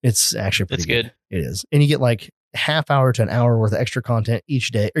 It's actually pretty good. It is. And you get like half hour to an hour worth of extra content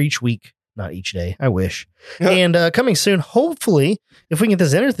each day or each week. Not each day. I wish. And coming soon, hopefully, if we can get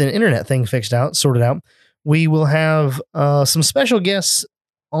this internet thing sorted out, we will have some special guests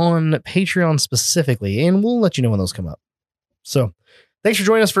on Patreon specifically, and we'll let you know when those come up. So thanks for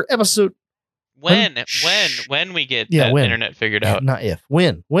joining us for episode. When we get that internet figured out. Not if.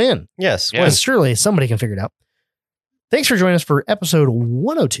 When. Yes. When. Surely somebody can figure it out. Thanks for joining us for episode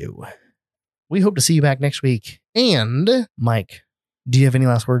 102. We hope to see you back next week. And Mike, do you have any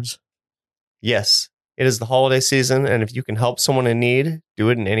last words? Yes, it is the holiday season, and if you can help someone in need, do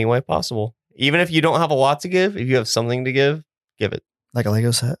it in any way possible. Even if you don't have a lot to give, if you have something to give it. Like a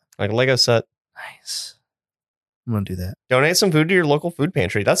Lego set? Like a Lego set. Nice. I'm going to do that. Donate some food to your local food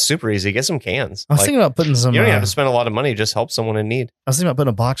pantry. That's super easy. Get some cans. I was thinking about putting some... You don't even have to spend a lot of money. Just help someone in need. I was thinking about putting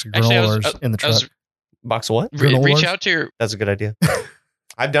a box of granola in the truck. Box of what? Reach out to your... That's a good idea.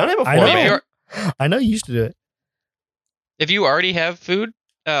 I've done it before. I know you used to do it. If you already have food,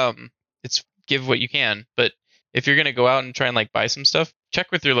 it's give what you can. But if you're going to go out and try and like buy some stuff,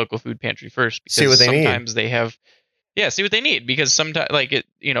 check with your local food pantry first. Because see what they sometimes need. They have... Yeah, see what they need. Because sometimes,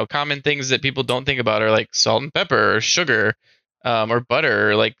 common things that people don't think about are like salt and pepper or sugar or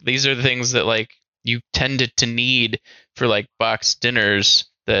butter. Like these are the things that like you tended to need for like boxed dinners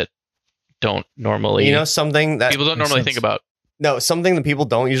that don't normally... something that... People don't normally think about. No, something that people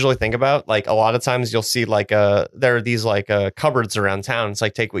don't usually think about. Like a lot of times you'll see like there are these like cupboards around town. It's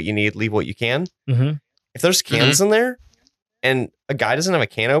like take what you need, leave what you can. Mm-hmm. If there's cans in there and a guy doesn't have a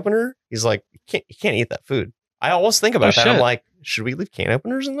can opener, he's like, you can't eat that food. I always think about that. Shit. I'm like, should we leave can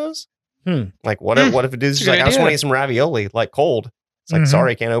openers in those? Like what if a dude's just like, I just want to eat some ravioli, like cold. It's like,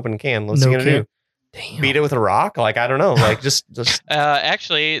 sorry, can't open a can. What's he gonna do? Damn. Beat it with a rock? Like, I don't know. Like just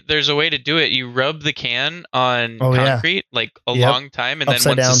actually, there's a way to do it. You rub the can on concrete like a long time, and then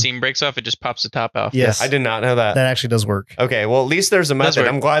once the seam breaks off, it just pops the top off. Yes. I did not know that. That actually does work. Okay, well, at least there's a method.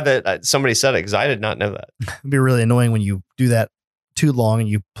 I'm glad that somebody said it because I did not know that. It'd be really annoying when you do that too long and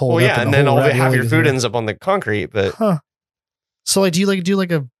you pull it up. And then half your food ends up on the concrete. But so like, do you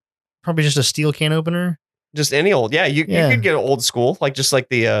like probably just a steel can opener? Just any old, you could get old school, like just like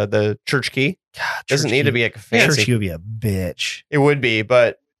the church key. God, doesn't need to be like a fancy. Church key would be a bitch. It would be,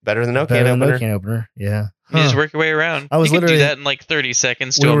 but better than no can opener. No can opener, yeah. You just work your way around. I was literally do that in like 30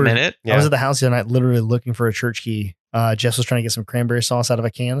 seconds to a minute. I was at the house the other night, literally looking for a church key. Jess was trying to get some cranberry sauce out of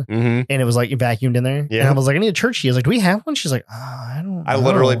a can, and it was like vacuumed in there. Yeah. And I was like, I need a church key. I was like, do we have one? She's like, I don't know. I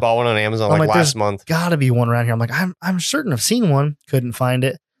literally bought one on Amazon like last month. Gotta be one around here. I'm like, I'm certain I've seen one. Couldn't find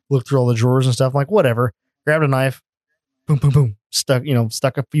it. Looked through all the drawers and stuff. I'm like, whatever. Grabbed a knife. Boom, boom, boom. Stuck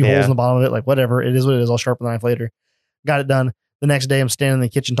a few holes in the bottom of it. Like, whatever. It is what it is. I'll sharpen the knife later. Got it done. The next day, I'm standing in the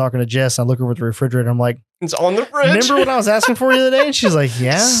kitchen talking to Jess. I look over at the refrigerator. I'm like, it's on the fridge. Remember what I was asking for you the other day? And she's like,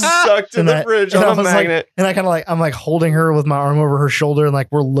 yeah. Stuck to the fridge on a magnet. And I kind of like, I'm like holding her with my arm over her shoulder. And like,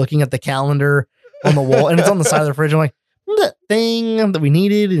 we're looking at the calendar on the wall. And it's on the side of the fridge. I'm like, that thing that we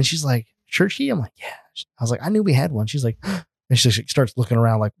needed. And she's like, church key? I'm like, yeah. I was like, I knew we had one. She's like, and she starts looking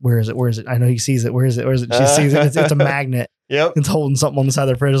around like, where is it? Where is it? I know he sees it. Where is it? Where is it? She sees it. It's a magnet. Yep. It's holding something on the side of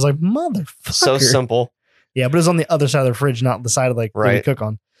the fridge. I was like, motherfucker. So simple. Yeah, but it's on the other side of the fridge, not the side of like where we cook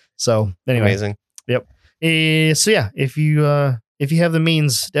on. So anyway, amazing. Yep. So yeah, if you have the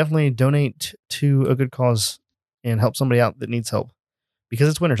means, definitely donate to a good cause and help somebody out that needs help, because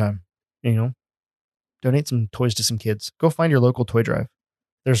it's wintertime. You know, donate some toys to some kids. Go find your local toy drive.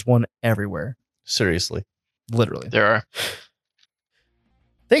 There's one everywhere. Seriously, literally, there are.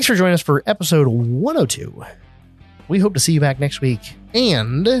 Thanks for joining us for episode 102. We hope to see you back next week,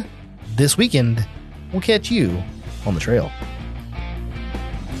 and this weekend we'll catch you on the trail.